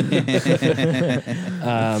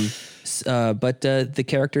 But the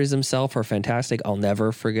characters themselves are fantastic. I'll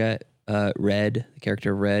never forget Red, the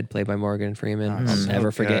character of Red, played by Morgan Freeman. I'll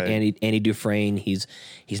never forget Andy Dufresne. He's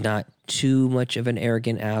not too much of an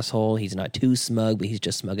arrogant asshole. He's not too smug, but he's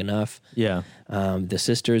just smug enough. Yeah. The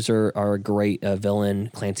sisters are a great villain.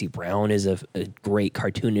 Clancy Brown is a great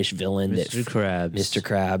cartoonish villain. Mr. Krabs. Mr.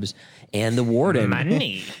 Krabs. And the warden.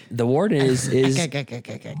 Money. The warden is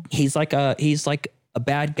he's like a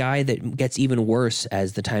bad guy that gets even worse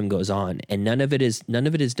as the time goes on, and none of it is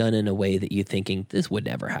done in a way that you're thinking this would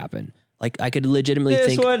never happen. Like I could legitimately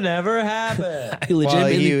think this would never happen. I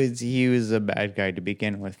legitimately well, he was a bad guy to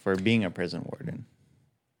begin with for being a prison warden.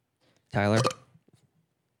 Tyler,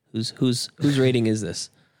 whose rating is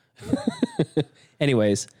this?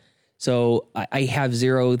 Anyways, so I have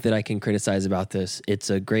 0 that I can criticize about this.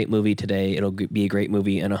 It's a great movie today. It'll be a great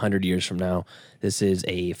movie in 100 years from now. This is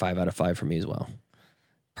a 5 out of 5 for me as well.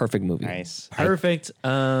 Perfect movie. Nice. Perfect.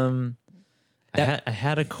 I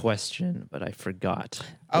had a question, but I forgot.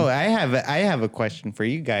 Oh, I have a question for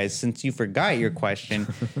you guys. Since you forgot your question,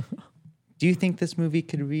 do you think this movie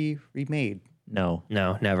could be remade? No,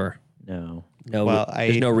 never. No. Well,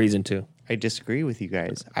 there's no reason to. I disagree with you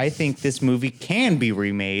guys. I think this movie can be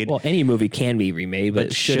remade. Well, any movie can be remade,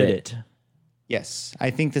 but should it? Yes,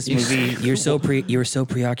 I think this movie. You're so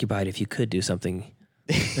preoccupied. If you could do something,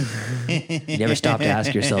 you never stop to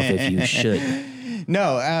ask yourself if you should.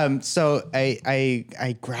 No, so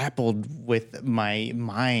I grappled with my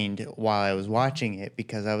mind while I was watching it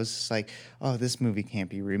because I was just like, oh, this movie can't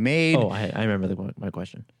be remade. Oh, I remember my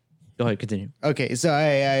question. Go ahead, continue. Okay, so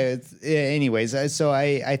anyways, so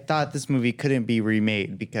I thought this movie couldn't be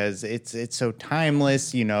remade because it's so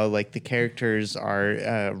timeless, like the characters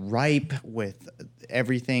are ripe with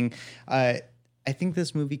everything. I think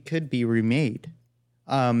this movie could be remade.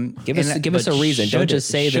 Give us a reason. Don't just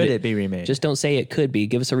say that it be remade. Just don't say it could be.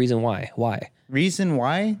 Give us a reason why. Why? Reason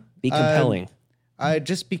why? Be compelling.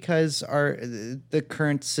 Just because the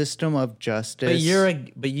current system of justice.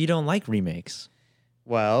 But you don't like remakes.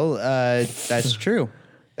 Well, that's true.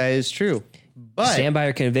 That is true. But stand by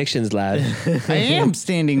your convictions, lad. I am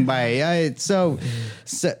standing by.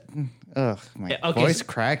 My voice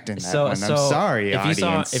cracked in that one. I'm sorry,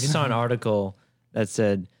 audience. If you saw an article that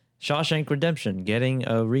said Shawshank Redemption getting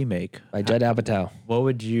a remake by Judd Apatow, what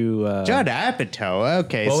would you? Judd Apatow.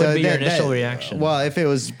 Okay, what would be your initial reaction? Well, if it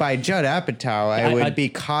was by Judd Apatow, I would be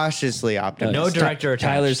cautiously optimistic. No director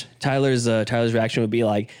attached. Tyler's reaction would be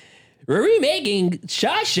like, "We're remaking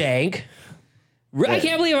Shawshank. I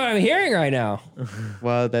can't believe what I'm hearing right now."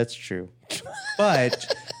 Well, that's true.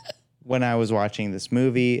 But when I was watching this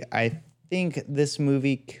movie, I think this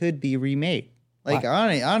movie could be remade. Like,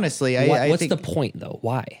 honestly, I what's think... the point, though?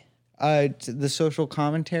 Why? The social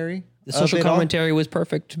commentary. The social commentary was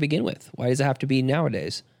perfect to begin with. Why does it have to be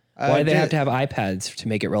nowadays? Why do they have to have iPads to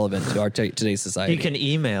make it relevant to our today's society? You can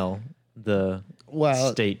email the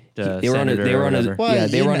state they were on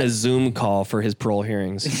a Zoom call for his parole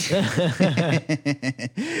hearings.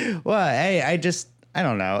 Well, I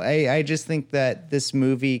don't know. I just think that this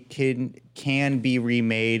movie can be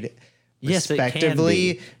remade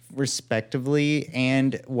respectively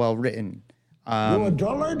and well written. You a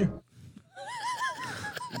dullard?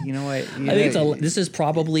 You know what? I think this is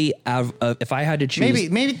probably if I had to choose.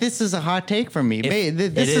 Maybe this is a hot take from me.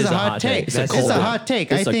 This is a hot take. It's It's a hot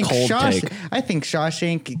take. I think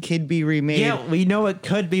Shawshank could be remade. Yeah, we know it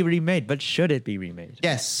could be remade, but should it be remade?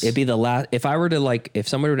 Yes. It'd be the last. If I were to if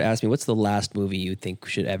someone were to ask me, what's the last movie you think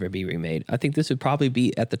should ever be remade? I think this would probably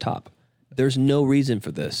be at the top. There's no reason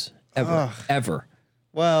for this ever.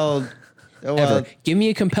 Well, Ever. Give me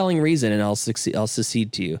a compelling reason, and I'll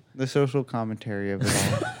secede to you. the social commentary of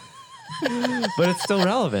it all. But it's still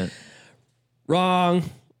relevant. Wrong.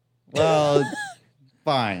 Well,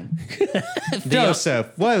 fine.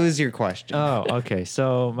 Joseph, what was your question? Oh, okay.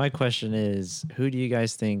 So my question is, who do you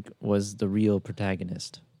guys think was the real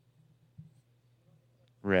protagonist?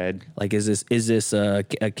 Red. Like, is this a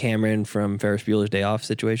Cameron from Ferris Bueller's Day Off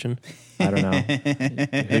situation? I don't know.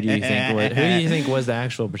 Who do you think was the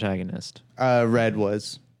actual protagonist? Red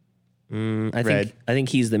was. I think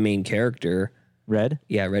he's the main character. Red?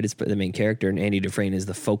 Yeah, Red is the main character, and Andy Dufresne is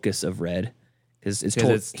the focus of Red. Because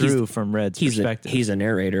it's through from Red's perspective. He's a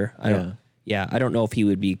narrator. I don't know if he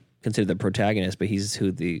would be considered the protagonist, but he's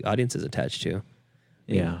who the audience is attached to.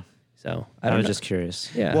 Yeah. So I was just curious.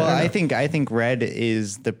 Yeah. Well, I think Red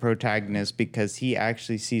is the protagonist because he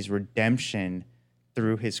actually sees redemption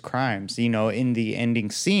through his crimes. You know, in the ending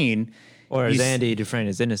scene. Or is Andy Dufresne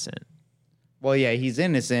is innocent? Well, yeah, he's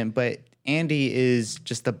innocent, but Andy is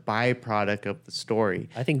just a byproduct of the story.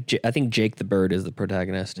 I think Jake the Bird is the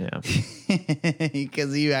protagonist. Yeah,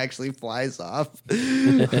 because he actually flies off.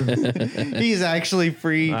 He's actually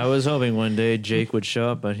free. I was hoping one day Jake would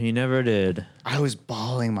show up, but he never did. I was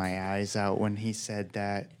bawling my eyes out when he said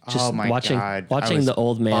that. Just oh my god! Watching the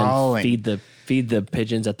old man bawling. feed the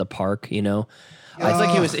pigeons at the park. You know. It's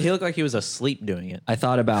like he looked like he was asleep doing it. I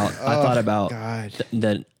thought about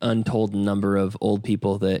the untold number of old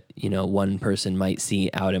people that, you know, one person might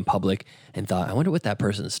see out in public and thought, I wonder what that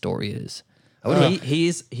person's story is.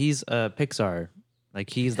 He's Pixar.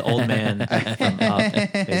 Like, he's the old man from Up,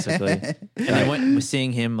 basically. And I went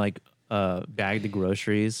seeing him bag the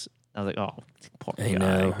groceries. I was like, oh, poor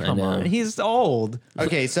guy. Come on. He's old.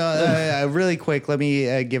 Okay, so really quick, let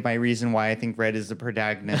me give my reason why I think Red is the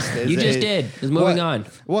protagonist. You just did. Just moving on.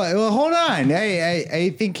 Well, hold on.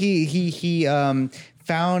 I think he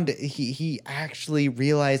actually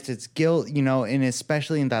realized its guilt, you know, and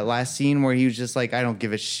especially in that last scene where he was just like, I don't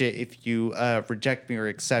give a shit if you reject me or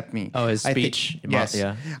accept me. Oh, his speech. Yes.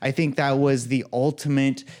 Yeah. I think that was the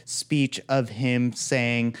ultimate speech of him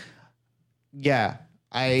saying, yeah,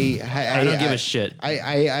 I don't give a shit.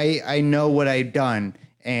 I know what I've done,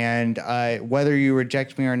 and whether you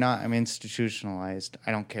reject me or not, I'm institutionalized.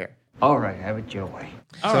 I don't care. All right, have it your way.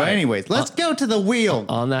 Anyways, let's go to the wheel.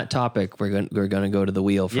 On that topic, we're going to go to the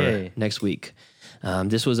wheel for next week.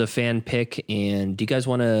 This was a fan pick, and do you guys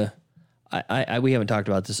want to? We haven't talked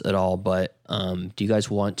about this at all, but do you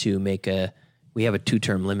guys want to make we have a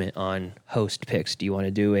 2-term limit on host picks. Do you want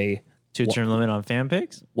to do a 2-term limit on fan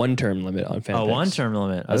picks? 1-term limit on fan picks. 1-term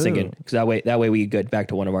limit. I was thinking because that way we get back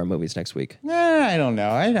to one of our movies next week. I don't know.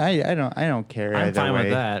 I don't care. I'm fine with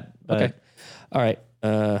that. But okay. All right.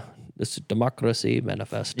 This is Democracy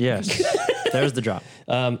Manifest. Yes. There's the drop.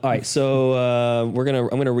 All right. So I'm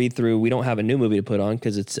gonna read through. We don't have a new movie to put on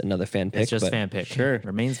because it's another fan pick. It's just fan pick. Sure.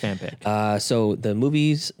 Remains fan pick. So the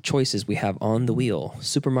movies choices we have on the wheel: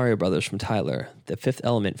 Super Mario Brothers from Tyler, The Fifth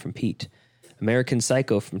Element from Pete, American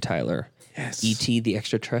Psycho from Tyler, yes, E.T. the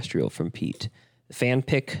Extraterrestrial from Pete, the fan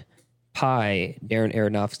pick Pi, Darren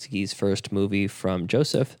Aronofsky's first movie from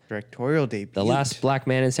Joseph, directorial debut, The Last Black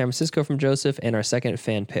Man in San Francisco from Joseph, and our second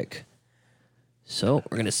fan pick. So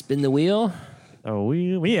we're gonna spin the wheel. Oh,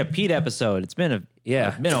 we need a Pete episode. It's been a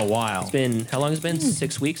while. It's been how long? It's been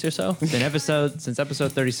 6 weeks or so. It's been since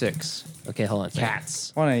episode 36. Okay, hold on.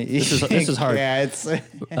 Cats. This is hard. Yeah, it's.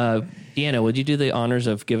 Deanna, would you do the honors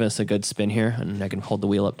of giving us a good spin here, and I can hold the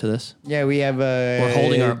wheel up to this? Yeah, we have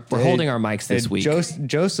we're holding our mics this week.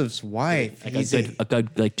 Joseph's wife. A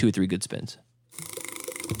good 2 or 3 good spins.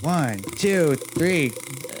 1, 2, 3.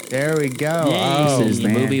 There we go. Yay. Oh, this is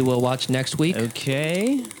man. the movie we'll watch next week.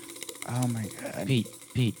 Okay. Oh my god. Pete.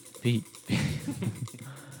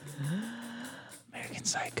 American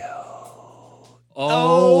Psycho.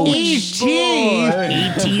 Oh, E.T.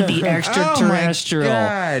 E.T. the Extraterrestrial. Oh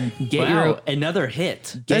my god. Get another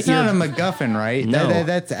hit. That's not a MacGuffin, right? No.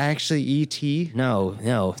 That's actually E.T. No.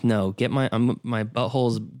 Get my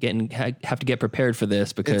butthole's have to get prepared for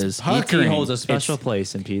this because E.T. holds a special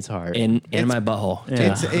place in Pete's heart. In my butthole.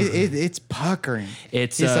 Yeah. It's puckering.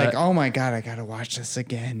 It's He's like, oh my god, I gotta watch this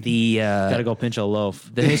again. Gotta go pinch a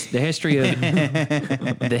loaf. The history of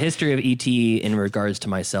the history of E.T. in regards to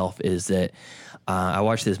myself is that I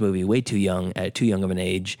watched this movie way too young, at too young of an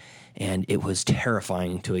age, and it was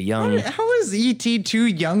terrifying to a young. How is E.T. too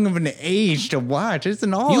young of an age to watch? It's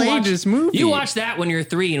an all ages movie. You watch that when you're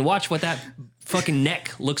 3 and watch what that fucking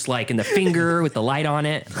neck looks like and the finger with the light on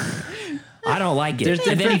it. I don't like it.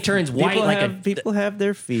 And then he turns white people have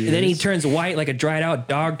their feet. And then he turns white like a dried out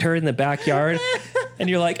dog turd in the backyard. And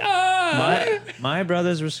you're like, My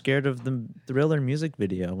brothers were scared of the Thriller music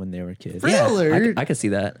video when they were kids. Thriller? Yeah, I could see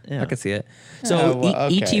that. Yeah. I could see it. So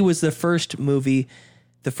okay. E.T. was the first movie,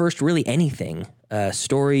 the first really anything,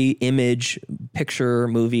 story, image, picture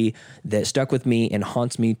movie that stuck with me and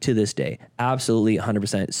haunts me to this day. Absolutely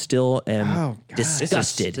 100%. Still am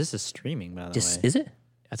disgusted. This is streaming, by the way. Is it?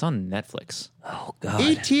 It's on Netflix. Oh, God.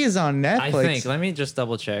 E.T. is on Netflix. I think. Let me just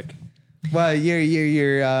double check. Well, you're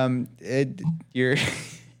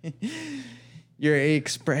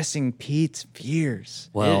expressing Pete's fears.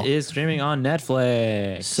 Well, It is streaming on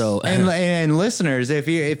Netflix. so And listeners,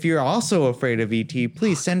 if you're also afraid of ET,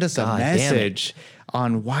 please send us a God damn it. message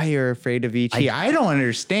on why you're afraid of ET. I don't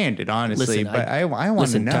understand it honestly, but I want to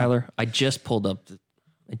listen, know. Tyler, I just pulled up the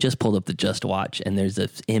Just Watch, and there's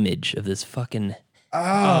this image of this fucking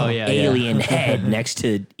alien head next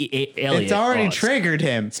to Elliot. It's already triggered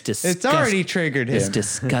him. It's already triggered him. It's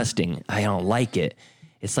disgusting. I don't like it.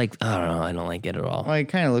 It's like, I don't know. I don't like it at all. Well, it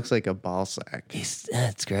kind of looks like a ball sack. It's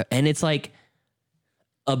gross. And it's like,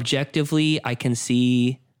 objectively, I can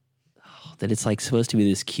see that it's like supposed to be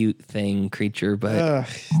this cute creature, but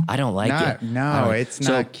I don't like it. No, it's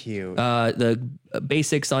not cute. The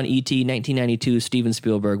basics on E.T. 1992, Steven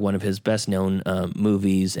Spielberg, one of his best known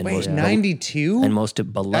movies and Wait, 92? and most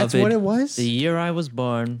beloved. That's what it was? The year I was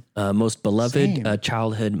born. Most beloved Same.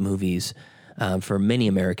 childhood movies for many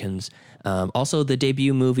Americans. Also, the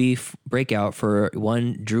debut movie breakout for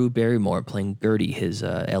one Drew Barrymore playing Gertie, his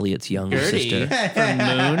Elliot's younger sister. From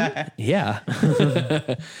Moon. Yeah.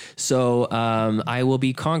 So I will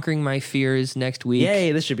be conquering my fears next week.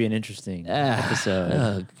 Yay, this should be an interesting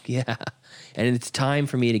episode. Yeah. And it's time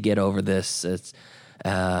for me to get over this. It's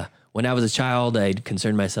when I was a child, I'd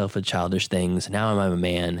concerned myself with childish things. Now I'm a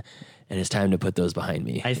man, and it's time to put those behind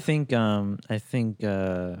me. I think you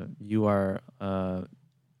are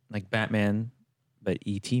like Batman, but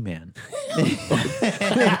E.T. man. I'm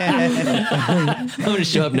going to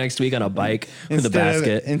show up next week on a bike with a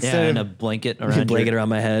basket. And a blanket around around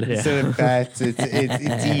my head. Instead of bats, it's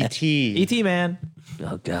ET. E.T. man.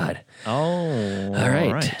 Oh, God. Oh, All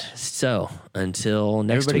right. So until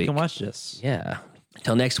next Everybody week. can watch this. Yeah.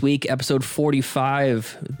 Until next week, episode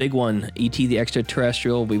 45, big one, E.T. the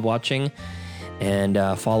Extraterrestrial, will be watching. And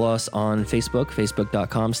follow us on Facebook,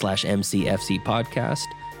 facebook.com/MCFC podcast.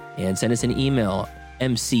 And send us an email,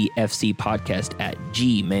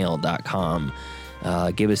 mcfcpodcast@gmail.com.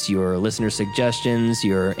 Give us your listener suggestions,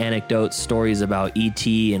 your anecdotes, stories about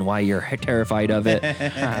E.T. and why you're terrified of it.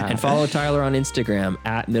 And follow Tyler on Instagram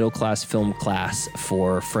 @middleclassfilmclass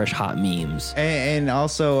for fresh hot memes. And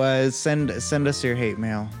also send us your hate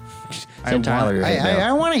mail. Send Tyler your hate mail.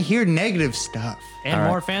 I want to hear negative stuff. And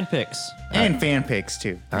more fan pics. And fan pics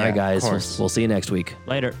too. All right, guys. We'll see you next week.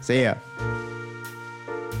 Later. See ya.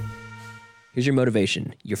 Here's your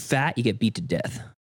motivation. You're fat, you get beat to death.